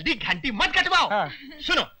 इतनी जल्दी घंटी मत कटवाओ।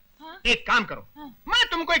 सुनो, एक काम करो, मैं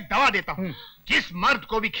तुमको एक दवा देता हूँ, जिस मर्द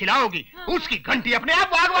को भी खिलाओगी उसकी घंटी अपने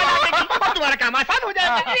आप वागवा लगेगी और तुम्हारा काम आसान हो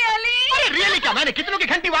जाएगा। रियली? अरे रियली क्या, मैंने कितनों की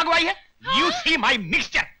घंटी वागवाई है। You see my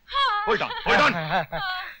mixture. Hold on, hold on.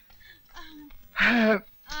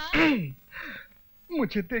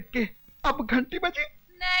 मुझे देख के अब घंटी बजी?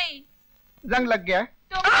 नहीं। जंग लग गया?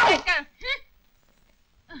 अरे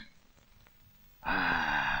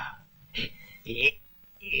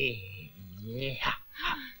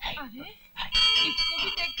इसको भी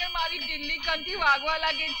देखकर मारी दिल्ली घंटी वागवा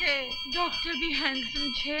लगे छे। डॉक्टर भी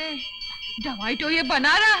हैंडसम छे। दवाई तो ये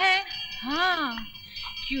बना रहा है। हाँ,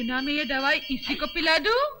 क्यों ना मैं ये दवाई इसी को पिला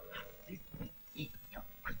दूं?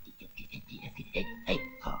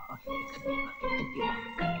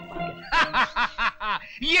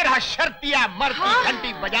 ये रहा शर्तिया मर्द की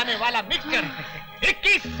घंटी बजाने वाला मिक्सचर।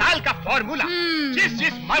 21 साल का फॉर्मूला।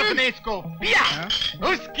 जिस मर्द ने इसको पिया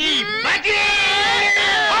उसकी बजी।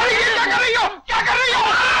 और ये क्या कर रही हो? क्या कर रही हो?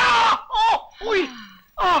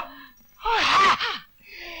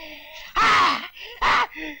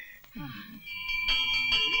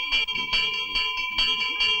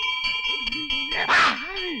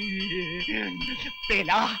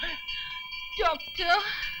 बेला। डॉक्टर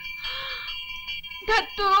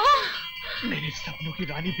धत्तू, मेरे सपनों की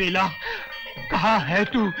रानी बेला, कहाँ है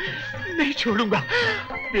तू? नहीं छोड़ूंगा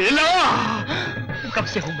बेला। कब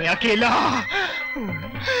से हूँ मैं अकेला।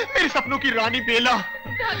 मेरे सपनों की रानी बेला।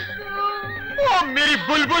 ओ मेरी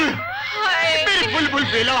बुलबुल, मेरी बुलबुल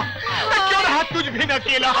बेला, मैं क्यों रहा तुझ बिन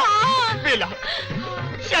अकेला। बेला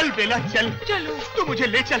चल, बेला चल, चलो तू मुझे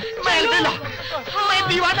ले चल। मैं बेला, मैं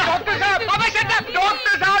दीवाना। डॉक्टर साहब,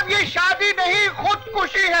 डॉक्टर साहब, ये शादी नहीं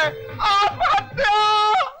खुदकुशी है। आप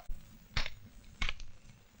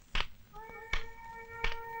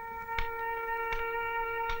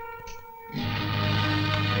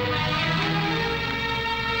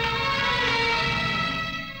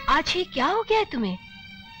आज ये क्या हो गया है तुम्हें?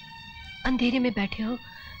 अंधेरे में बैठे हो,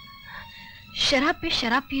 शराब पे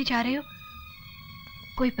शराब पिए जा रहे हो।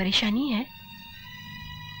 कोई परेशानी है?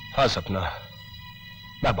 हाँ सपना,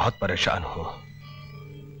 मैं बहुत परेशान हूं।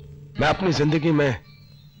 मैं अपनी जिंदगी में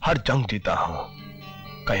हर जंग जीता हूं।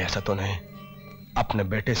 कहीं ऐसा तो नहीं अपने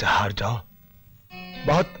बेटे से हार जाऊं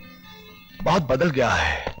बहुत बहुत बदल गया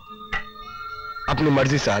है। अपनी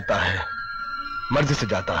मर्जी से आता है, मर्जी से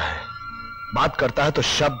जाता है। बात करता है तो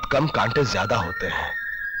शब्द कम कांटे ज्यादा होते हैं।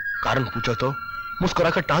 कारण पूछो तो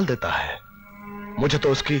मुस्कुराकर टाल देता है। मुझे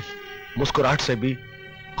तो उसकी मुस्कुराहट से भी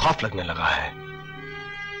खौफ लगने लगा है।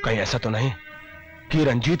 कहीं ऐसा तो नहीं कि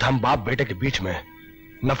रंजीत हम बाप बेटे के बीच में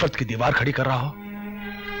नफरत की दीवार खड़ी कर रहा हो?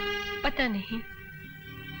 पता नहीं,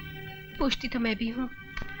 पूछती तो मैं भी हूं,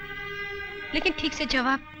 लेकिन ठीक से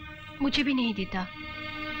जवाब मुझे भी नहीं देता।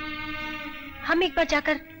 हम एक बार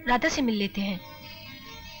जाकर राधा से मिल लेते हैं।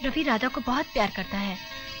 रवि राधा को बहुत प्यार करता है।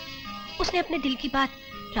 उसने अपने दिल की बात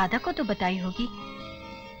राधा को तो बताई होगी,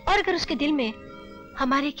 और अगर उसके दिल में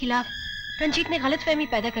हमारे खिलाफ रंजीत ने गलतफहमी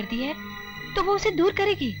पैदा कर दी है तो वो उसे दूर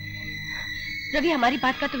करेगी। रवि हमारी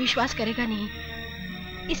बात का तो विश्वास करेगा नहीं,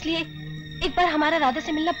 इसलिए एक बार हमारा राधा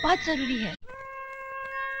से मिलना बहुत जरूरी है।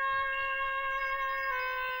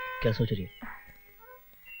 क्या सोच रही हो?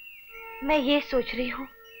 मैं ये सोच रही हूँ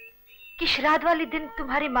कि श्राद्ध वाले दिन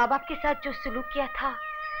तुम्हारे माँ बाप के साथ जो सलूक किया था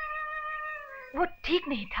वो ठीक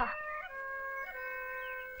नहीं था।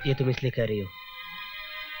 ये तुम इसलिए कह रही हो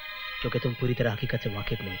क्योंकि तुम पूरी तरह हकीकत से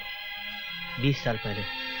वाकिफ नहीं। 20 साल पहले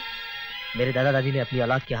मेरे दादा दादी ने अपनी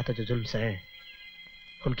औलाद के हाथों जो जुल्म सहे,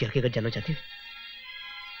 उनकी हकीकत जानना चाहती हो?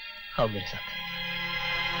 आओ मेरे साथ।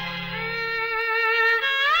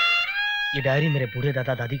 ये डायरी मेरे बूढ़े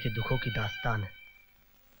दादा दादी के दुखों की दास्तान है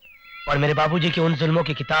और मेरे बाबूजी की उन जुल्मों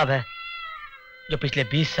की किताब है जो पिछले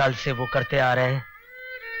 20 साल से वो करते आ रहे हैं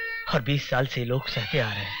और 20 साल से लोग सहते आ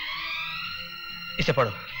रहे हैं। इसे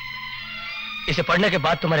पढ़ो। इसे पढ़ने के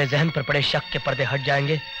बाद तुम्हारे जहन पर पड़े शक के पर्दे हट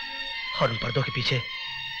जाएंगे और उन पर्दों के पीछे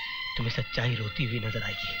तुम्हें सच्चाई रोती हुई नजर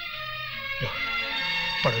आएगी। लो,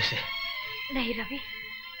 पढ़ो इसे। नहीं रवि,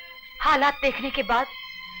 हालात देखने के बाद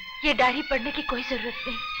ये डायरी पढ़ने की कोई जरूरत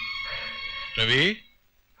नहीं। रवि?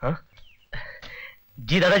 हाँ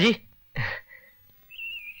जी दादाजी।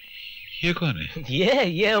 ये कौन है?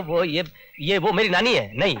 ये वो मेरी नानी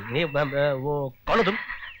है। नहीं वो कौन हो तुम?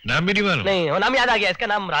 नाम भी नहीं मालूम? नहीं, वो नाम याद आ गया। इसका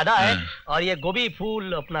नाम राधा है और ये गोभी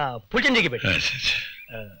फूल अपना फूलचंद जी की बेटी।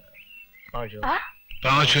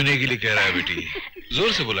 पाँव छूने के लिए कह रहा है बेटी।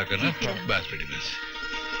 जोर से बोला करना। बस बेटी बस।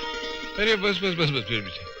 अरे बस बस बस बस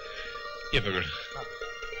बेटी, ये पकड़।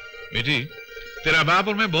 बेटी, तेरा बाप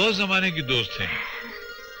और मैं बहुत जमाने की दोस्त हैं।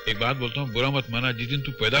 एक बात बोलता हूँ, बुरा मत माना। जिस दिन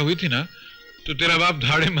तू पैदा हुई थी ना तो तेरा बाप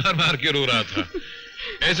धाड़े मार मार के रो रहा था।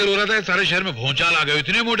 ऐसे रो रहा था सारे शहर में भौचाल आ गए।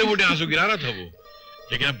 इतने मोटे मोटे आंसू गिरा रहा था वो।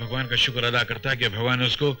 लेकिन अब भगवान का शुक्र अदा करता है कि भगवान ने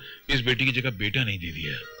उसको इस बेटी की जगह बेटा नहीं दे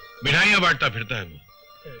दिया। मिठाइयां बांटता फिरता है वो।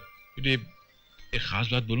 एक खास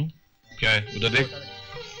बात बोलूं? क्या है? उधर देख।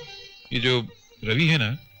 ये जो रवि है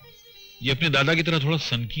ना, ये अपने दादा की तरह थोड़ा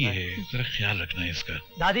सनकी है। जरा ख्याल रखना है इसका।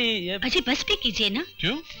 दादी अजय बस भी कीजिए ना।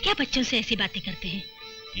 क्यों? क्या बच्चों से ऐसी बातें करते हैं?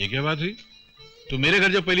 ये क्या बात हुई? तो मेरे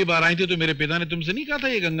घर जब पहली बार आई थी तो मेरे पिता ने तुमसे नहीं कहा था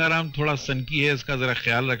ये गंगाराम थोड़ा सनकी है, इसका जरा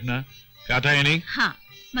ख्याल रखना? कहा था या नहीं? हाँ,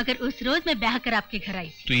 मगर उस रोज मैं ब्याह कर आपके घर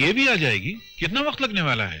आई। तो ये भी आ जाएगी? कितना वक्त लगने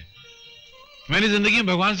वाला है? मैंने जिंदगी में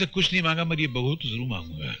भगवान से कुछ नहीं मांगा, मगर ये बहू तो जरूर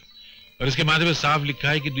मांगूंगा। और इसके माथे पे साफ लिखा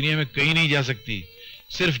है कि दुनिया में कहीं नहीं जा सकती,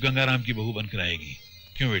 सिर्फ गंगाराम की बहू बनकर आएगी।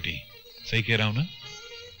 क्यों बेटी, सही कह रहा हूं ना?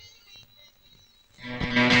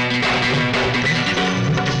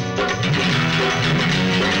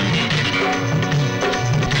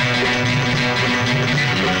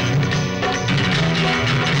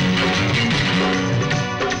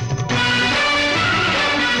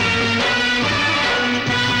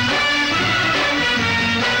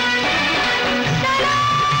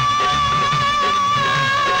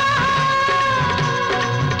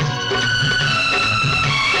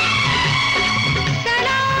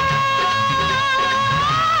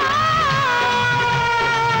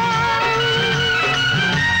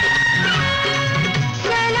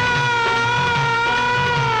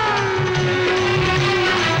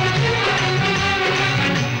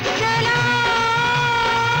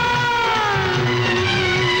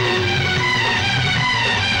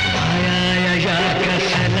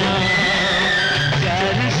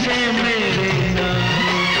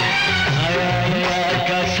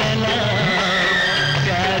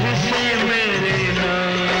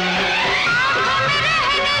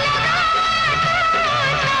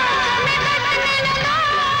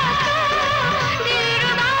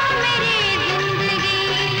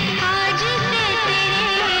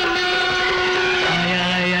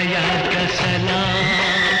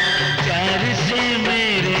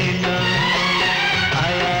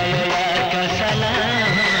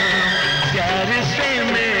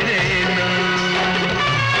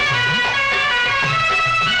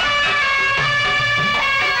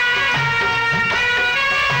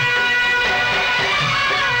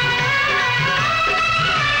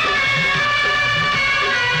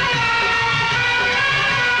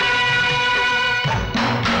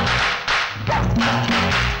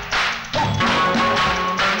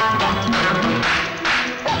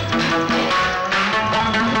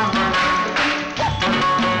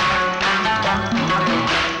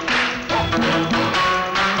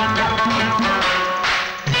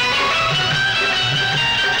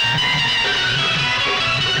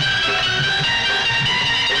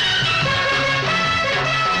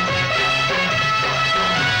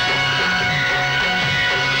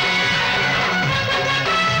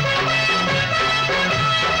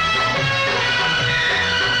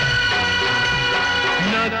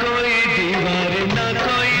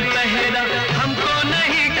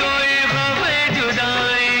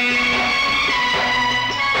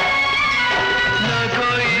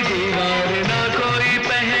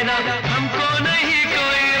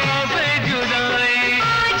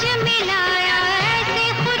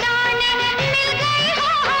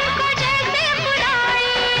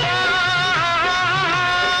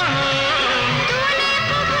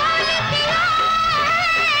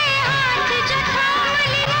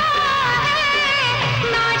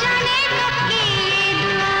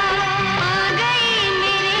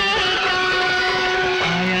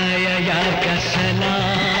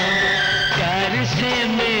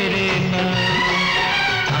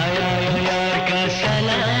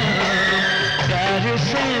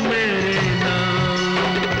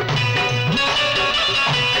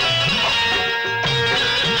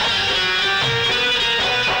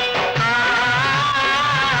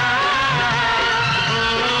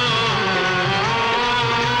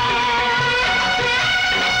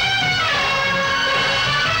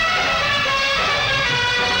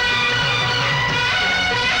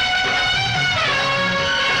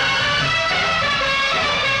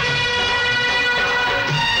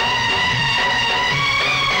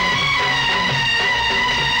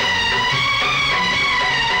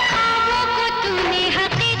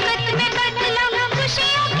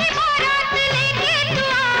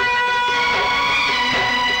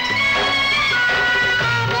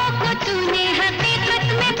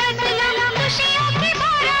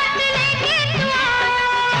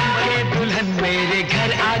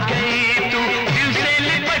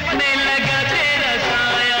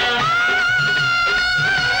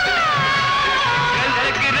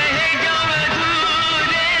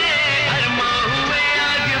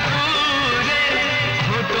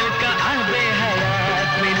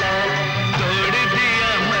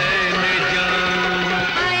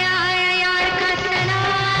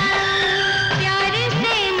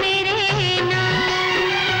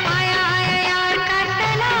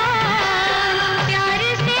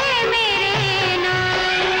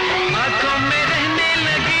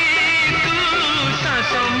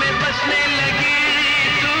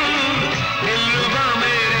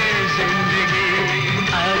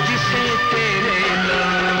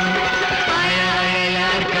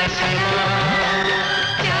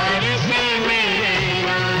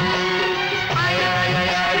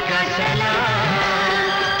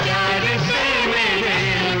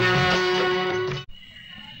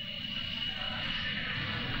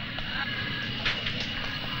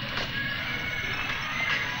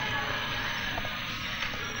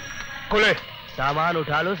 सामान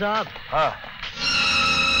उठा लो साहब। हाँ।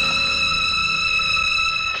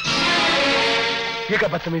 ये क्या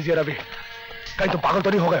बदतमीजी है रवि? कहीं तुम पागल तो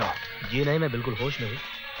नहीं हो गए हो? जी नहीं, मैं बिल्कुल होश में हूँ।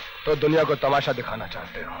 तो दुनिया को तमाशा दिखाना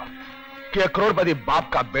चाहते हो कि एक करोड़पति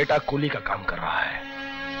बाप का बेटा कुली का काम कर रहा है।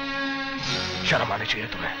 शर्म आनी चाहिए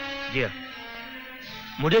तुम्हें। जी हाँ,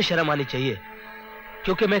 मुझे शर्म आनी चाहिए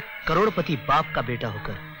क्योंकि मैं करोड़पति बाप का बेटा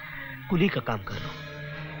होकर कुली का काम कर रहा हूं।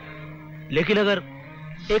 लेकिन अगर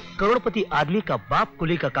एक करोड़पति आदमी का बाप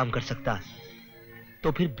कुली का काम कर सकता है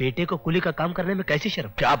तो फिर बेटे को कुली का काम करने में कैसी शर्म?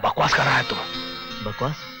 क्या बकवास कर रहा है तुम?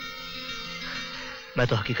 बकवास? मैं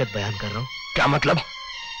तो हकीकत बयान कर रहा हूं। क्या मतलब?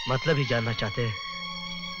 मतलब ही जानना चाहते हैं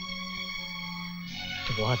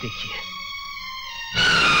तो वहां देखिए।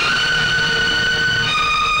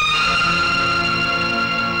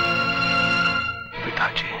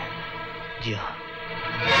 पिताजी। जी हाँ,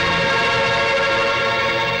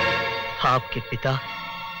 आपके पिता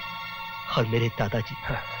और मेरे दादाजी।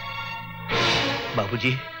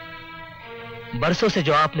 बाबूजी, बरसों से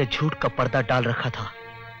जो आपने झूठ का पर्दा डाल रखा था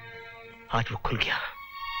आज वो खुल गया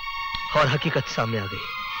और हकीकत सामने आ गई।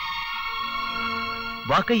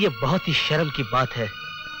 वाकई ये बहुत ही शर्म की बात है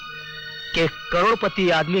कि एक करोड़पति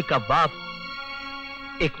आदमी का बाप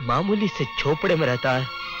एक मामूली से झोपड़े में रहता है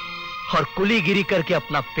और कुलीगिरी करके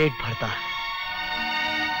अपना पेट भरता है।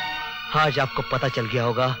 आज आपको पता चल गया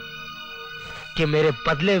होगा कि मेरे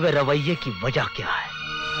बदले हुए रवैये की वजह क्या है।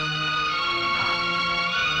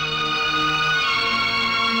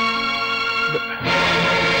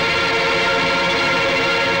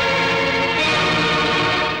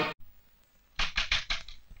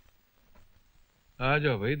 आ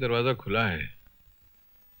जाओ भाई, दरवाजा खुला है।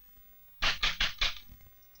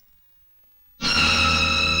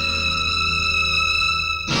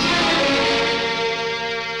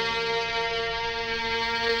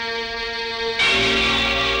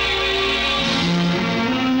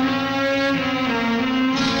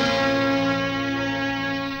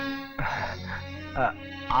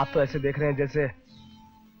 आप तो ऐसे देख रहे हैं जैसे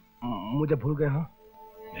मुझे भूल गए हो।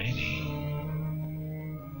 नहीं नहीं,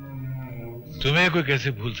 तुम्हें कोई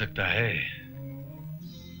कैसे भूल सकता है?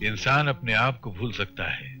 इंसान अपने आप को भूल सकता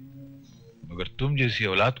है मगर तुम जैसी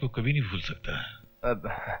औलाद को कभी नहीं भूल सकता।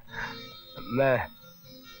 मैं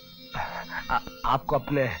आपको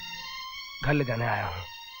अपने घर ले जाने आया हूं।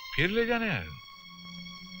 फिर ले जाने आए हो?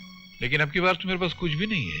 लेकिन अब की बार तो मेरे पास कुछ भी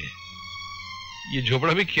नहीं है। ये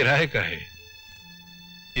झोपड़ा भी किराए का है,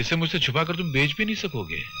 इसे मुझसे छुपाकर तुम बेच भी नहीं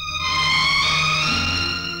सकोगे।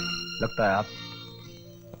 लगता है आप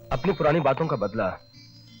अपनी पुरानी बातों का बदला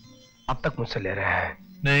अब तक मुझसे ले रहे हैं।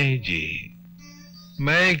 नहीं जी,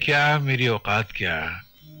 मैं क्या, मेरी औकात क्या,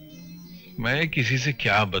 मैं किसी से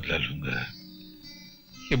क्या बदला लूंगा?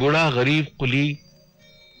 ये बूढ़ा गरीब कुली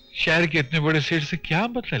शहर के इतने बड़े सेठ से क्या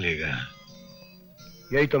बदला लेगा?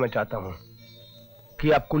 यही तो मैं चाहता हूं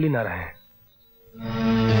कि आप कुली ना रहें।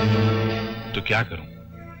 तो क्या करूं?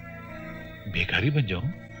 बेकारी बन जाऊं?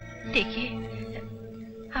 देखिए,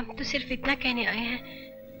 हम तो सिर्फ इतना कहने आए हैं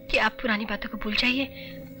कि आप पुरानी बातों को भूल जाइए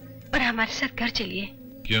और हमारे साथ घर चलिए।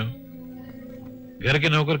 क्यों? घर के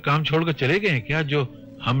नौकर काम छोड़कर चले गए हैं क्या जो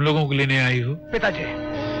हम लोगों को लेने आई हो? पिताजी,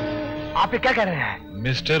 आप ये क्या कह रहे हैं?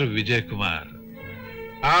 मिस्टर विजय कुमार,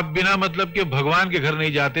 आप बिना मतलब के भगवान के घर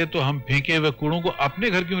नहीं जाते तो हम फेंके हुए कूड़ों को अपने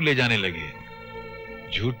घर क्यों ले जाने लगे?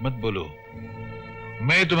 झूठ मत बोलो,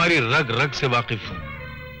 मैं तुम्हारी रग रग से वाकिफ हूं।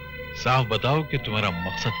 साफ बताओ कि तुम्हारा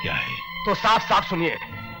मकसद क्या है? तो साफ साफ सुनिए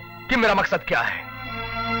कि मेरा मकसद क्या है।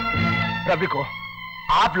 रवि को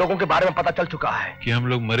आप लोगों के बारे में पता चल चुका है कि हम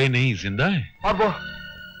लोग मरे नहीं, जिंदा हैं, और वो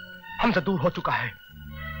हमसे दूर हो चुका है।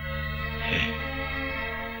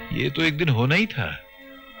 ये तो एक दिन होना ही था।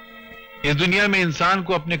 इस दुनिया में इंसान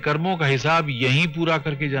को अपने कर्मों का हिसाब यहीं पूरा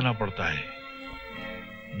करके जाना पड़ता है।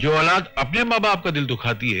 जो औलाद अपने माँ बाप का दिल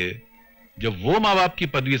दुखाती है, जब वो माँ बाप की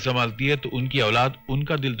पदवी संभालती है तो उनकी औलाद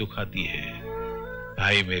उनका दिल दुखाती है।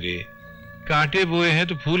 भाई मेरे, कांटे बोए हैं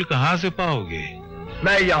तो फूल कहां से पाओगे?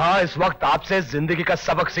 मैं यहां इस वक्त आपसे जिंदगी का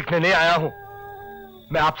सबक सीखने नहीं आया हूं।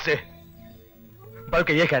 मैं आपसे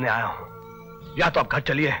बल्कि ये कहने आया हूं, या तो आप घर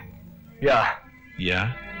चलिए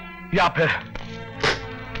या फिर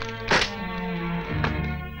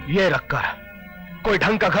ये रखकर कोई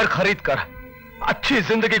ढंग का घर खरीद कर अच्छी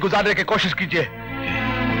जिंदगी गुजारने की कोशिश कीजिए।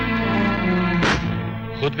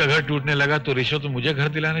 खुद का घर टूटने लगा तो रिश्वत मुझे घर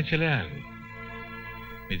दिलाने चले आए हो?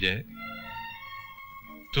 विजय,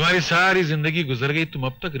 तुम्हारी सारी जिंदगी गुजर गई, तुम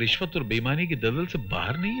अब तक रिश्वत और बेईमानी की दलदल से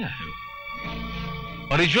बाहर नहीं आए हो।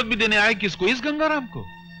 और रिश्वत भी देने आए किसको? इस गंगाराम को,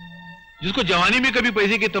 जिसको जवानी में कभी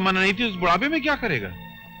पैसे की तमन्ना नहीं थी, उस बुढ़ापे में क्या करेगा?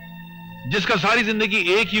 जिसका सारी जिंदगी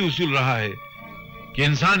एक ही उसूल रहा है कि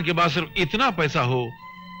इंसान के पास सिर्फ इतना पैसा हो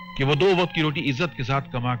कि वो 2 वक्त की रोटी इज्जत के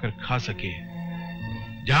साथ कमा कर खा सके।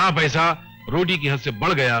 जहां पैसा रोटी की हद से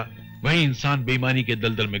बढ़ गया, वहीं इंसान बेईमानी के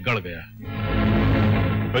दलदल में गड़ गया।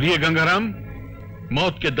 और ये गंगाराम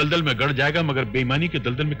मौत के दलदल में गड़ जाएगा, मगर बेईमानी के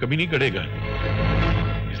दलदल में कभी नहीं गड़ेगा।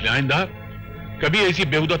 इसलिए आइंदा कभी ऐसी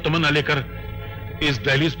बेहुदा तमन्ना लेकर इस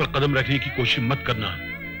दहलीज पर कदम रखने की कोशिश मत करना।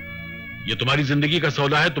 यह तुम्हारी जिंदगी का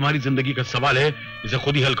सौदा है, तुम्हारी जिंदगी का सवाल है, इसे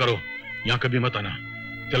खुद ही हल करो। यहां कभी मत आना।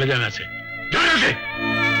 चले जाना से, जाना से,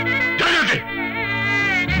 जाना से।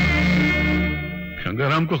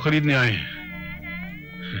 गंगाराम को खरीदने आए हैं।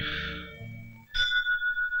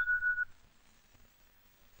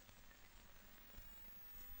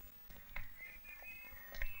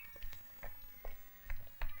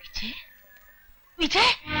 विजय,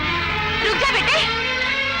 रुक जा बेटे।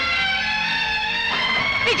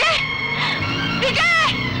 विजय, विजय,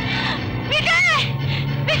 विजय,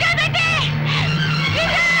 विजय बेटे,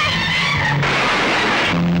 विजय।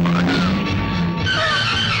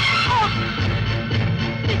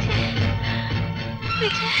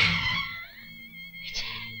 विजय,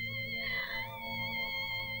 विजय,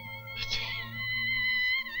 विजय,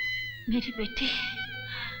 मेरी बेटी,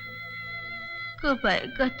 कब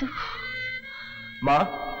आएगा तू? माँ,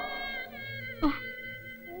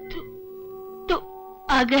 तू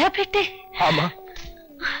आ गया बेटे? हाँ माँ,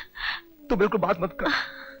 तू बिल्कुल बात मत कर।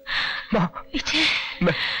 माँ,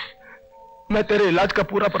 मैं तेरे इलाज का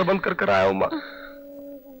पूरा प्रबंध कर आया हूँ माँ।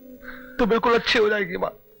 तू बिल्कुल अच्छी हो जाएगी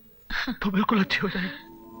माँ, तू बिल्कुल अच्छी हो जाएगी।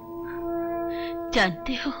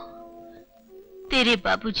 जानते हो तेरे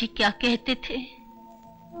बाबूजी क्या कहते थे?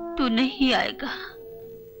 तू नहीं आएगा।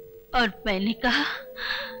 और मैंने कहा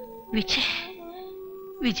विजय,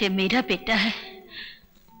 विजय मेरा बेटा है,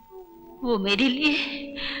 वो मेरे लिए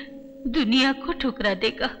दुनिया को ठुकरा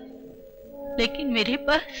देगा, लेकिन मेरे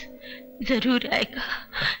पास जरूर आएगा,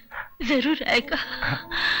 जरूर आएगा।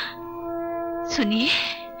 सुनिए,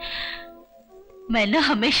 मैं ना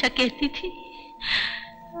हमेशा कहती थी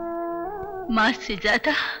माँ से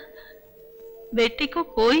ज्यादा बेटे को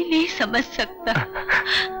कोई नहीं समझ सकता,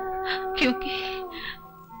 क्योंकि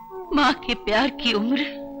माँ के प्यार की उम्र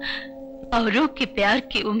औरों के प्यार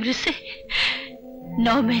की उम्र से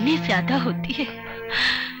 9 महीने ज्यादा होती है,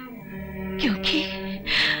 क्योंकि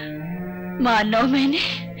माँ 9 महीने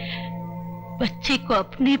बच्चे को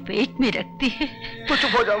अपने पेट में रखती है। तो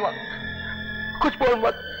चुप हो जाओ माँ, कुछ बोल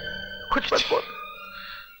मत, कुछ मत बोल।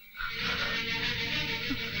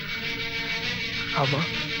 हाँ माँ,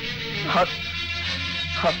 हाँ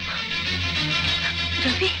हाँ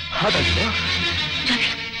रवि, हाँ दादी माँ, रवि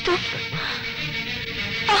तू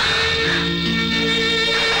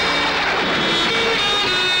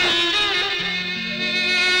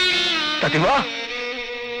दादी माँ,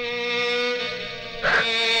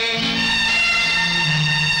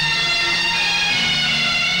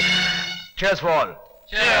 chairs fall.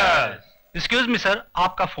 Excuse me sir,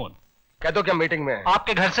 आपका फोन। कह दो क्या मीटिंग में?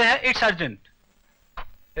 आपके घर से है, it's urgent.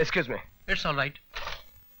 Excuse me. It's all right.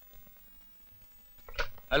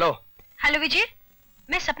 Hello. Hello विजय,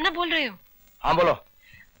 मैं सपना बोल रही हूँ। हाँ बोलो।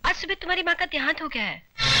 आज सुबह तुम्हारी माँ का देहांत हो गया है।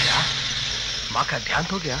 क्या? माँ का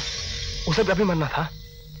देहांत हो गया? उसे भी अभी मरना था।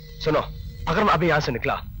 सुनो, अगर मैं अभी यहाँ से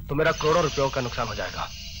निकला तो मेरा करोड़ों रुपयों का नुकसान हो जाएगा।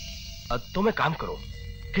 तुम एक काम करो,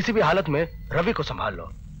 किसी भी हालत में रवि को संभाल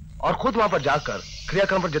लो और खुद वहां पर जाकर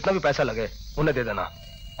क्रियाक्रम पर जितना भी पैसा लगे उन्हें दे देना।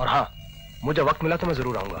 और हाँ, मुझे वक्त मिला तो मैं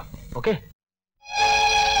जरूर आऊंगा। ओके?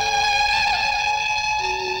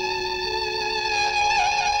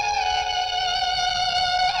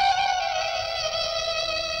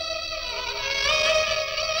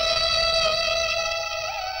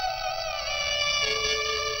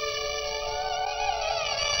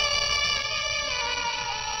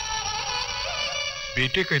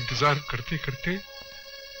 बेटे का इंतजार करते करते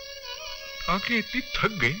आंखें इतनी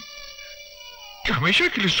थक गई कि हमेशा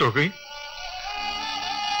के लिए सो गई।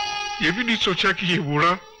 ये भी नहीं सोचा कि ये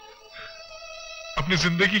बूढ़ा अपनी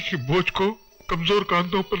जिंदगी के बोझ को कमजोर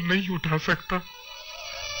कांधों पर नहीं उठा सकता।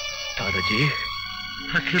 दादाजी,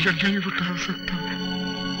 अकेला नहीं उठा सकता।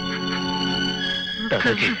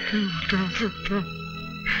 दादाजी, नहीं उठा सकता।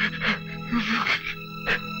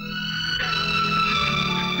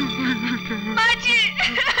 बाजी,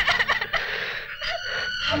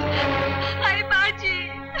 अरे बाजी,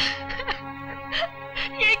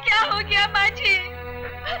 ये क्या हो गया बाजी?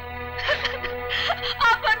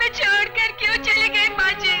 आप हमें छोड़कर क्यों चले गए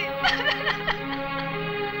बाजी?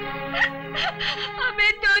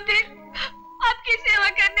 हमें 2 दिन आपकी सेवा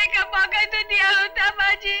करने का मौका तो दिया होता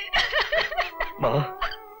बाजी। माँ,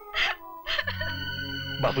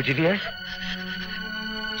 बाबूजी भी आए?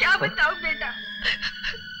 क्या बताऊं बेटा,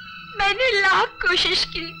 मैंने लाख कोशिश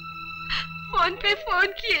की फोन पे फोन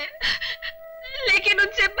किए, लेकिन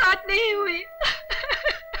उनसे बात नहीं हुई।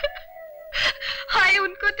 हाय,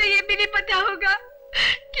 उनको तो ये भी नहीं पता होगा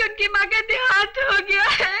कि उनकी माँ का देहांत हो गया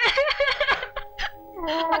है।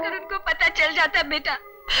 अगर उनको पता चल जाता बेटा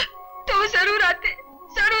तो वो जरूर आते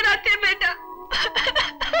बेटा।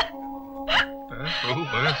 बहू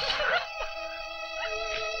बस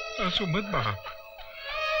आंसू मत बहा।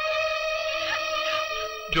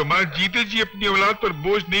 जो माँ जीते जी अपनी औलाद पर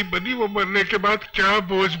बोझ नहीं बनी, वो मरने के बाद क्या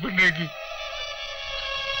बोझ बनेगी।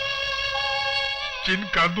 जिन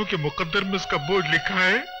कांधों के मुकद्दर में इसका बोझ लिखा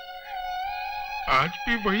है, आज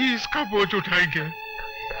भी वही इसका बोझ उठाएंगे।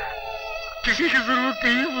 किसी की जरूरत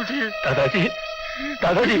नहीं है मुझे। दादाजी,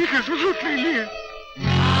 किसी की जरूरत नहीं है।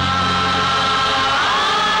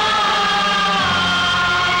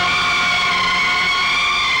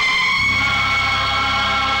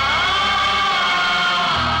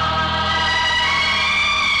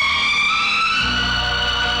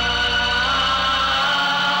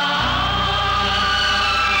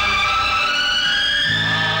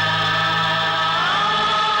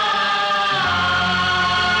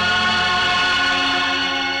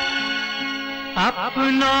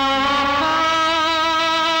 अपनों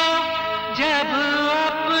जब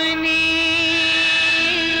अपनी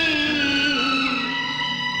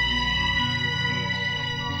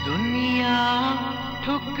दुनिया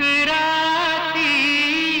ठुकराती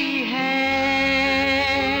है,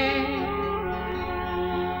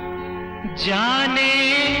 जाने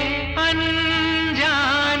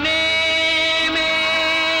अनजाने में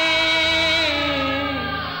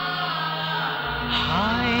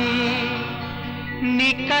हाय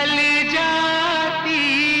निकल जाती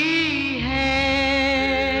है।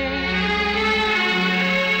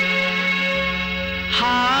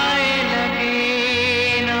 हाय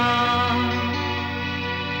लगे ना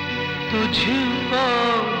तुझको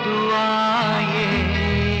दुआएं,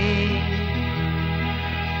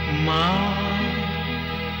 माँ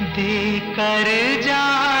देकर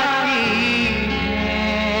जाती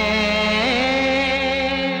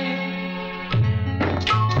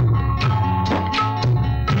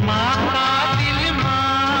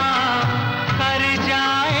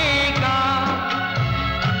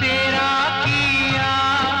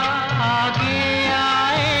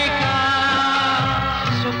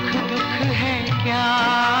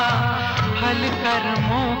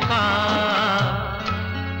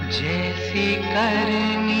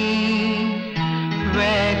करनी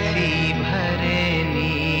वैसी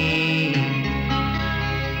भरनी,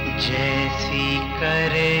 जैसी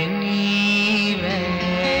करनी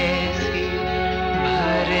वैसी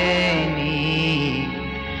भरनी,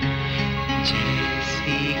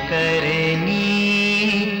 जैसी करनी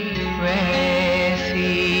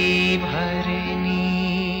वैसी भरनी।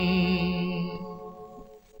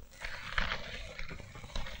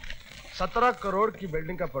 17 करोड़ की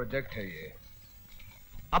बिल्डिंग का प्रोजेक्ट है ये।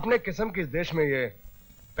 अपने किस्म की इस देश में ये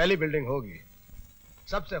पहली बिल्डिंग होगी।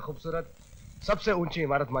 सबसे खूबसूरत, सबसे ऊंची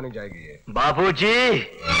इमारत मानी जाएगी ये। बाबूजी,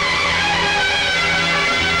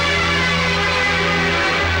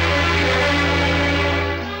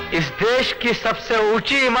 इस देश की सबसे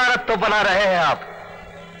ऊंची इमारत तो बना रहे हैं आप,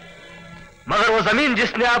 मगर वो जमीन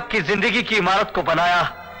जिसने आपकी जिंदगी की इमारत को बनाया,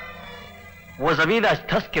 वो जमीन आज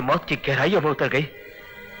धस के मौत की गहराइयों में उतर गई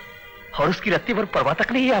और उसकी रत्ती भर परवाह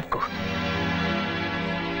तक नहीं है आपको।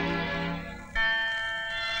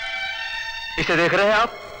 इसे देख रहे हैं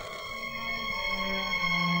आप?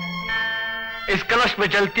 इस कलश में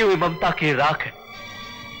जलती हुई ममता की राख है।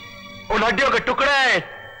 उन हड्डियों के टुकड़े हैं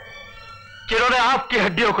जिन्होंने आपकी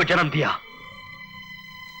हड्डियों को जन्म दिया।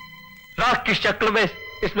 राख की शक्ल में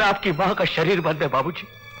इसमें आपकी मां का शरीर बंद है बाबूजी।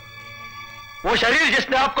 वो शरीर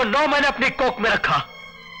जिसने आपको 9 महीने अपनी कोख में रखा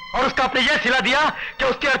और उसका आपने यह सिला दिया कि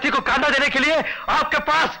उसकी अर्थी को कांधा देने के लिए आपके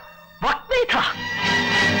पास वक्त नहीं था।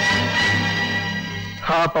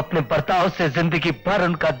 आप अपने बर्ताव से जिंदगी भर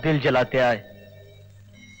उनका दिल जलाते आए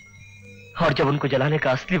और जब उनको जलाने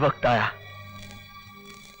का असली वक्त आया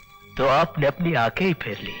तो आपने अपनी आंखें ही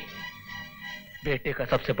फेर ली। बेटे का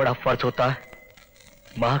सबसे बड़ा फर्ज होता है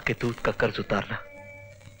मां के दूध का कर्ज उतारना,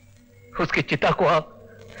 उसकी चिता को आप,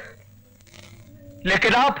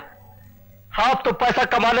 लेकिन आप तो पैसा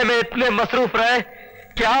कमाने में इतने मसरूफ रहे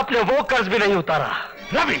कि आपने वो कर्ज भी नहीं उतारा।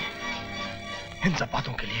 रवि, इन सब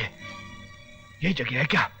बातों के लिए यही जगह है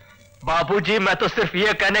क्या? बाबूजी, मैं तो सिर्फ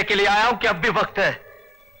ये कहने के लिए आया हूं कि अब भी वक्त है,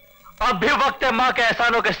 अब भी वक्त है मां के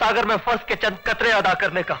एहसानों के सागर में फंस के चंद कतरे अदा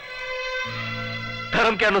करने का।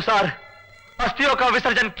 धर्म के अनुसार अस्थियों का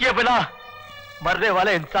विसर्जन किए बिना मरने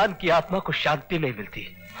वाले इंसान की आत्मा को शांति नहीं मिलती,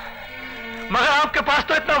 मगर आपके पास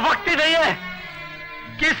तो इतना वक्त ही नहीं है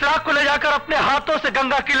कि इस राख को ले जाकर अपने हाथों से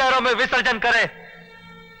गंगा की लहरों में विसर्जन करें।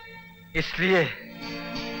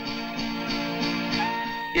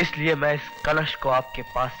 इसलिए मैं इस कलश को आपके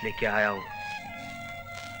पास लेके आया हूं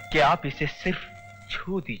कि आप इसे सिर्फ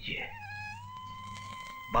छू दीजिए,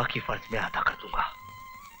 बाकी फर्ज मैं अदा कर दूंगा।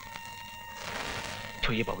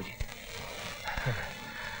 छूइए बाबूजी।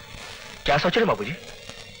 क्या सोच रहे बाबूजी?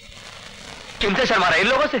 किनसे शर्मा रहे? इन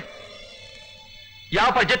लोगों से?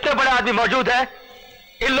 यहां पर जितने बड़े आदमी मौजूद हैं,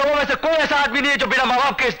 इन लोगों में से कोई ऐसा आदमी नहीं है जो बिना मां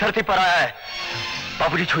बाप के इस धरती पर आया है।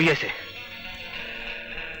 बाबूजी छूइए इसे,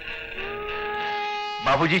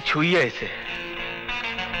 बाबूजी छूइए इसे,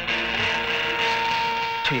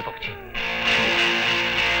 छूइए बाबूजी।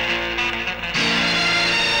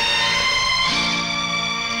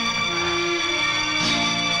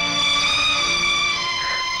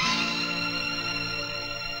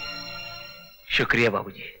 शुक्रिया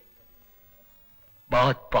बाबूजी,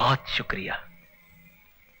 बहुत बहुत शुक्रिया।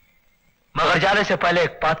 मगर जाने से पहले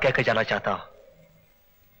एक बात कहकर जाना चाहता हूं।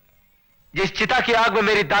 जिस चिता की आग में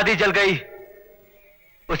मेरी दादी जल गई,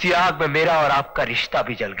 उसी आग में मेरा और आपका रिश्ता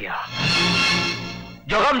भी जल गया।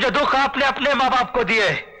 जो गम जो दुख आपने अपने मां बाप को दिए,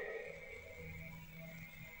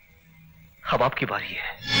 अब आपकी बारी है।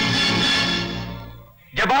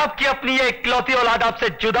 जब आपकी अपनी ये इकलौती औलाद आपसे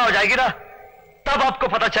जुदा हो जाएगी ना, तब आपको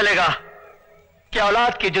पता चलेगा कि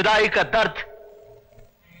औलाद की जुदाई का दर्द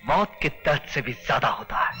मौत के दर्द से भी ज्यादा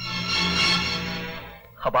होता है।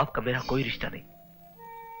 अब आपका मेरा कोई रिश्ता नहीं।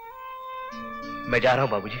 मैं जा रहा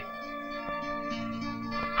हूं बाबूजी,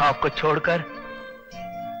 आपको छोड़कर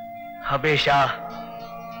हमेशा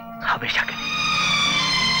हमेशा के लिए।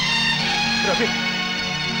 रवि,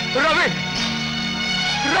 रवि,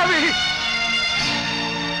 रवि!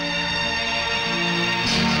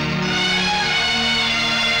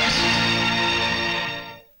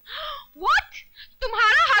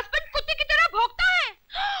 तुम्हारा हस्बैंड कुत्ते की तरह भौंकता है।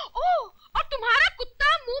 ओह, और तुम्हारा कुत्ता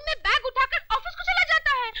मुंह में बैग उठाकर ऑफिस को चला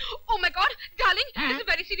जाता है। Oh my God, darling, this is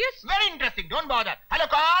very serious. Very interesting, don't bother. Hello,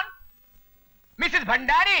 कौन? मिसेस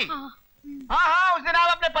भंडारी? हाँ, उस दिन आप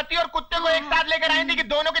अपने पति और कुत्ते को एक साथ लेकर आई थी कि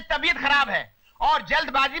दोनों की तबीयत खराब है, और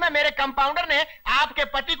जल्दबाजी में मेरे कंपाउंडर ने आपके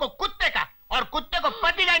पति को कुत्ते का और कुत्ते को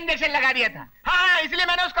पति का इंजेक्शन लगा दिया था। हाँ, इसलिए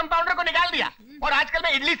मैंने उस कंपाउंडर को निकाल दिया, और आजकल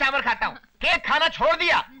मैं इडली सांभर खाता हूँ। केक खाना छोड़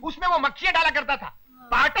दिया, उसमें वो मक्खियां डाला करता था।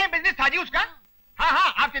 पार्ट टाइम बिजनेस था जी उसका।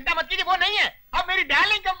 हाँ, आप चिंता मत कीजिए, वो नहीं है, अब मेरी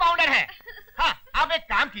डार्लिंग कंपाउंडर है। हाँ, आप एक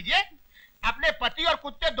काम कीजिए, अपने पति और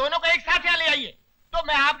कुत्ते दोनों को एक साथ यहाँ ले आइए, तो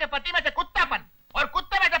मैं आपके पति में से कुत्तापन और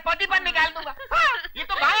कुत्ते में से पतिपन निकाल दूंगा। हाँ, ये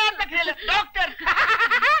तो बाहर का खेल है, डॉक्टर।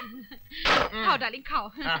 खाओ डार्लिंग, खाओ।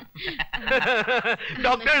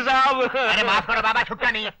 डॉक्टर साहब! अरे माफ करो बाबा, छुट्टा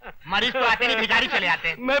नहीं है। मरीज तो आते नहीं, भिखारी चले आते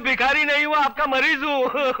हैं। मैं भिखारी नहीं हूँ, आपका मरीज हूँ।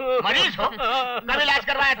 मरीज हो? कब इलाज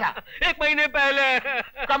करवाया था? 1 महीने पहले।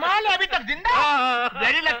 कमाल है, अभी तक जिंदा?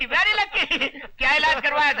 Very lucky, very lucky. क्या इलाज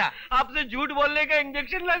करवाया था? आपसे झूठ बोलने का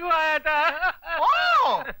इंजेक्शन लगवाया था।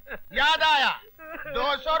 ओह, याद आया।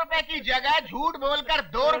 200 रुपए की जगह झूठ बोलकर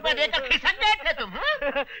 2 रुपए देकर खिसक गए थे तुम।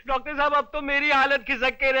 डॉक्टर साहब, अब तो मेरी हालत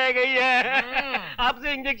खिसक के रह गई है।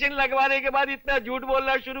 आपसे इंजेक्शन लगवाने के बाद इतना झूठ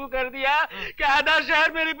बोलना शुरू कर दिया कि आधा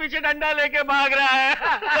शहर मेरे पीछे डंडा लेके भाग रहा है।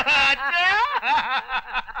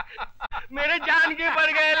 मेरे जान के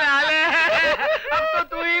पड़ गए लाले, अब तो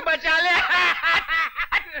तू ही बचा ले।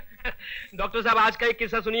 डॉक्टर साहब, आज का एक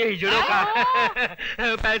किस्सा सुनिए हिजड़ों का।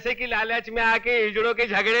 पैसे की लालच में आके हिजड़ों के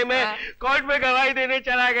झगड़े में कोर्ट में गवाही देने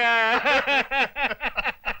चला गया।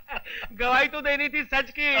 गवाही तो देनी थी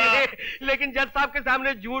सच की, लेकिन जज साहब के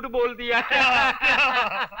सामने झूठ बोल दिया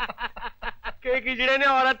कि एक हिजड़े ने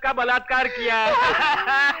औरत का बलात्कार किया।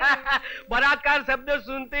 बलात्कार शब्द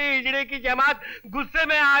सुनते ही हिजड़े की जमात गुस्से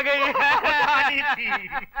में आ गई।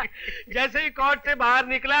 जैसे ही कोर्ट से बाहर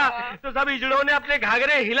निकला तो सब हिजड़ों ने अपने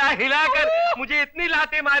घाघरे हिला हिला कर मुझे इतनी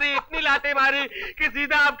लातें मारी कि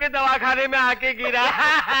सीधा आपके दवाखाने में आके गिरा।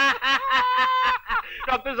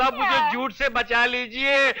 डॉक्टर साहब, मुझे झूठ से बचा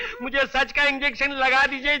लीजिए, मुझे सच का इंजेक्शन लगा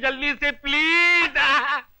दीजिए जल्दी से प्लीज।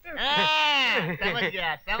 समझ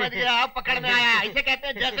गया, अब पकड़ में आया। इसे कहते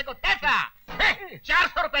हैं जैसे को तैसा।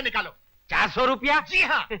 400 रुपए निकालो। 400 रुपया? जी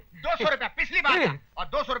हाँ, 200 रुपया पिछली बार का और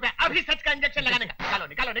 200 रुपया अभी सच का इंजेक्शन लगाने का। निकालो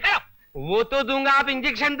निकालो निकालो। वो तो दूंगा, आप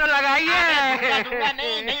इंजेक्शन तो लगाइए। दूंगा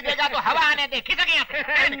नहीं देगा तो हवा आने दे। खिसक यहाँ पे।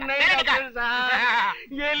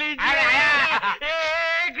 ये लीजिए।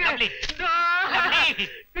 एक, लवली, 2, लवली,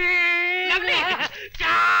 3, लवली,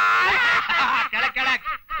 4। कड़क कड़क।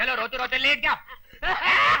 चलो रोते रोते लेट जाओ।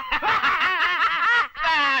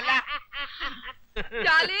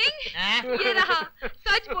 डार्लिंग, ये रहा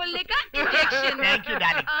सच बोलने का इंजेक्शन। Thank you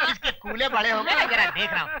darling. इसके कूले कूले बड़े हो गए ना, जरा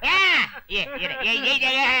देख रहा हूँ। ये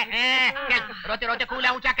जगह है। चल रोते रोते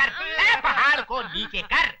कूला ऊंचा कर, पहाड़ को नीचे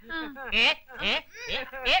कर। 1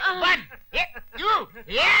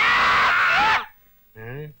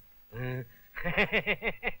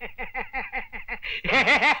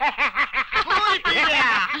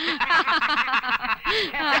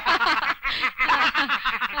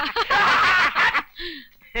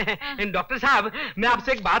 2 डॉक्टर साहब, मैं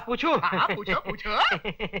आपसे एक बात पूछूं? हाँ, पूछो पूछो।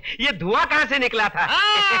 ये धुआं कहाँ से निकला था?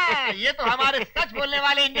 ये तो हमारे सच बोलने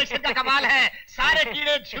वाले इंजेक्शन का कमाल है। सारे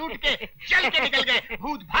कीड़े झूठ के जल के निकल गए,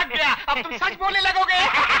 भूत भाग गया। अब तुम सच बोलने लगोगे।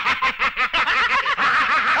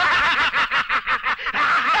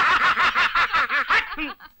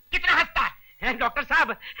 कितना हंसता है डॉक्टर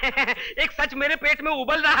साहब? एक सच मेरे पेट में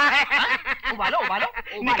उबल रहा है। उबालो उबालो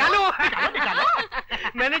निकालो निकालो निकालो।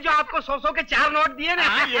 मैंने जो आपको 100 के 4 नोट दिए ना,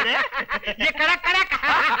 ये कड़क कड़क,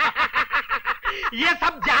 ये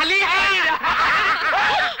सब जाली है।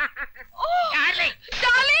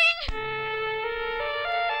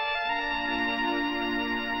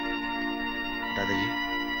 दादाजी,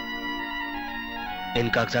 इन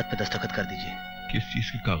कागजात पे दस्तखत कर दीजिए। किस चीज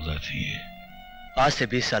के कागजात हैं ये? आज से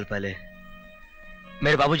 20 साल पहले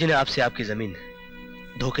मेरे बाबूजी ने आपसे आपकी जमीन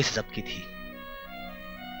धोखे से जब्त की थी।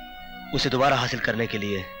 उसे दोबारा हासिल करने के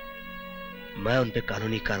लिए मैं उन पे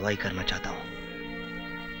कानूनी कार्रवाई करना चाहता हूं।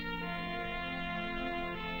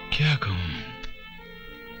 क्या कहूं?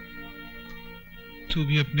 तू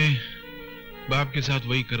भी अपने बाप के साथ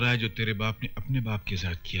वही कर रहा है जो तेरे बाप ने अपने बाप के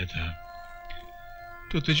साथ किया था,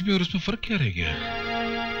 तो तुझ में और उसमें फर्क क्या रह गया?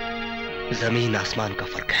 जमीन आसमान का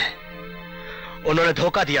फर्क है। उन्होंने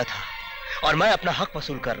धोखा दिया था और मैं अपना हक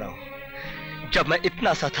वसूल कर रहा हूं। जब मैं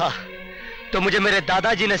इतना सा था तो मुझे मेरे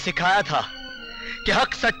दादाजी ने सिखाया था कि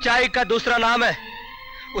हक सच्चाई का दूसरा नाम है।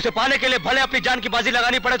 उसे पाने के लिए भले अपनी जान की बाजी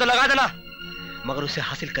लगानी पड़े तो लगा देना, मगर उसे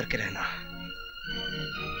हासिल करके रहना।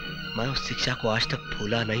 मैं उस शिक्षा को आज तक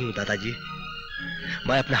भूला नहीं हूं दादाजी।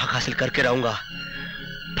 मैं अपना हक हासिल करके रहूंगा,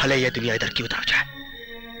 भले यह दुनिया इधर की उतर जाए।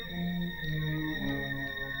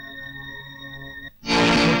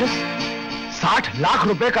 नोटिस? 60 लाख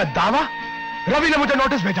रुपए का दावा? रवि ने मुझे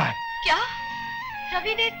नोटिस भेजा है। क्या?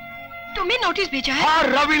 रवि ने तुम्हें नोटिस भेजा है? हाँ,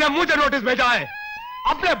 रवि ने मुझे नोटिस भेजा है।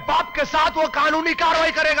 अपने बाप के साथ वो कानूनी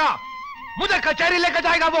कार्रवाई करेगा, मुझे कचहरी लेकर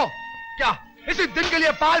जाएगा। वो क्या इसी दिन के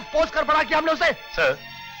लिए पाल पोस कर बड़ा किया हमने उसे? सर,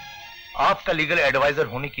 आपका लीगल एडवाइजर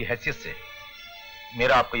होने की हैसियत से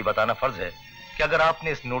मेरा आपको ये बताना फर्ज है कि अगर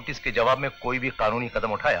आपने इस नोटिस के जवाब में कोई भी कानूनी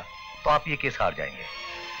कदम उठाया तो आप ये केस हार जाएंगे,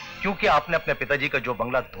 क्योंकि आपने अपने पिताजी का जो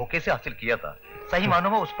बंगला धोखे से हासिल किया था, सही मानों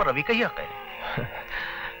में उस पर रवि का ही हक है।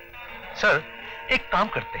 सर, एक काम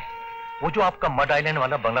करते हैं, वो जो आपका मड आइलैंड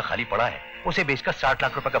वाला बंगला खाली पड़ा है उसे बेचकर 60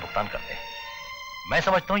 लाख रुपए का भुगतान करते हैं। मैं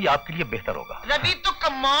समझता हूँ ये आपके लिए बेहतर होगा। रवि तो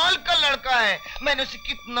कमाल का लड़का है। मैंने उसे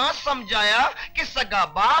कितना समझाया कि सगा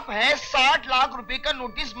बाप है, 60 लाख रुपए का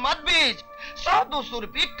नोटिस मत भेज, 100-200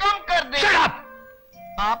 रुपए कम कर दे।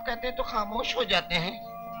 आप कहते हैं तो खामोश हो जाते हैं।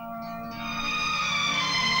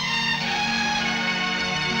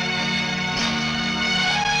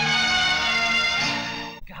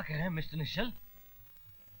 क्या कह रहे हैं मिस्टर निश्चल?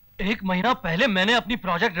 1 महीना पहले मैंने अपनी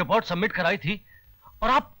प्रोजेक्ट रिपोर्ट सबमिट कराई थी और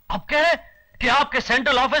आप अब कह रहे हैं कि आपके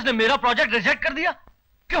सेंट्रल ऑफिस ने मेरा प्रोजेक्ट रिजेक्ट कर दिया?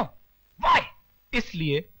 क्यों? व्हाई?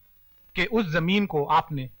 इसलिए कि उस जमीन को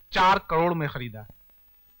आपने 4 करोड़ में खरीदा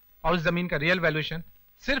और उस जमीन का रियल वैल्यूएशन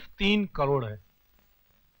सिर्फ 3 करोड़ है।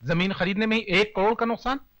 जमीन खरीदने में ही 1 करोड़ का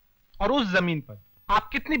नुकसान, और उस जमीन पर आप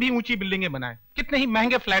कितनी भी ऊंची बिल्डिंगें बनाएं, कितने ही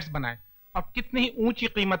महंगे फ्लैट्स बनाएं और कितनी ही ऊंची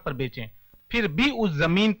कीमत पर बेचें, फिर भी उस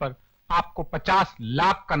जमीन पर आपको 50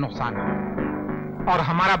 लाख का नुकसान है। और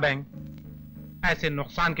हमारा बैंक ऐसे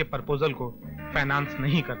नुकसान के प्रपोजल को फाइनेंस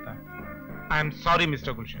नहीं करता। आई एम सॉरी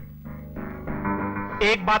मिस्टर गुलशन।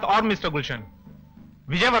 एक बात और मिस्टर गुलशन,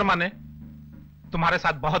 विजय वर्मा ने तुम्हारे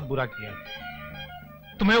साथ बहुत बुरा किया।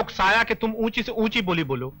 तुम्हें उकसाया कि तुम ऊंची से ऊंची बोली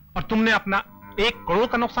बोलो और तुमने अपना 1 करोड़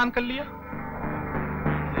का नुकसान कर लिया।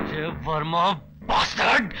 विजय वर्मा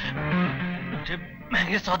बास्टर्ड, मुझे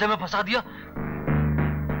महंगे सौदे में फंसा दिया।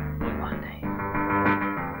 कोई बात नहीं,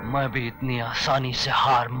 मैं भी इतनी आसानी से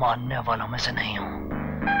हार मानने वालों में से नहीं हूं।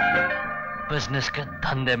 बिजनेस के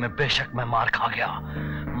धंधे में बेशक मैं मार खा गया,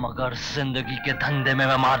 मगर जिंदगी के धंधे में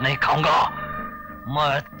मैं मार नहीं खाऊंगा।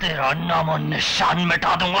 मैं तेरा नामो निशान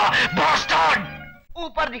मिटा दूंगा बास्टर्ड।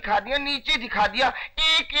 ऊपर दिखा दिया, नीचे दिखा दिया,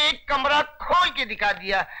 एक एक कमरा खोल के दिखा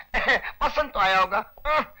दिया। पसंद तो आया होगा।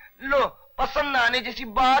 लो, पसंद ना आने जैसी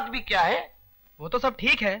बात भी क्या है? वो तो सब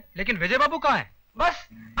ठीक है, लेकिन विजय बाबू कहाँ है? बस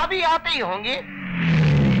अभी आते ही होंगे।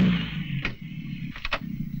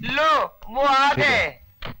 लो, वो आ गए।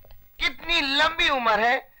 कितनी लंबी उम्र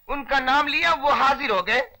है, उनका नाम लिया वो हाजिर हो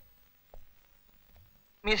गए।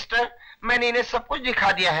 मिस्टर, मैंने इन्हें सब कुछ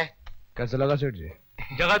दिखा दिया है। कैसा लगा सेठ जी?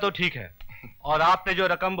 जगह तो ठीक है और आपने जो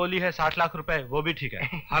रकम बोली है 60 लाख रुपए वो भी ठीक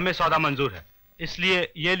है। हमें सौदा मंजूर है,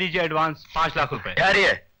 इसलिए ये लीजिए एडवांस 5 लाख रुपए।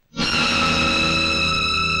 ठहरिए,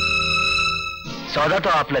 सौदा तो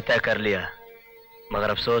आपने तय कर लिया, मगर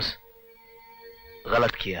अफसोस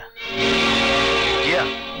गलत किया। किया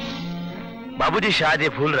बाबूजी शायद ये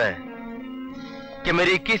भूल रहे हैं कि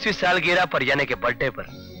मेरी 21वीं सालगिरह पर यानी के बर्थडे पर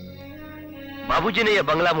बाबूजी ने यह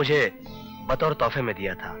बंगला मुझे बतौर तोहफे में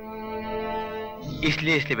दिया था,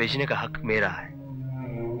 इसलिए बेचने का हक मेरा है,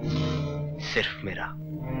 सिर्फ मेरा।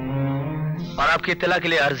 और आपकी इत्तला के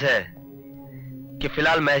लिए अर्ज है कि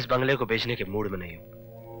फिलहाल मैं इस बंगले को बेचने के मूड में नहीं हूं।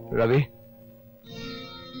 रवि,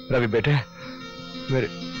 रवि बेटे, मेरे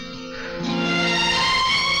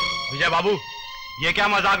विजय बाबू, ये क्या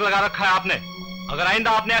मजाक लगा रखा है आपने? अगर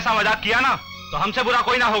आइंदा आपने ऐसा मजाक किया ना तो हमसे बुरा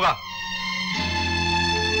कोई ना होगा।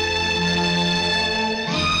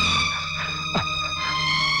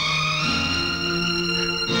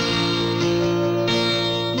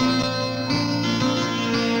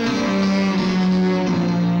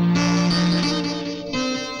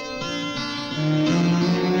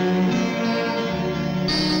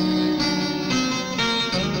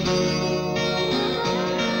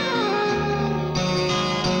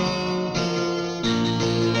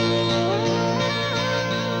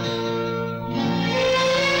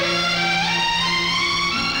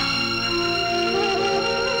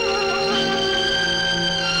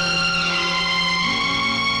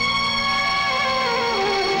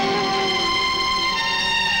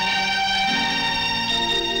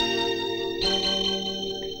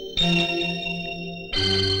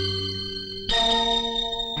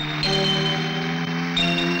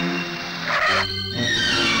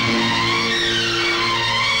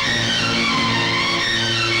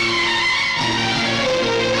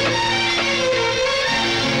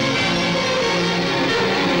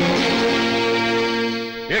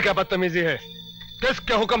 क्या बदतमीजी है?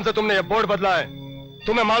 किसके हुक्म से तुमने ये बोर्ड बदला है?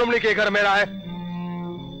 तुम्हें मालूम नहीं कि ये घर मेरा है?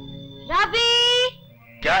 रवि!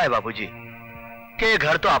 क्या है बाबूजी कि ये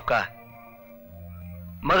घर तो आपका है,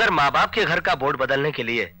 मगर माँ बाप के घर का बोर्ड बदलने के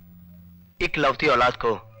लिए इकलौती औलाद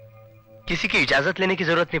को किसी की इजाजत लेने की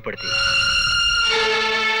जरूरत नहीं पड़ती।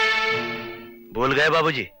 भूल गए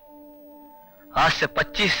बाबूजी? आज से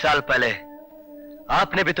 25 साल पहले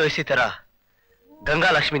आपने भी तो इसी तरह गंगा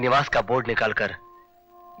लक्ष्मी निवास का बोर्ड निकालकर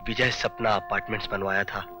विजय सपना अपार्टमेंट्स बनवाया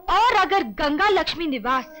था। और अगर गंगा लक्ष्मी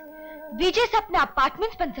निवास विजय सपना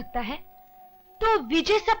अपार्टमेंट्स बन सकता है तो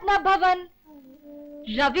विजय सपना भवन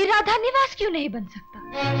रवि राधा निवास क्यों नहीं बन सकता?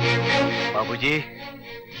 बाबूजी,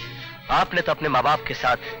 आपने तो अपने माँ बाप के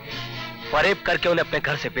साथ फरेब करके उन्हें अपने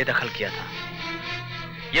घर से बेदखल किया था।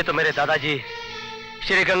 ये तो मेरे दादाजी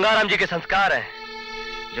श्री गंगाराम जी के संस्कार हैं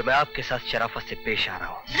जो मैं आपके साथ शराफत से पेश आ रहा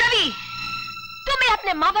हूँ। रवि, तुम्हें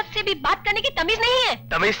अपने माँ बाप से भी बात करने की तमीज नहीं है?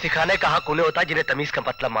 तमीज सिखाने का हक उन्हें होता है जिन्हें तमीज का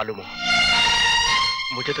मतलब मालूम हो।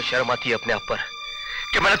 मुझे तो शर्म आती है अपने आप पर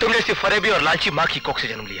कि मैंने तुमने इसी फरेबी और लालची माँ की कोख से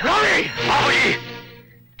जन्म लिया। बाबूजी,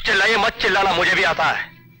 चिल्लाइए मत, चिल्लाना मुझे भी आता है।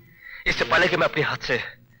 इससे पहले कि मैं अपनी हाथ से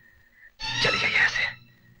चली जाइए ऐसे।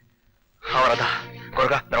 हाँ राधा,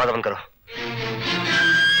 गोरगा दरवाजा बंद करो।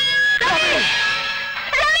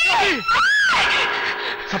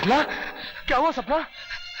 सपना, क्या हुआ सपना?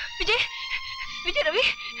 विजय, विजय, रवि,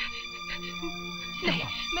 नहीं,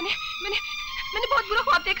 मैंने बहुत बुरा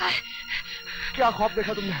ख्वाब देखा है। क्या ख्वाब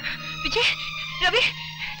देखा तुमने? विजय, रवि,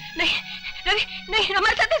 नहीं, रवि, नहीं,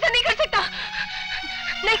 हमारे साथ ऐसा नहीं कर सकता,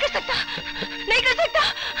 नहीं कर सकता, नहीं कर सकता।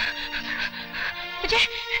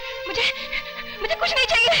 मुझे कुछ नहीं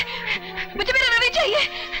चाहिए, मुझे मेरा रवि चाहिए।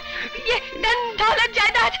 ये धन दौलत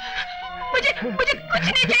जायदाद, मुझे कुछ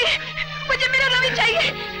नहीं चाहिए, मुझे मेरा रवि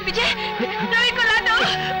चाहिए। विजय, रवि को ला दो,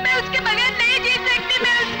 मैं उसके बगैर नहीं जी सकती,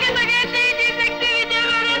 मैं उसके बगैर नहीं जी सकती। विजय,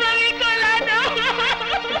 मेरे रवि को ला दो।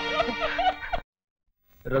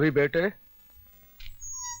 रवि बेटे,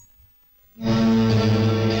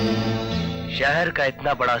 शहर का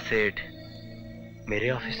इतना बड़ा सेठ मेरे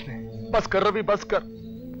ऑफिस में? बस कर रवि, बस कर।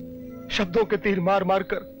 शब्दों के तीर मार मार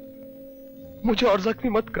कर मुझे और जख्मी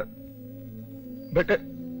मत कर।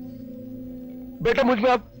 बेटे मुझ में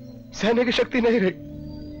अब सहने की शक्ति नहीं रही।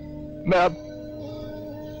 मैं अब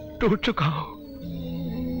टूट चुका हूं।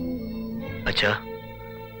 अच्छा,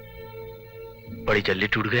 बड़ी जल्दी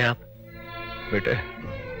टूट गए आप? बेटे,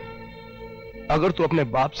 अगर तू अपने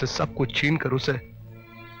बाप से सब कुछ छीन कर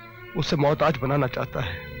उसे मोहताज बनाना चाहता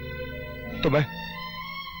है तो मैं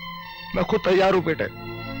खुद तैयार हूं बेटे।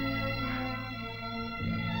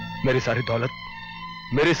 मेरी सारी दौलत,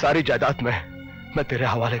 मेरी सारी जायदाद मैं तेरे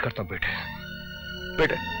हवाले करता हूं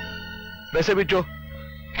बेटे। वैसे भी जो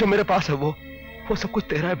मेरे पास है वो वो सब कुछ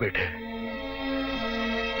तेरा है बेटे।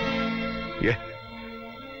 ये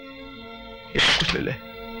सब कुछ ले ले,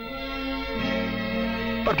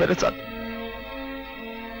 पर मेरे साथ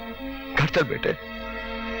घर चल बेटे,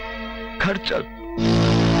 घर चल।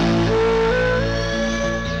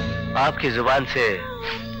 आपकी जुबान से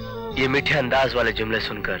ये मीठे अंदाज वाले जुमले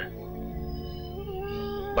सुनकर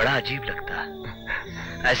बड़ा अजीब लगता है।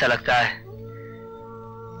 ऐसा लगता है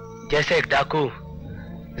जैसे एक डाकू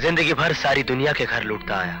जिंदगी भर सारी दुनिया के घर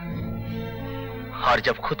लूटता आया, और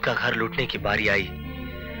जब खुद का घर लूटने की बारी आई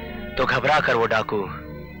तो घबरा कर वो डाकू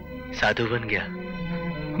साधु बन गया।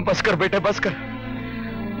 बस कर बेटे, बस कर।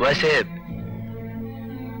 वैसे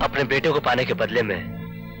अपने बेटे को पाने के बदले में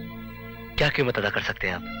क्या कीमत अदा कर सकते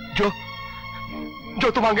हैं आप? जो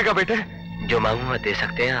तू मांगेगा बेटे। जो मांगूंगा दे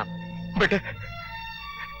सकते हैं आप? बेटे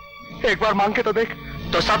एक बार मांग के तो देख।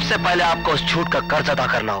 तो सबसे पहले आपको उस झूठ का कर्ज अदा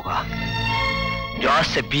करना होगा जो आज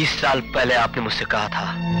से 20 साल पहले आपने मुझसे कहा था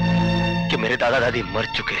कि मेरे दादा दादी मर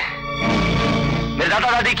चुके हैं। मेरे दादा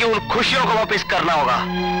दादी की उन खुशियों को वापस करना होगा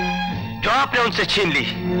जो आपने उनसे छीन ली।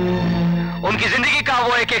 उनकी जिंदगी का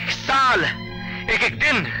वो एक एक साल, एक एक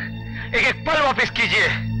दिन, एक एक पल वापस कीजिए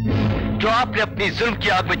जो आपने अपनी जुल्म की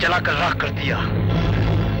आग में जलाकर राख कर दिया।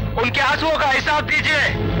 उनके आंसुओं का हिसाब दीजिए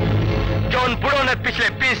जो उन बुढ़ों ने पिछले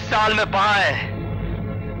 20 साल में बहाए।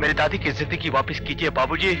 मेरी दादी की जिंदगी वापस कीजिए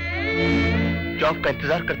बाबूजी, जो आपका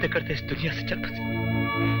इंतजार करते करते इस दुनिया से चल बसे।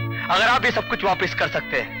 अगर आप ये सब कुछ वापस कर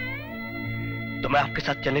सकते हैं तो मैं आपके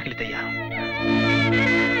साथ चलने के लिए तैयार हूं।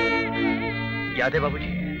 याद है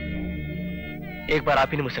बाबूजी, एक बार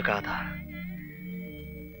आप ही ने मुझसे कहा था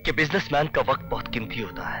कि बिजनेसमैन का वक्त बहुत कीमती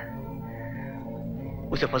होता है,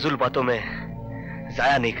 उसे फजूल बातों में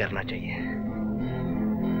जाया नहीं करना चाहिए।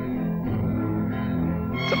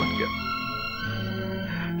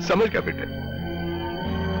 समझ गया बेटे,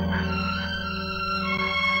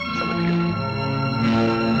 समझ गया।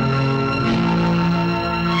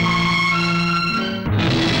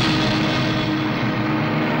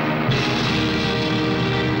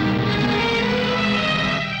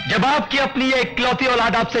 जब आपकी अपनी ये इकलौती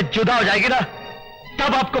औलाद आपसे जुदा हो जाएगी ना,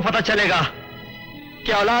 तब आपको पता चलेगा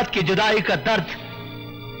कि औलाद की जुदाई का दर्द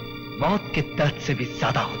मौत के दर्द से भी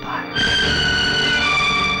ज्यादा होता है।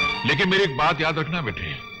 लेकिन मेरी एक बात याद रखना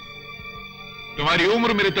बेटे, तुम्हारी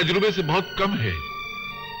उम्र मेरे तजुर्बे से बहुत कम है।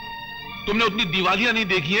 तुमने उतनी दिवालियां नहीं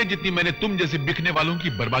देखी है जितनी मैंने तुम जैसे बिकने वालों की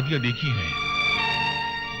बर्बादियां देखी हैं।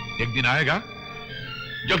 एक दिन आएगा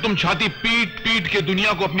जब तुम छाती पीट पीट के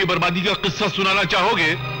दुनिया को अपनी बर्बादी का किस्सा सुनाना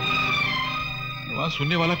चाहोगे, वहां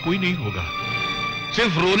सुनने वाला कोई नहीं होगा,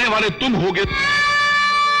 सिर्फ रोने वाले तुम होगे।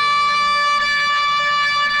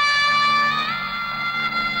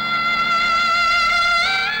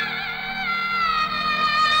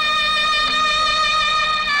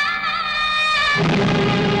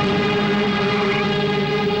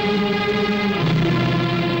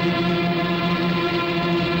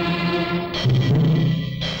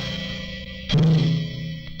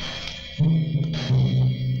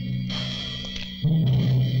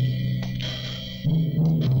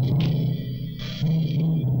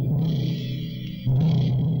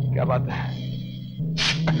 बात है?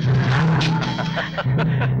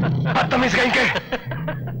 बदतमीज कहीं के।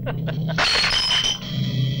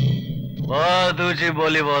 बहुत ऊंची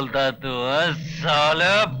बोली बोलता तू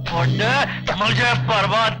साले बुड्ढे, मुझे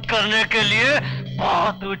बर्बाद करने के लिए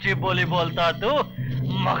बहुत ऊंची बोली बोलता तू,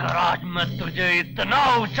 मगर आज मैं तुझे इतना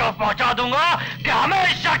ऊंचा पहुंचा दूंगा कि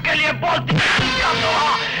हमेशा के लिए बोलती कर दूंगा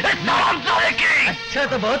इस हरामजादे की। अच्छा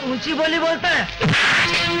तो बहुत ऊंची बोली बोलता है।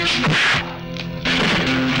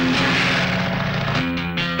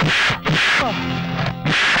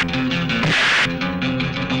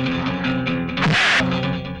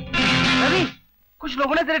 रवि, कुछ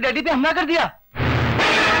लोगों ने तेरे डैडी पे हमला कर दिया।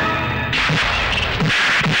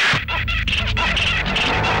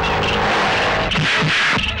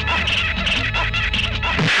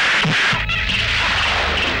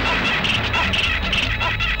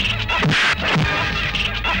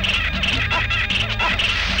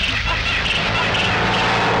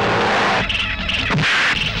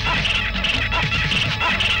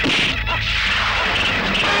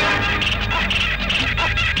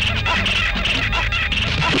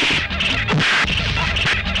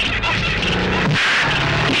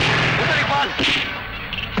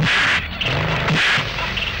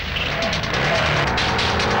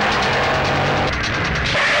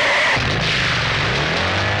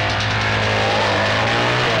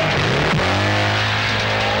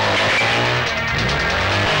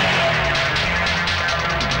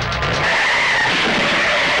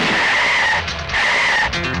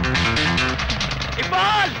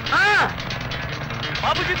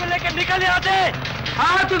 से।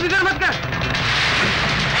 हाँ तू फिक्र मत कर।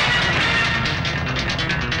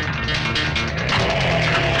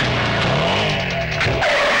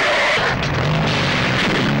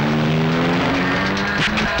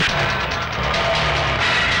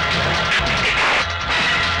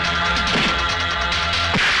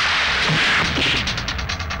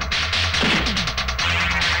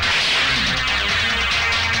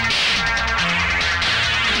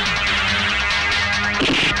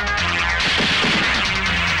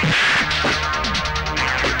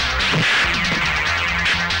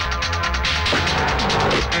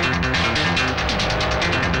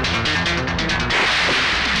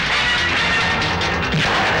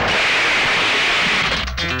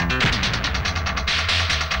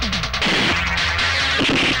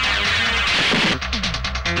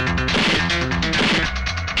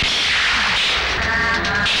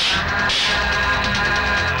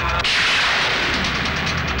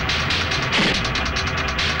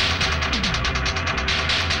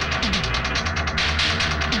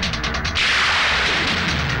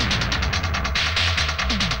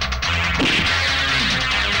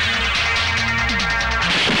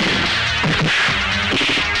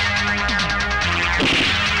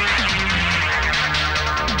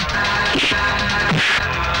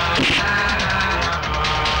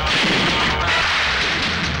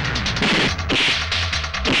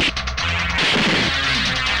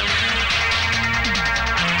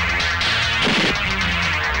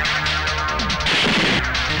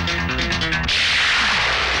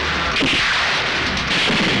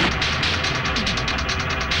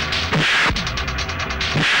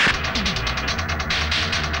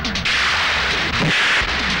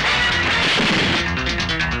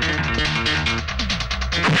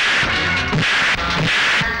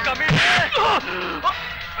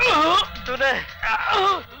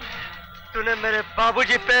 तूने मेरे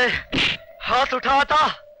बाबूजी पे हाथ उठाया था।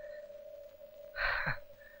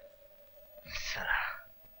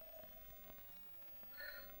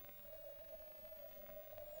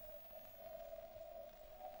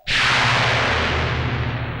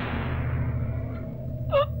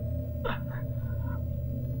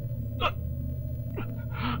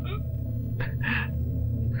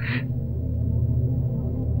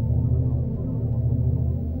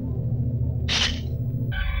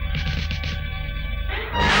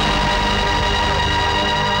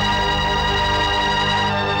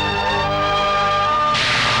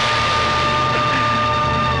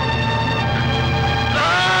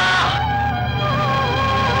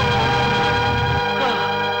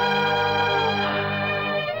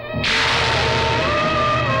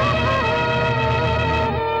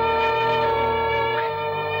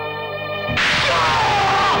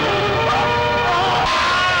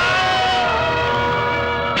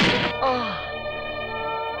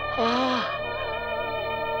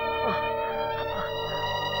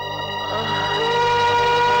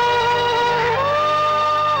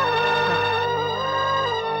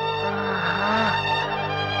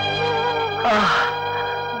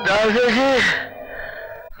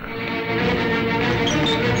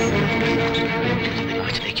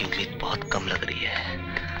 बचने की उम्मीद बहुत कम लग रही है।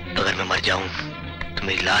 अगर मैं मर जाऊं तो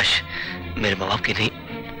मेरी लाश मेरे माँ बाप की नहीं,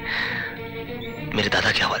 मेरे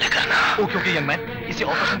दादा के हवाले करना। ओके ओके यंग मैन, इसी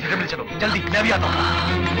ऑपरेशन थिएटर में चलो जल्दी, मैं भी आता हूँ।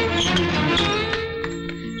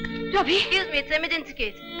 Ravi, excuse me, it's emergency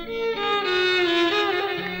case.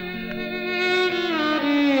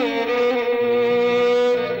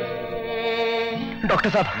 Doctor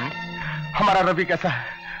साहब, हमारा रवि कैसा है?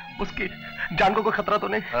 उसकी जान को कोई खतरा तो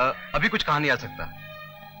नहीं? अभी कुछ कहा नहीं आ सकता।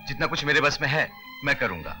 जितना कुछ मेरे बस में है मैं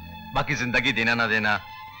करूंगा, बाकी जिंदगी देना ना देना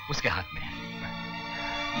उसके हाथ में है।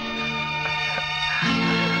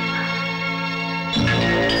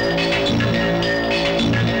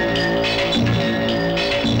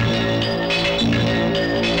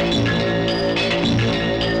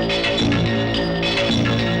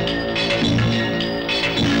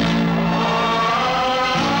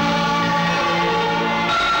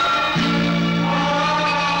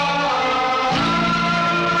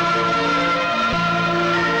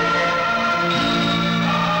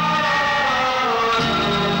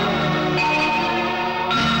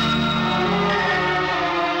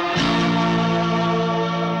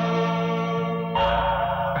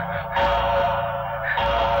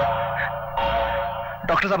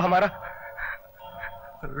 डॉक्टर साहब, हमारा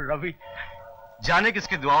रवि जाने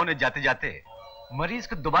किसकी दुआओं ने जाते जाते मरीज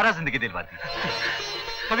को दोबारा जिंदगी दिलवाती है।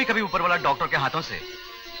 कभी कभी ऊपर वाला डॉक्टर के हाथों से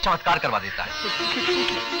चमत्कार करवा देता है।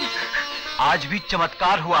 आज भी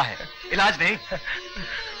चमत्कार हुआ है, इलाज नहीं।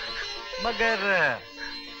 मगर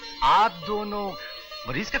आप दोनों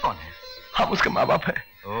मरीज के कौन हैं? हम उसके माँ बाप हैं।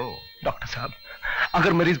 डॉक्टर साहब,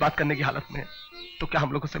 अगर मरीज बात करने की हालत में है तो क्या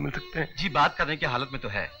हम लोग उससे मिल सकते हैं? जी बात करने की हालत में तो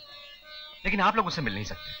है, लेकिन आप लोग उससे मिल नहीं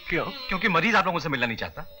सकते। क्यों? क्योंकि मरीज आप लोगों से मिलना नहीं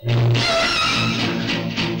चाहता।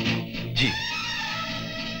 जी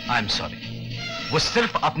आई एम सॉरी, वो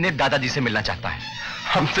सिर्फ अपने दादाजी से मिलना चाहता है।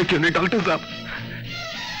 हमसे क्यों नहीं डॉक्टर साहब?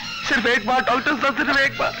 सिर्फ एक बार डॉक्टर साहब, सिर्फ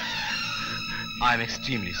एक बार। I am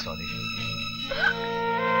extremely sorry.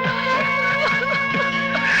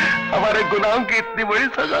 हमारे गुनाहों की इतनी बड़ी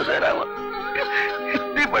सजा दे रहा है वो,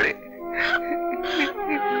 इतनी बड़ी।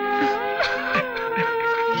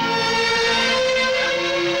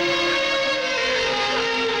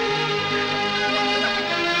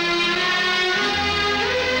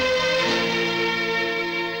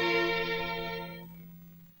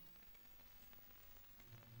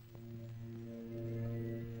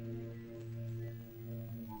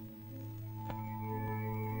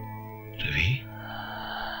 रवि,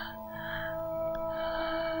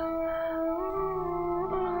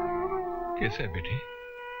 कैसा है बेटे?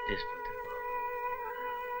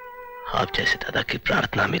 आप जैसे दादा की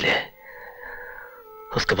प्रार्थना मिले,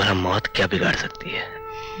 उसके भला मौत क्या बिगाड़ सकती है?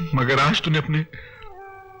 मगर आज तूने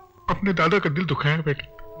अपने दादा का दिल दुखाया बेटे।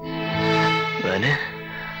 मैंने?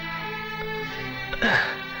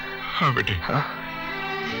 हाँ बेटे। हाँ?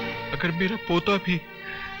 अगर मेरा पोता भी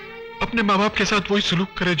अपने माँ बाप के साथ वही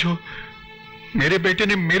सलूक करे जो मेरे बेटे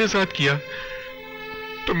ने मेरे साथ किया,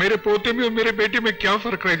 तो मेरे पोते में और मेरे बेटे में क्या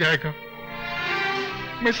फर्क रह जाएगा?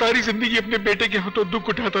 मैं सारी जिंदगी अपने बेटे के हाथों दुख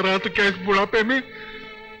उठाता रहा, तो क्या इस बुढ़ापे में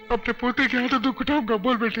अपने पोते के हाथों दुख उठाऊंगा?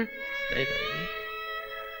 बोल बेटे।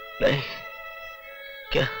 नहीं,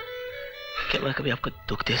 क्या मैं कभी आपको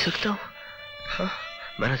दुख दे सकता हूँ? हाँ?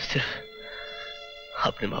 मैंने सिर्फ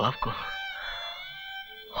अपने माँ बाप को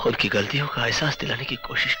उनकी गलतियों का एहसास दिलाने की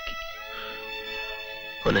कोशिश की,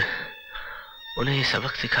 उन्हें ये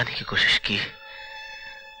सबक सिखाने की कोशिश की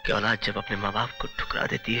कि औलाद जब अपने माँ बाप को ठुकरा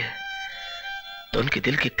देती है तो उनके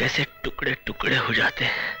दिल के कैसे टुकड़े टुकड़े हो जाते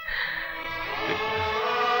हैं।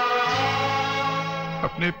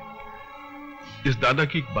 अपने इस दादा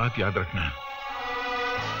की एक बात याद रखना,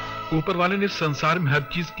 ऊपर वाले ने संसार में हर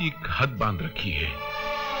चीज की एक हद बांध रखी है।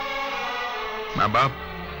 माँ बाप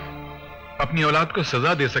अपनी औलाद को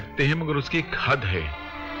सजा दे सकते हैं, मगर उसकी एक हद है।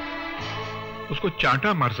 उसको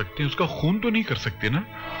चांटा मार सकते हैं, उसका खून तो नहीं कर सकते ना।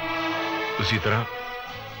 उसी तरह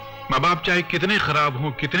माँ बाप चाहे कितने खराब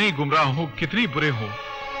हों, कितने ही गुमराह हों, कितने ही बुरे हों,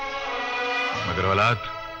 मगर औलाद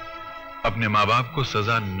अपने माँ बाप को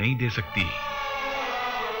सजा नहीं दे सकती।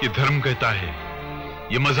 ये धर्म कहता है,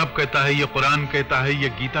 ये मजहब कहता है, ये कुरान कहता है, ये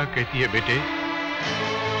गीता कहती है। बेटे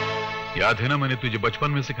याद है ना, मैंने तुझे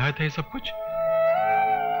बचपन में सिखाया था ये सब कुछ?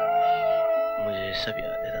 मुझे सब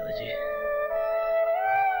याद है दादाजी,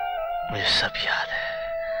 मुझे सब याद है।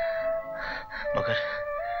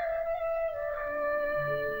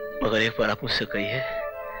 मगर एक बार आप मुझसे कहिए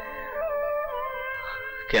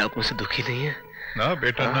कि आप मुझसे दुखी नहीं है ना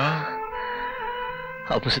बेटा? ना,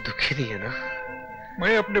 आप मुझसे दुखी नहीं है ना?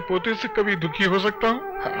 मैं अपने पोते से कभी दुखी हो सकता हूँ?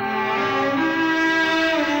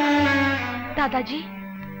 दादाजी।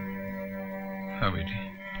 हाँ बेटी।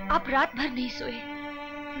 आप रात भर नहीं सोए,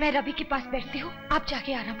 मैं रवि के पास बैठती हूँ, आप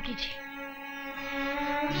जाके आराम कीजिए।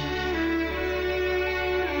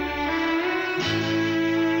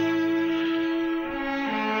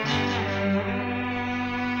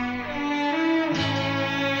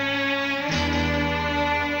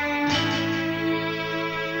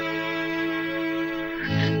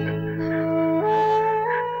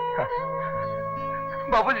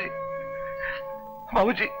 बाबूजी,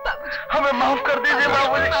 बाबूजी, हमें माफ कर दीजिए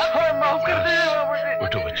बाबूजी, हमें माफ कर दीजिए बाबूजी।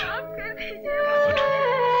 उठो बच्चा, उठो।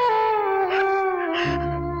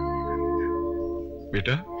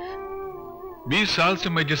 बेटा, 20 साल से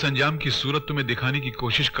मैं जिस अंजाम की सूरत तुम्हें दिखाने की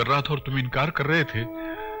कोशिश कर रहा था और तुम इनकार कर रहे थे,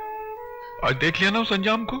 आज देख लिया ना उस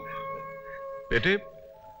अंजाम को? बेटे,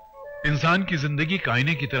 इंसान की जिंदगी एक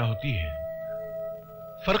आईने की तरह होती है।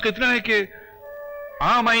 फर्क इतना है कि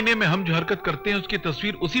आम आईने में हम जो हरकत करते हैं उसकी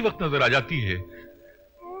तस्वीर उसी वक्त नजर आ जाती है,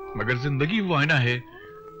 मगर जिंदगी वो आईना है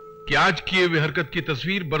कि आज किए हुए हरकत की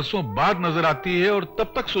तस्वीर बरसों बाद नजर आती है और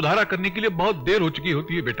तब तक सुधारा करने के लिए बहुत देर हो चुकी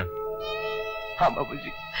होती है। बेटा हाँ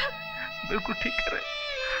बाबूजी, बिल्कुल ठीक कह रहे,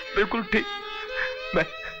 बिल्कुल ठीक। मैं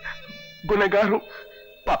गुनहगार हूँ,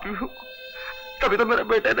 पापी हूँ। तभी तो मेरे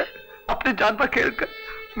बेटे ने अपनी जान पर खेल कर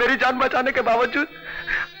मेरी जान बचाने के बावजूद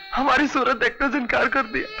हमारी सूरत देखने से इनकार कर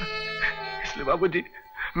दिया। इसलिए बाबूजी,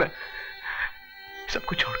 मैं सब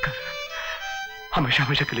कुछ छोड़कर हमेशा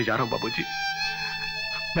हमेशा के लिए जा रहा हूँ बाबूजी।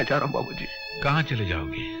 मैं जा रहा हूँ बाबूजी। कहाँ चले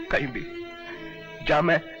जाओगे? कहीं भी, जहाँ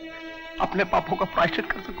मैं अपने पापों का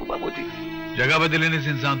प्रायश्चित कर सकूं बाबूजी। जगह बदलने से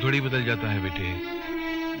इंसान थोड़ी बदल जाता है बेटे।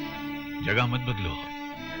 जगह मत बदलो,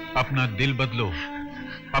 अपना दिल बदलो,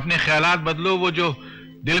 अपने ख्यालात बदलो। वो जो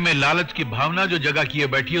दिल में लालच की भावना जो जगह किए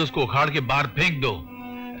बैठी है उसको उखाड़ के बाहर फेंक दो।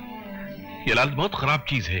 ये लालच बहुत खराब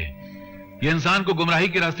चीज है। ये इंसान को गुमराही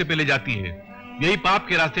के रास्ते पे ले जाती है, यही पाप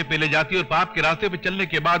के रास्ते पे ले जाती है। और पाप के रास्ते पे चलने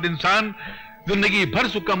के बाद इंसान जिंदगी भर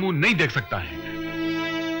सुख का मुंह नहीं देख सकता है।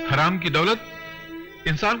 हराम की दौलत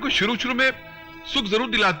इंसान को शुरू शुरू में सुख जरूर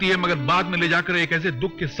दिलाती है, मगर बाद में ले जाकर एक ऐसे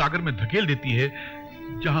दुख के सागर में धकेल देती है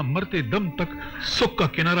जहां मरते दम तक सुख का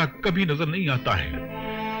किनारा कभी नजर नहीं आता है।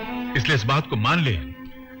 इसलिए इस बात को मान ले,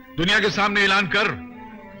 दुनिया के सामने ऐलान कर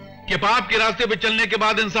कि पाप के रास्ते पे चलने के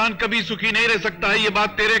बाद इंसान कभी सुखी नहीं रह सकता है। ये बात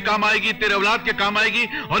तेरे काम आएगी, तेरे औलाद के काम आएगी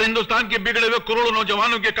और हिंदुस्तान के बिगड़े हुए करोड़ों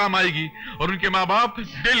नौजवानों के काम आएगी। और उनके माँ बाप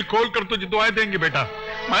दिल खोल कर तुझे दुआएं देंगे। बेटा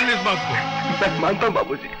मान इस बात को। मैं मानता हूं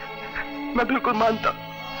बाबूजी, मैं बिल्कुल मानता।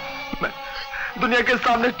 मैं दुनिया के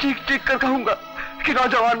सामने चीख चीख कर कहूंगा कि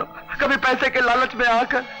नौजवानों, कभी पैसे के लालच में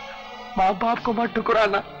आकर माँ बाप को मत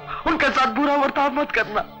ठुकराना, उनके साथ बुरा बर्ताव मत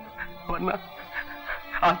करना, वरना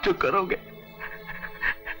आज जो करोगे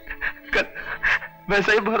कल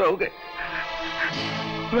वैसे ही भरोगे,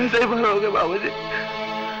 वैसे ही भरोगे बाबूजी,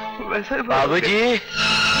 वैसे ही बाबूजी।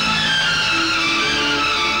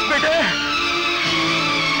 बेटे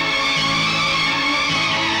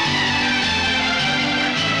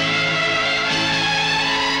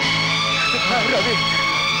रवि,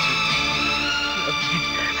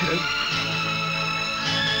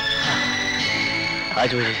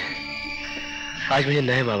 आज मुझे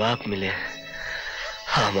नए माँ बाप मिले।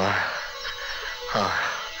 हाँ माँ, हाँ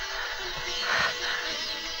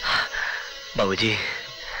बाबूजी,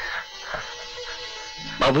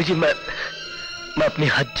 बाबूजी मैं अपनी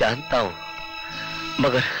हद जानता हूं,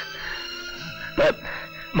 मगर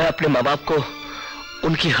मैं अपने माँ बाप को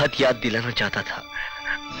उनकी हद याद दिलाना चाहता था।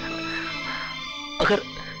 अगर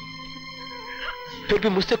फिर भी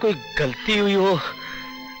मुझसे कोई गलती हुई हो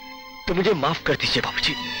तो मुझे माफ कर दीजिए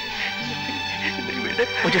बाबूजी,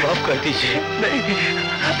 मुझे माफ कर दीजिए। नहीं,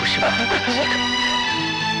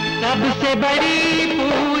 सबसे बड़ी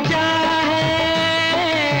पूजा है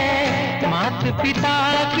माता पिता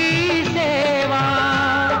की सेवा।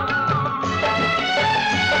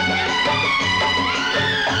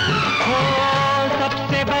 हो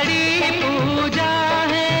सबसे बड़ी पूजा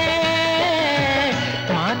है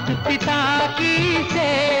माता पिता की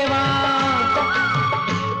सेवा।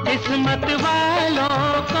 किस्मत वालों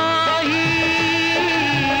को ही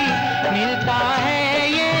मिलता है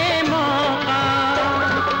ये मौका,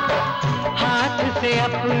 हाथ से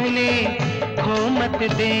अपने खो मत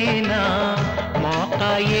देना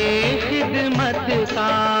मौका ये खिदमत का।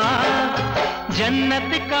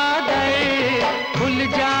 जन्नत का दर खुल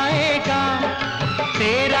जाएगा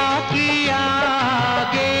तेरा किया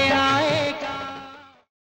आगे